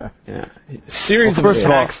 Yeah, a series of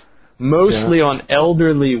attacks, mostly on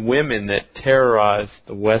elderly women that terrorized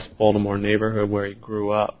the West Baltimore neighborhood where he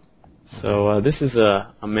grew up. So this is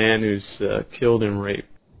a man who's killed and raped,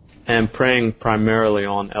 and preying primarily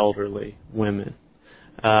on elderly women.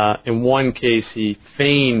 In one case, he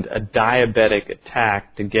feigned a diabetic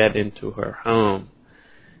attack to get into her home,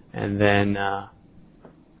 and then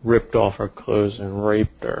ripped off her clothes and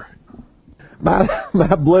raped her. My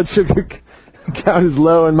blood sugar count is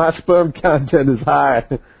low and my sperm content is high.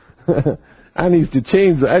 I need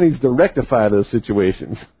to rectify those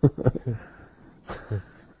situations.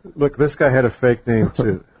 Look, this guy had a fake name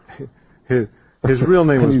too. His real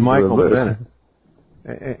name was Michael Bennett.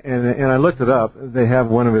 And I looked it up. They have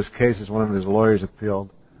one of his cases, one of his lawyers appealed.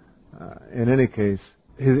 In any case,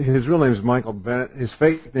 his real name is Michael Bennett. His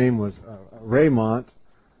fake name was Raymond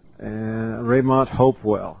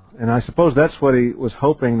Hopewell. And I suppose that's what he was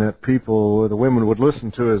hoping that the women would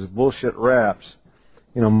listen to as bullshit raps.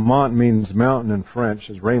 You know, Mont means mountain in French,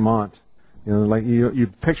 is Raymond. You know, like you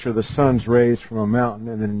picture the sun's rays from a mountain,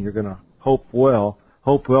 and then you're going to hope well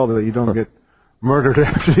that you don't get murdered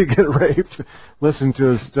after you get raped. Listen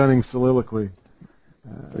to his stunning soliloquy.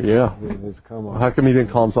 How come he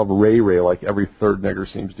didn't call himself Ray like every third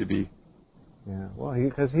nigger seems to be? Yeah, well,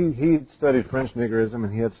 because he studied French niggerism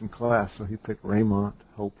and he had some class, so he picked Raymond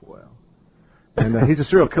Hopewell. And he's a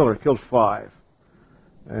serial killer. Killed 5.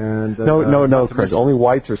 And no, Craig. Only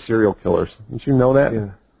whites are serial killers. Didn't you know that?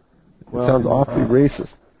 Yeah. Well, it sounds awfully racist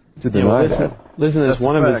to deny that. Listen, as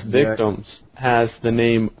one of his victims has the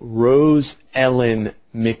name Rose Ellen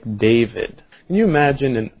McDavid. Can you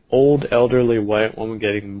imagine an old elderly white woman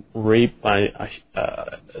getting raped by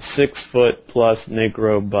a 6-foot-plus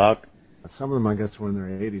Negro buck? Some of them, I guess, were in their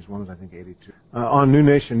 80s. One was, I think, 82. On New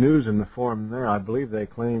Nation News in the forum there, I believe they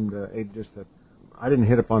claimed just that. I didn't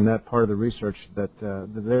hit upon that part of the research that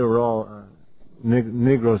they were all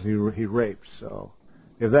Negroes he raped. So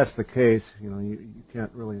if that's the case, you know, you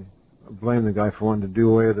can't really blame the guy for wanting to do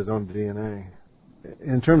away with his own DNA.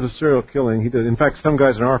 In terms of serial killing, he did. In fact, some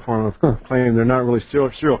guys in our forum have claimed they're not really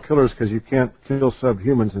serial killers because you can't kill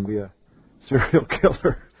subhumans and be a serial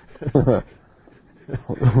killer.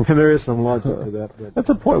 And there is some logic to that. But that's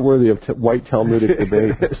a point worthy of white Talmudic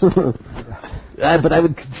debate. But I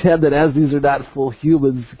would contend that as these are not full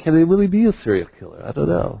humans, can they really be a serial killer? I don't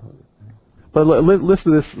know. But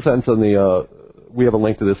listen to this sentence on the... we have a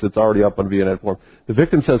link to this. It's already up on VNet forum. The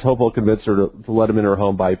victim says Hopewell convinced her to let him in her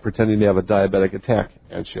home by pretending to have a diabetic attack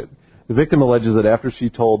and shit. The victim alleges that after she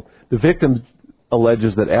told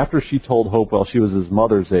Hopewell she was his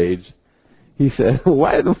mother's age, he said,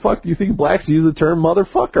 "Why the fuck do you think blacks use the term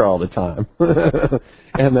motherfucker all the time?"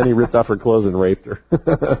 And then he ripped off her clothes and raped her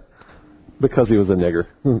because he was a nigger.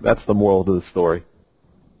 That's the moral to the story.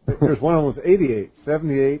 There's one of them was 88,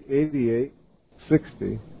 78, 88,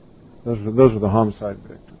 60. Those were the homicide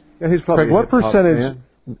victims. Yeah, he's probably Craig,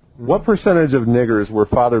 what percentage of niggers were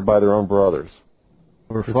fathered by their own brothers?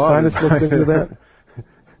 Did scientists look into that?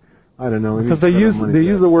 I don't know. Because they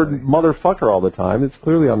use the word motherfucker all the time. It's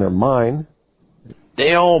clearly on their mind.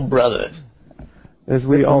 They all brothers. As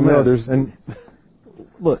we all know,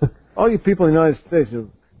 look, all you people in the United States,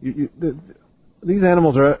 these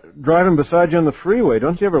animals are driving beside you on the freeway.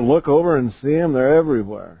 Don't you ever look over and see them? They're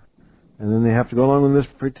everywhere. And then they have to go along with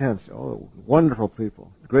this pretense. Oh, wonderful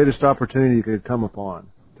people. The greatest opportunity you could come upon,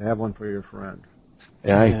 to have one for your friend.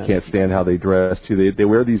 And I can't stand how they dress, too. They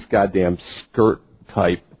wear these goddamn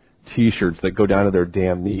skirt-type T-shirts that go down to their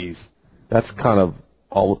damn knees. That's kind of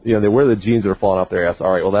all, they wear the jeans that are falling off their ass.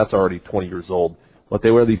 All right, well, that's already 20 years old. But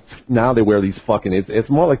they wear these fucking, it's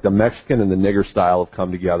more like the Mexican and the nigger style have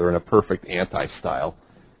come together in a perfect anti-style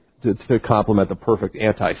to complement the perfect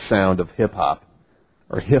anti-sound of hip-hop,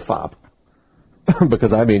 or hip-hop.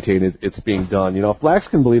 because I maintain it's being done. You know, if blacks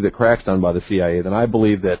can believe that crack's done by the CIA, then I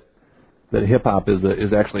believe that hip-hop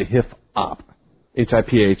is actually hip-hop,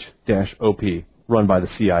 HIPH-OP, run by the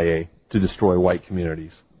CIA to destroy white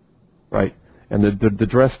communities, right? And the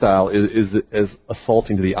dress style is as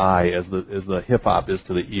assaulting to the eye as the hip-hop is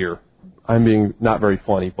to the ear. I'm being not very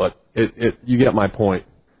funny, but you get my point.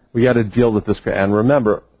 We got to deal with this. And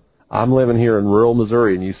remember, I'm living here in rural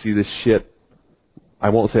Missouri, and you see this shit, I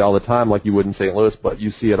won't say all the time like you would in St. Louis, but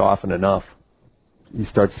you see it often enough. You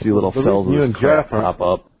start to see little cells of this crap pop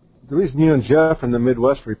up. The reason you and Jeff in the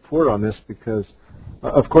Midwest report on this, because,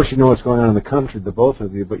 of course, you know what's going on in the country, the both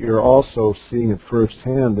of you, but you're also seeing it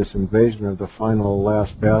firsthand, this invasion of the final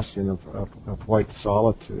last bastion of white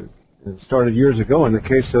solitude. It started years ago. In the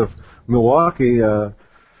case of Milwaukee, the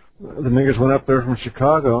niggers went up there from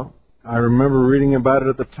Chicago. I remember reading about it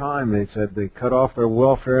at the time. They said they cut off their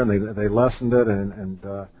welfare and they lessened it and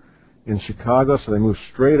in Chicago, so they moved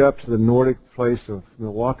straight up to the Nordic place of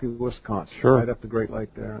Milwaukee, Wisconsin, right up the Great Lake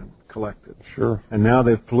there and collected. Sure. And now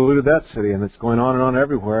they've polluted that city, and it's going on and on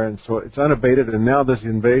everywhere, and so it's unabated, and now this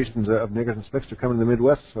invasions of niggers and Spicks are coming to the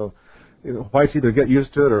Midwest, so whites either get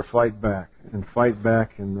used to it or fight back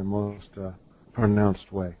in the most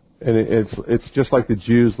pronounced way. And it's just like the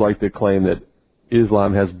Jews like to claim that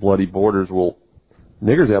Islam has bloody borders. Well,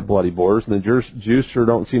 niggers have bloody borders, and the Jews sure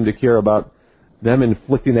don't seem to care about them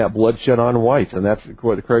inflicting that bloodshed on whites. And that's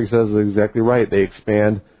what Craig says is exactly right. They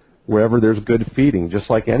expand wherever there's good feeding, just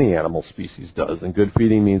like any animal species does. And good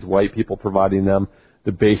feeding means white people providing them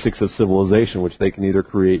the basics of civilization, which they can neither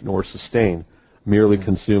create nor sustain, merely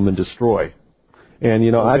consume and destroy. And,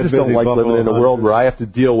 you know, I just don't like living in a world where I have to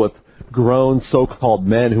deal with grown so-called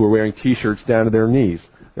men who are wearing T-shirts down to their knees.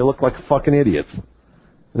 They look like fucking idiots.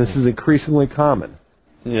 And this is increasingly common.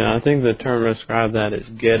 Yeah, I think the term to describe that is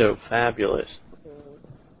ghetto fabulous.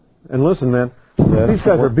 And listen, man, these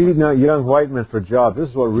guys are beating out young white men for jobs. This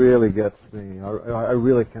is what really gets me. I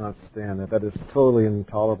really cannot stand that. That is totally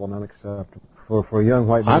intolerable and unacceptable. For young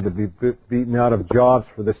white men to be beaten out of jobs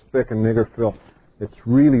for this spick and nigger filth, it's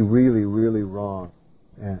really, really, really wrong.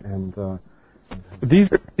 And these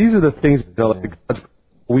are the things that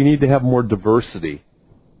we need to have more diversity.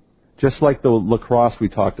 Just like the lacrosse we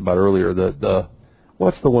talked about earlier, the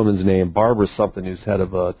what's the woman's name? Barbara something, who's head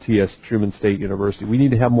of T.S. Truman State University. We need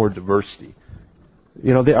to have more diversity.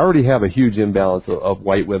 You know, they already have a huge imbalance of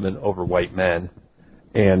white women over white men,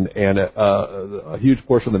 and a huge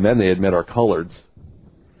portion of the men they admit are coloreds.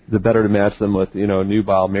 The better to match them with, you know,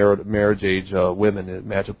 nubile marriage age women, and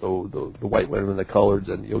match up the white women and the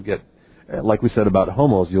coloreds, and you'll get, like we said about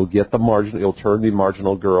homos, you'll turn the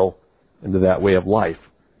marginal girl into that way of life,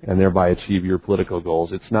 and thereby achieve your political goals.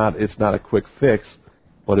 It's not a quick fix,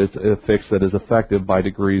 but it's a fix that is effective by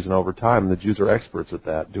degrees and over time. And the Jews are experts at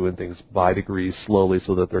that, doing things by degrees, slowly,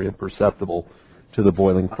 so that they're imperceptible to the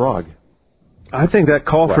boiling frog. I think that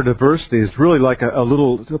call for diversity is really like a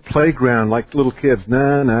little playground, like little kids.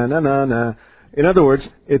 Na, na, na, na, na. In other words,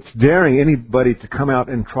 it's daring anybody to come out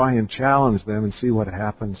and try and challenge them and see what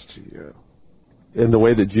happens to you. In the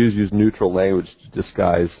way that Jews use neutral language to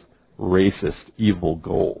disguise racist, evil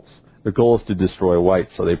goals. Their goal is to destroy whites,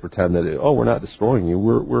 so they pretend that, we're not destroying you,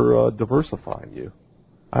 we're diversifying you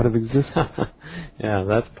out of existence. Yeah,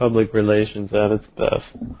 that's public relations at its best.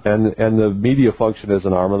 And the media function as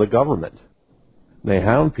an arm of the government. They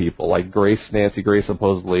hound people, like Nancy Grace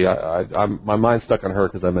supposedly. My mind's stuck on her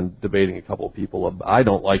because I've been debating a couple of people. I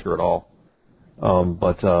don't like her at all,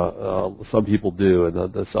 but some people do, and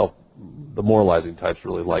the moralizing types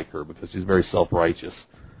really like her because she's very self-righteous.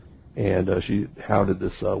 And she hounded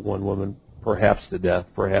this one woman, perhaps to death,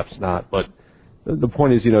 perhaps not. But the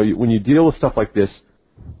point is, you know, when you deal with stuff like this,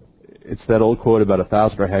 it's that old quote about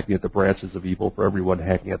 1,000 are hacking at the branches of evil for every one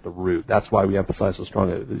hacking at the root. That's why we emphasize so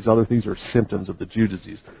strongly. These other things are symptoms of the Jew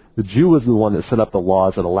disease. The Jew was the one that set up the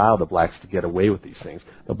laws that allow the blacks to get away with these things.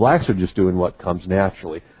 The blacks are just doing what comes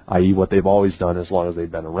naturally, i.e. what they've always done as long as they've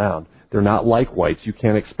been around. They're not like whites. You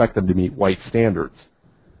can't expect them to meet white standards,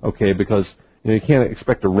 okay, because you can't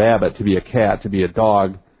expect a rabbit to be a cat, to be a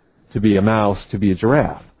dog, to be a mouse, to be a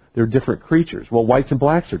giraffe. They're different creatures. Well, whites and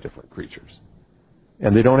blacks are different creatures.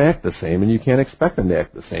 And they don't act the same, and you can't expect them to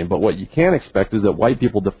act the same. But what you can expect is that white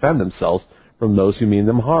people defend themselves from those who mean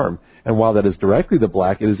them harm. And while that is directly the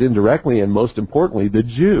black, it is indirectly and most importantly the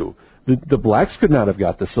Jew. The blacks could not have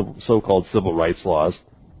got the so-called civil rights laws.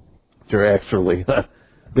 They're actually...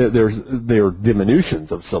 They're diminutions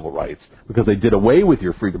of civil rights because they did away with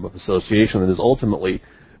your freedom of association, and is ultimately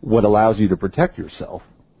what allows you to protect yourself.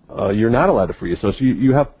 You're not allowed to free associate.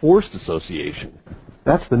 You have forced association.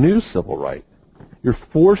 That's the new civil right. You're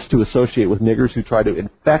forced to associate with niggers who try to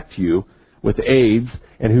infect you with AIDS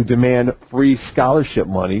and who demand free scholarship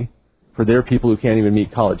money for their people who can't even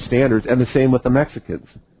meet college standards, and the same with the Mexicans.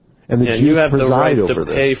 And the Jews you have the right over to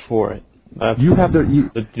pay this. for it. You have the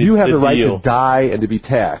right to die and to be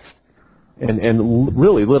taxed, and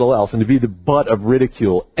really little else, and to be the butt of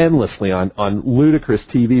ridicule endlessly on ludicrous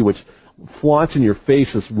TV, which flaunts in your face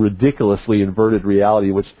this ridiculously inverted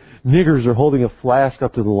reality, which niggers are holding a flask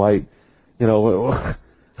up to the light. You know,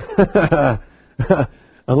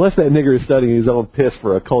 unless that nigger is studying his own piss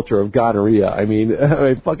for a culture of gonorrhea. I mean,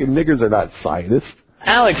 fucking niggers are not scientists.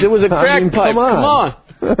 Alex, it was a crack pipe. Come on.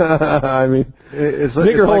 I mean,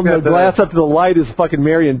 nigger holding the glass up to the light is fucking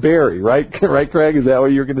Marion Barry, right? Right, Craig? Is that what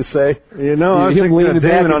you were going to say? You know, I was thinking of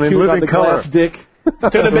Damon on his living color. Dick.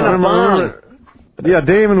 Could have been a bomb. Yeah,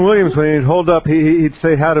 Damon Williams, when he'd hold up, he'd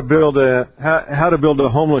say how to build a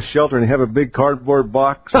homeless shelter, and he'd have a big cardboard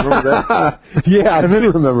box. Remember that? Yeah, I do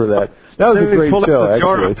remember that. That was a great show, actually.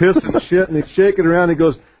 Jar of piss and shit, and he'd shake it around. And he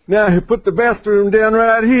goes, "Now he put the bathroom down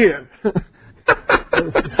right here."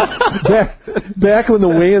 back when the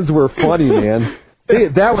Wayans were funny, man.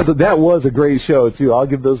 That was a great show too. I'll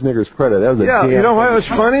give those niggers credit. That was damn you know why it was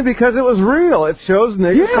funny? Because it was real. It shows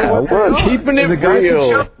niggers. Yeah, it was keeping it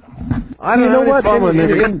real. I don't know what.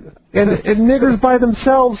 And niggers by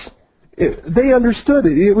themselves, they understood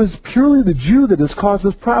it. It was purely the Jew that has caused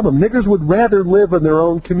this problem. Niggers would rather live in their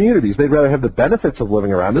own communities. They'd rather have the benefits of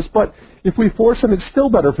living around us. But if we force them, it's still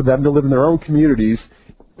better for them to live in their own communities,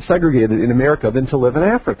 segregated in America, than to live in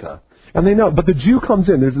Africa. And they know. But the Jew comes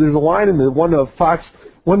in. There's a line in the one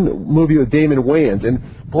movie with Damon Wayans, and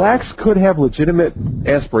blacks could have legitimate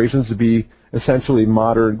aspirations to be essentially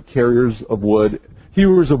modern carriers of wood,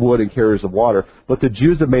 hewers of wood and carriers of water, but the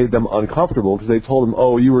Jews have made them uncomfortable because they told them,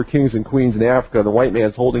 oh, you were kings and queens in Africa, and the white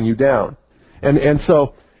man's holding you down. And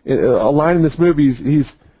so a line in this movie,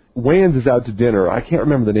 Wayans is out to dinner. I can't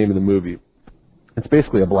remember the name of the movie. It's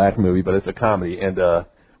basically a black movie, but it's a comedy. And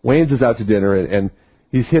Wayans is out to dinner, and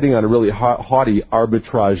he's hitting on a really haughty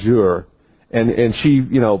arbitrageur, and she,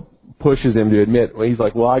 pushes him to admit, he's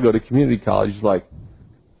like, well, I go to community college. He's like,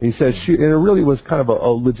 he says, and it really was kind of a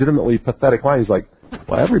legitimately pathetic line. He's like,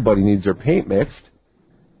 well, everybody needs their paint mixed.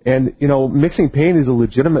 And, mixing paint is a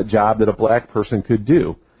legitimate job that a black person could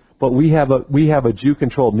do. But we have a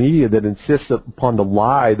Jew-controlled media that insists upon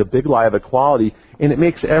the big lie of equality, and it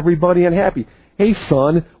makes everybody unhappy. Hey,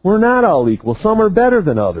 son, we're not all equal. Some are better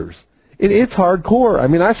than others. It's hardcore. I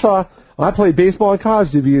mean, I played baseball in college,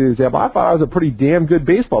 to give you an example. I thought I was a pretty damn good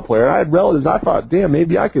baseball player. I had relatives. I thought, damn,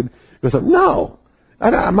 maybe I could. No.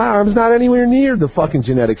 My arm's not anywhere near the fucking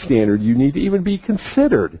genetic standard you need to even be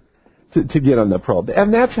considered to get on the pro.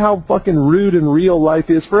 And that's how fucking rude and real life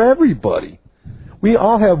is for everybody. We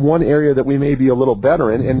all have one area that we may be a little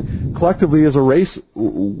better in, and collectively as a race,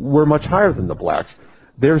 we're much higher than the blacks.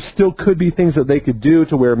 There still could be things that they could do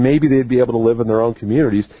to where maybe they'd be able to live in their own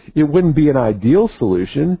communities. It wouldn't be an ideal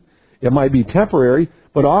solution. It might be temporary,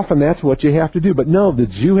 but often that's what you have to do. But no, the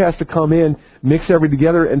Jew has to come in, mix everything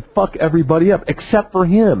together, and fuck everybody up, except for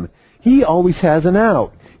him. He always has an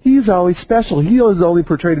out. He's always special. He is only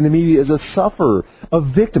portrayed in the media as a sufferer, a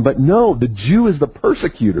victim. But no, the Jew is the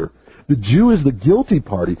persecutor. The Jew is the guilty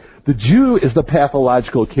party. The Jew is the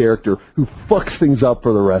pathological character who fucks things up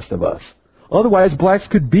for the rest of us. Otherwise, blacks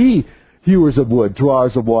could be hewers of wood,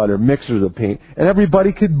 drawers of water, mixers of paint, and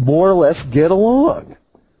everybody could more or less get along.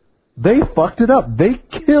 They fucked it up. They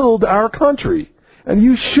killed our country. And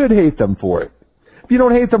you should hate them for it. If you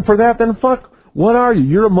don't hate them for that, then fuck, what are you?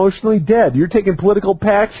 You're emotionally dead. You're taking political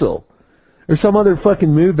Paxil or some other fucking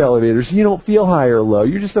mood elevator, so you don't feel high or low.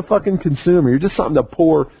 You're just a fucking consumer. You're just something to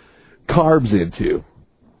pour carbs into.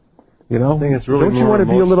 I think it's really don't you want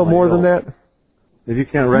to be a little more than that? If you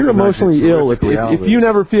can't recognize, you're emotionally ill. If you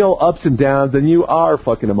never feel ups and downs, then you are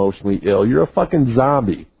fucking emotionally ill. You're a fucking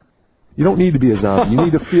zombie. You don't need to be a zombie. You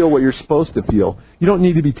need to feel what you're supposed to feel. You don't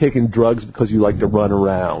need to be taking drugs because you like to run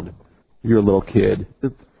around. You're a little kid.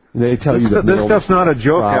 They tell you that this stuff's not a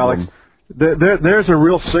joke, problem. Alex. There's a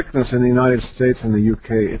real sickness in the United States and the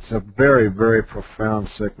UK. It's a very, very profound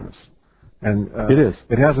sickness. And it is.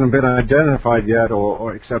 It hasn't been identified yet,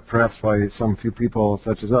 or except perhaps by some few people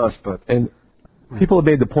such as us. And people have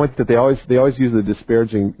made the point that they always use the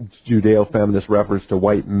disparaging Judeo-feminist reference to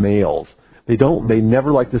white males. They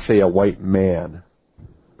never like to say a white man,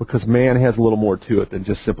 because man has a little more to it than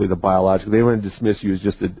just simply the biological. They want to dismiss you as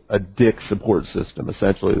just a dick support system,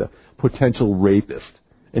 essentially, the potential rapist,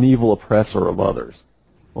 an evil oppressor of others.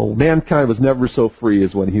 Well, mankind was never so free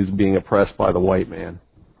as when he was being oppressed by the white man.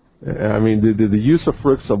 I mean, the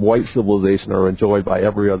usufructs of white civilization are enjoyed by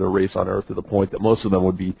every other race on Earth to the point that most of them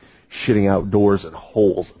would be shitting outdoors in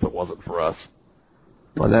holes if it wasn't for us.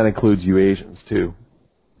 Well, that includes you Asians, too.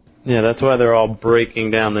 Yeah, that's why they're all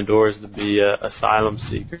breaking down the doors to be asylum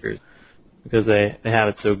seekers, because they have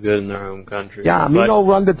it so good in their home country. Yeah, me no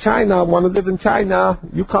run to China, want to live in China.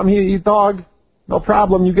 You come here, eat dog, no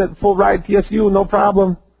problem. You get full ride TSU, no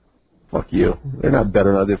problem. Fuck you. They're not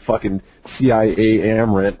better than the fucking CIA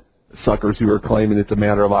AMRIT suckers who are claiming it's a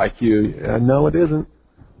matter of IQ. No, it isn't.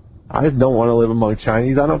 I just don't want to live among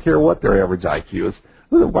Chinese. I don't care what their average IQ is.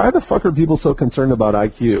 Why the fuck are people so concerned about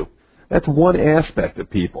IQ? That's one aspect of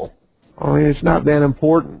people. I mean, it's not that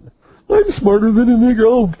important. I'm smarter than a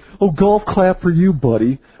nigger. Oh, golf clap for you,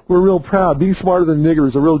 buddy. We're real proud. Being smarter than a nigger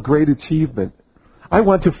is a real great achievement. I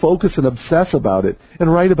want to focus and obsess about it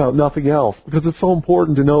and write about nothing else because it's so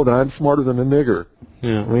important to know that I'm smarter than a nigger.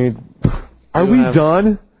 Yeah. I mean, are we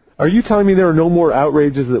done? Are you telling me there are no more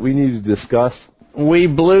outrages that we need to discuss? We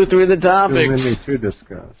blew through the topics. Too many to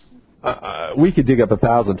discuss. We could dig up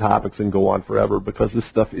 1,000 topics and go on forever because this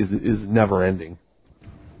stuff is never ending.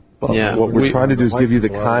 But what we're trying to do is give you the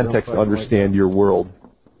context to understand your world.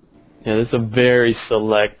 Yeah, this is a very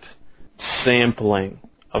select sampling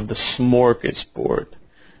of the smorgasbord,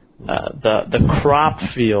 the crop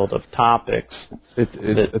field of topics.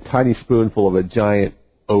 It's a tiny spoonful of a giant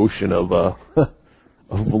ocean of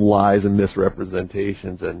lies and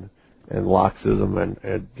misrepresentations and Lockeism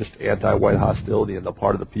and just anti-white hostility on the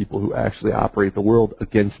part of the people who actually operate the world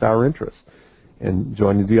against our interests and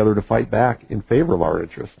joining together to fight back in favor of our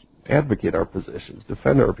interests, advocate our positions,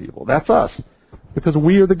 defend our people. That's us, because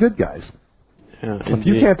we are the good guys. Yeah, if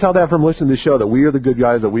you can't tell that from listening to the show, that we are the good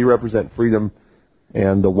guys, that we represent freedom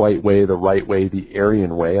and the white way, the right way, the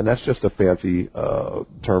Aryan way, and that's just a fancy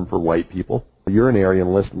term for white people. You're an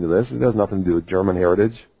Aryan listening to this. It has nothing to do with German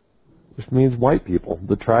heritage. It just means white people,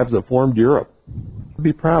 the tribes that formed Europe, to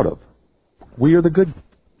be proud of. We are the good.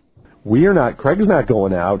 We are not. Craig's not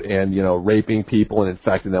going out and raping people and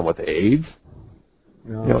infecting them with AIDS.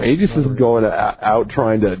 No, Aegis isn't going out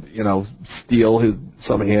trying to steal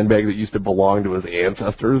some handbag that used to belong to his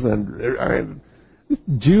ancestors. And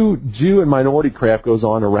Jew and minority crap goes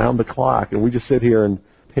on around the clock, and we just sit here and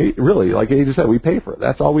pay. Really, like Aegis said, we pay for it.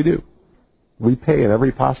 That's all we do. We pay in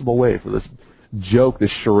every possible way for this joke, this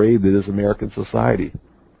charade that is American society.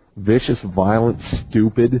 Vicious, violent,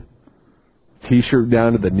 stupid, T-shirt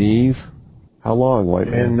down to the knees. How long, white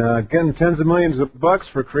man? And getting tens of millions of bucks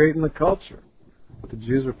for creating the culture. The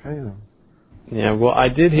Jews are paying them. Yeah, well, I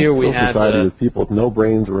did hear we had society with people with no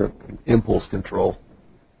brains or impulse control.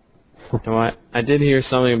 I did hear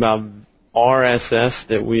something about RSS,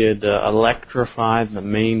 that we had electrified the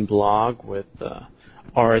main blog with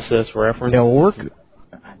RSS references.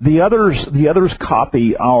 Yeah, the others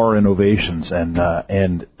copy our innovations, and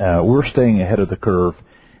we're staying ahead of the curve.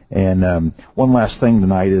 And one last thing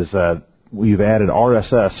tonight is we've added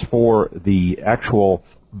RSS for the actual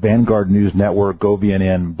Vanguard News Network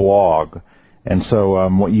GoVNN blog. And so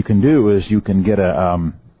what you can do is you can get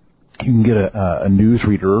a news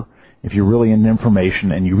reader if you're really into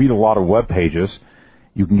information and you read a lot of web pages.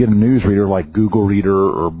 You can get a news reader like Google Reader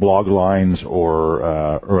or Bloglines or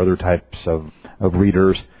other types of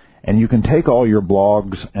readers, and you can take all your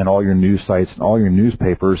blogs and all your news sites and all your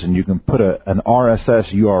newspapers, and you can put an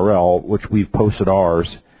RSS URL, which we've posted ours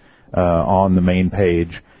on the main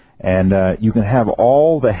page, and you can have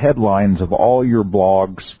all the headlines of all your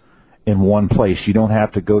blogs in one place. You don't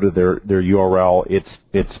have to go to their URL.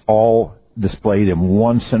 It's all displayed in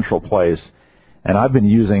one central place. And I've been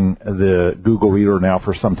using the Google Reader now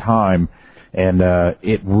for some time, and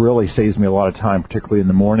it really saves me a lot of time, particularly in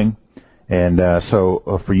the morning. And so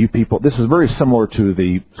for you people, this is very similar to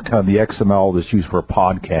the kind of the XML that's used for a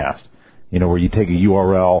podcast, where you take a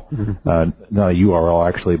URL, not a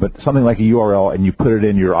URL actually, but something like a URL, and you put it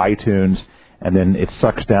in your iTunes, and then it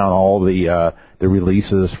sucks down all the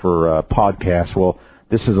releases for podcasts. Well,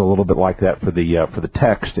 this is a little bit like that for the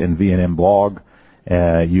text in VNN blog.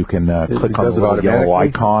 You can click on the little yellow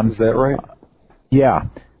icon. Is that right? Yeah,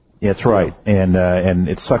 that's right. And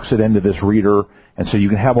it sucks it into this reader, and so you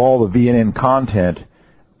can have all the VNN content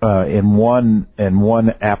in one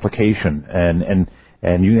application. And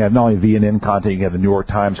you can have not only VNN content, you can have the New York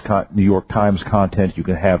Times content. You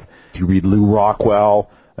can have, if you read Lou Rockwell,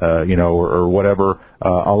 or whatever,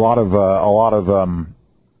 a lot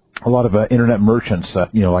of internet merchants,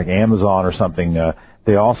 like Amazon or something.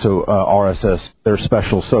 They also RSS their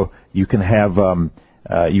specials, so you can have all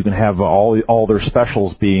their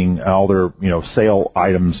specials being all their sale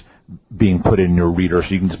items being put in your reader, so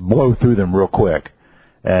you can just blow through them real quick.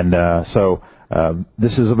 And so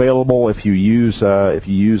this is available if you use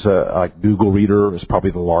like Google Reader is probably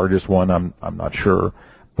the largest one. I'm not sure,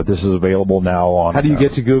 But this is available now on. How do you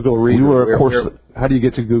get to Google Reader? We were, of course. How do you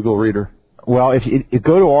get to Google Reader? Well, if you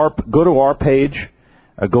go to our page,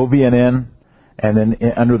 GoVNN, and then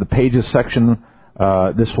under the Pages section,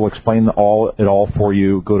 this will explain it all for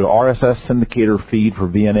you. Go to RSS syndicator feed for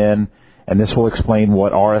VNN, and this will explain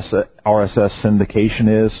what RSS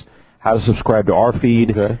syndication is, how to subscribe to our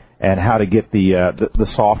feed, and how to get the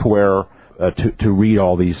software to read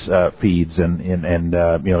all these feeds. And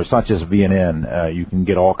it's not just VNN. You can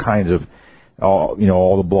get all kinds of all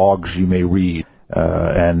the blogs you may read,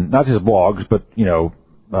 and not just blogs, but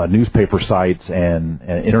newspaper sites and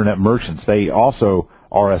internet merchants. They also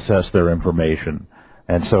RSS their information,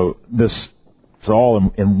 and so this is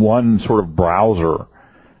all in one sort of browser,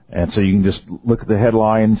 and so you can just look at the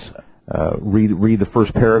headlines, read the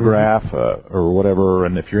first paragraph or whatever,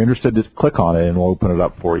 and if you're interested, just click on it and we'll open it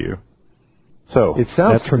up for you. So it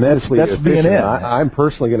sounds tremendously efficient. VNN. I'm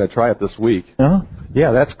personally going to try it this week. Uh-huh.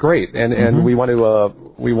 Yeah, that's great, and we want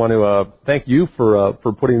to thank you for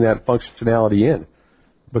putting that functionality in,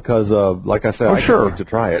 because like I said, I can't wait to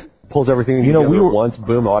try it. Pulls everything together at once,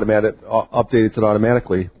 boom, updates it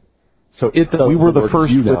automatically. So it does. We were the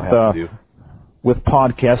first with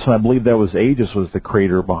podcasts, and I believe that was Aegis was the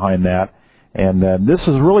creator behind that. And this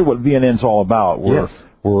is really what VNN's all about.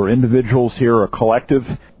 We're individuals here, a collective.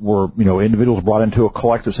 We're individuals brought into a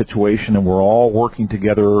collective situation, and we're all working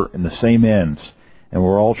together in the same ends, and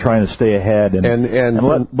we're all trying to stay ahead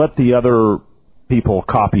and let the other people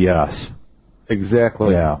copy us.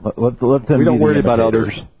 Exactly. Yeah. Let them. We don't worry about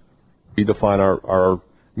others. We define our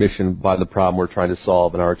mission by the problem we're trying to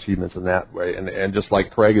solve and our achievements in that way. And just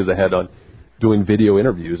like Craig is ahead on doing video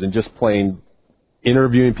interviews and just plain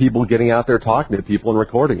interviewing people, getting out there talking to people and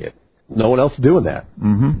recording it. No one else doing that.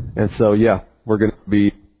 Mm-hmm. And so, we're going to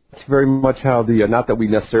be. It's very much how not that we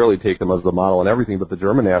necessarily take them as the model and everything, but the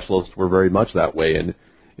German nationalists were very much that way in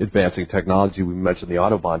advancing technology. We mentioned the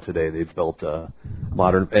Autobahn today. They've built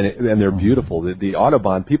modern, and they're beautiful. The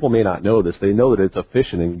Autobahn, people may not know this. They know that it's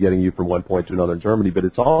efficient in getting you from one point to another in Germany, but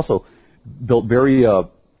it's also built very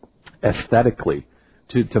aesthetically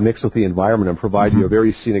to mix with the environment and provide you a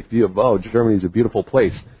very scenic view of, Germany's a beautiful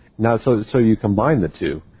place. Now, so you combine the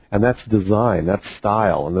two. And that's design, that's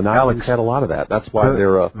style, and the Nazis had a lot of that. That's why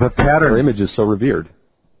their image is so revered.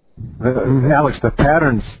 Alex, the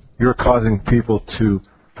patterns you're causing people to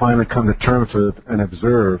finally come to terms with and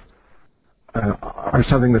observe are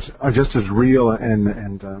something that's just as real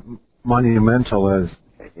and monumental as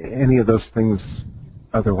any of those things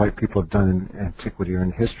other white people have done in antiquity or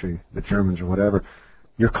in history, the Germans or whatever.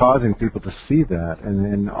 You're causing people to see that,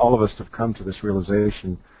 and all of us have come to this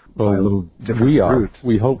realization. By a little different route.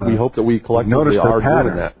 We hope that we collectively are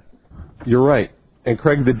doing that. You're right. And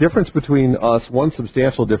Craig, the difference between us, one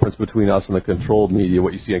substantial difference between us and the controlled media,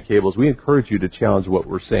 what you see on cable, is we encourage you to challenge what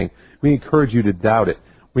we're saying. We encourage you to doubt it.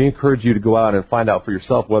 We encourage you to go out and find out for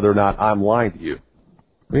yourself whether or not I'm lying to you.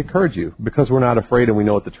 We encourage you because we're not afraid and we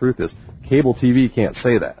know what the truth is. Cable TV can't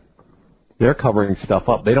say that. They're covering stuff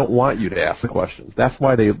up. They don't want you to ask the questions. That's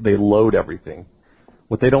why they load everything.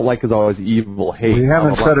 What they don't like is always evil, hate. We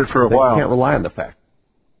haven't said it for a while. They can't rely on the fact.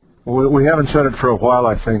 We haven't said it for a while,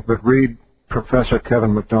 I think, but read Professor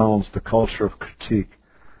Kevin MacDonald's The Culture of Critique.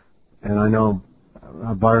 And I know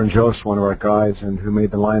Byron Jost, one of our guys, and who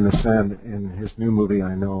made The Line in the Sand, in his new movie,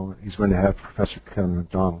 I know he's going to have Professor Kevin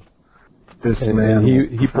MacDonald.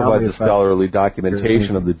 And he provides a scholarly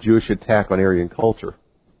documentation of the Jewish attack on Aryan culture.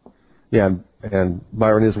 Yeah, and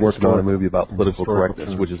Byron is working on a movie about political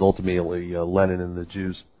correctness, which is ultimately Lenin and the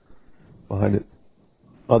Jews behind it.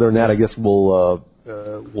 Other than that, I guess we'll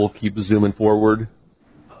keep zooming forward,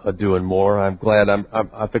 doing more. I'm glad.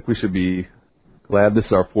 I think we should be glad this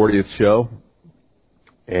is our 40th show,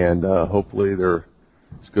 and hopefully they're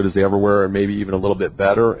as good as they ever were, and maybe even a little bit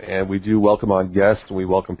better. And we do welcome on guests, and we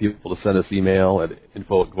welcome people to send us email at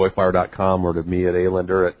info@goyfire.com or to me at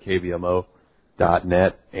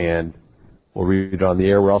alander@kvmo.net, and we'll read it on the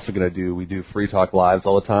air. We're also going to we do free talk lives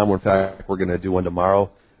all the time. In fact, we're going to do one tomorrow.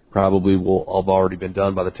 Probably will have already been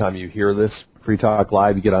done by the time you hear this. Free talk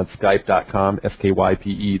live, you get on skype.com,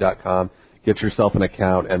 SKYPE.com, get yourself an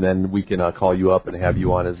account, and then we can call you up and have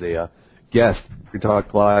you on as a guest. Free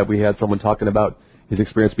talk live, we had someone talking about his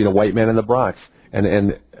experience being a white man in the Bronx, and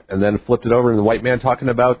then flipped it over, and the white man talking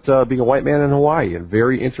about being a white man in Hawaii, and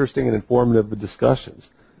very interesting and informative discussions.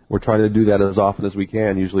 We're trying to do that as often as we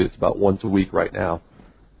can. Usually it's about once a week right now.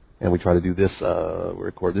 And we try to do this, we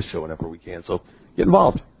record this show whenever we can. So get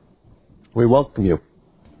involved. We welcome you.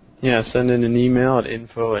 Yeah, send in an email at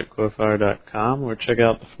info@goyfire.com or check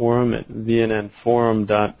out the forum at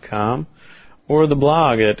vnnforum.com. or the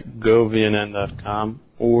blog at govnn.com,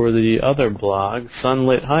 or the other blog,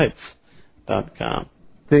 sunlitheights.com.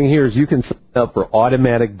 Thing here is you can sign up for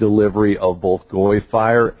automatic delivery of both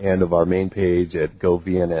GoyFire and of our main page at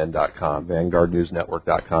govnn.com,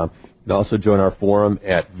 VanguardNewsNetwork.com. You can also join our forum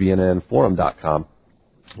at vnnforum.com.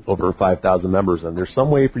 Over 5,000 members, and there's some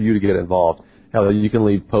way for you to get involved. Hell, you can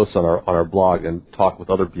leave posts on our blog and talk with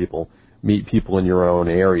other people, meet people in your own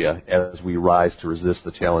area as we rise to resist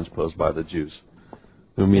the challenge posed by the Jews,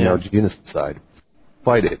 who mean our genocide.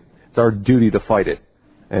 Fight it. It's our duty to fight it,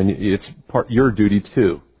 and it's your duty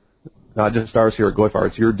too, not just ours here at GoyFire.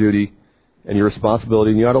 It's your duty and your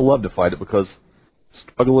responsibility, and you ought to love to fight it because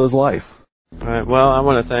struggle is life. All right, well, I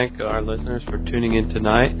want to thank our listeners for tuning in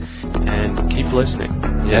tonight, and keep listening.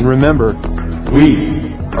 And remember,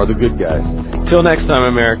 we are the good guys. Till next time,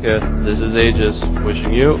 America, this is Aegis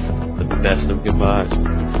wishing you the best of goodbyes.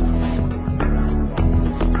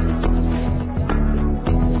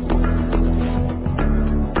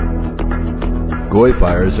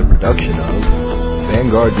 GoyFire is a production of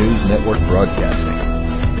Vanguard News Network Broadcasting.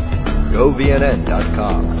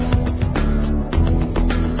 GoVNN.com.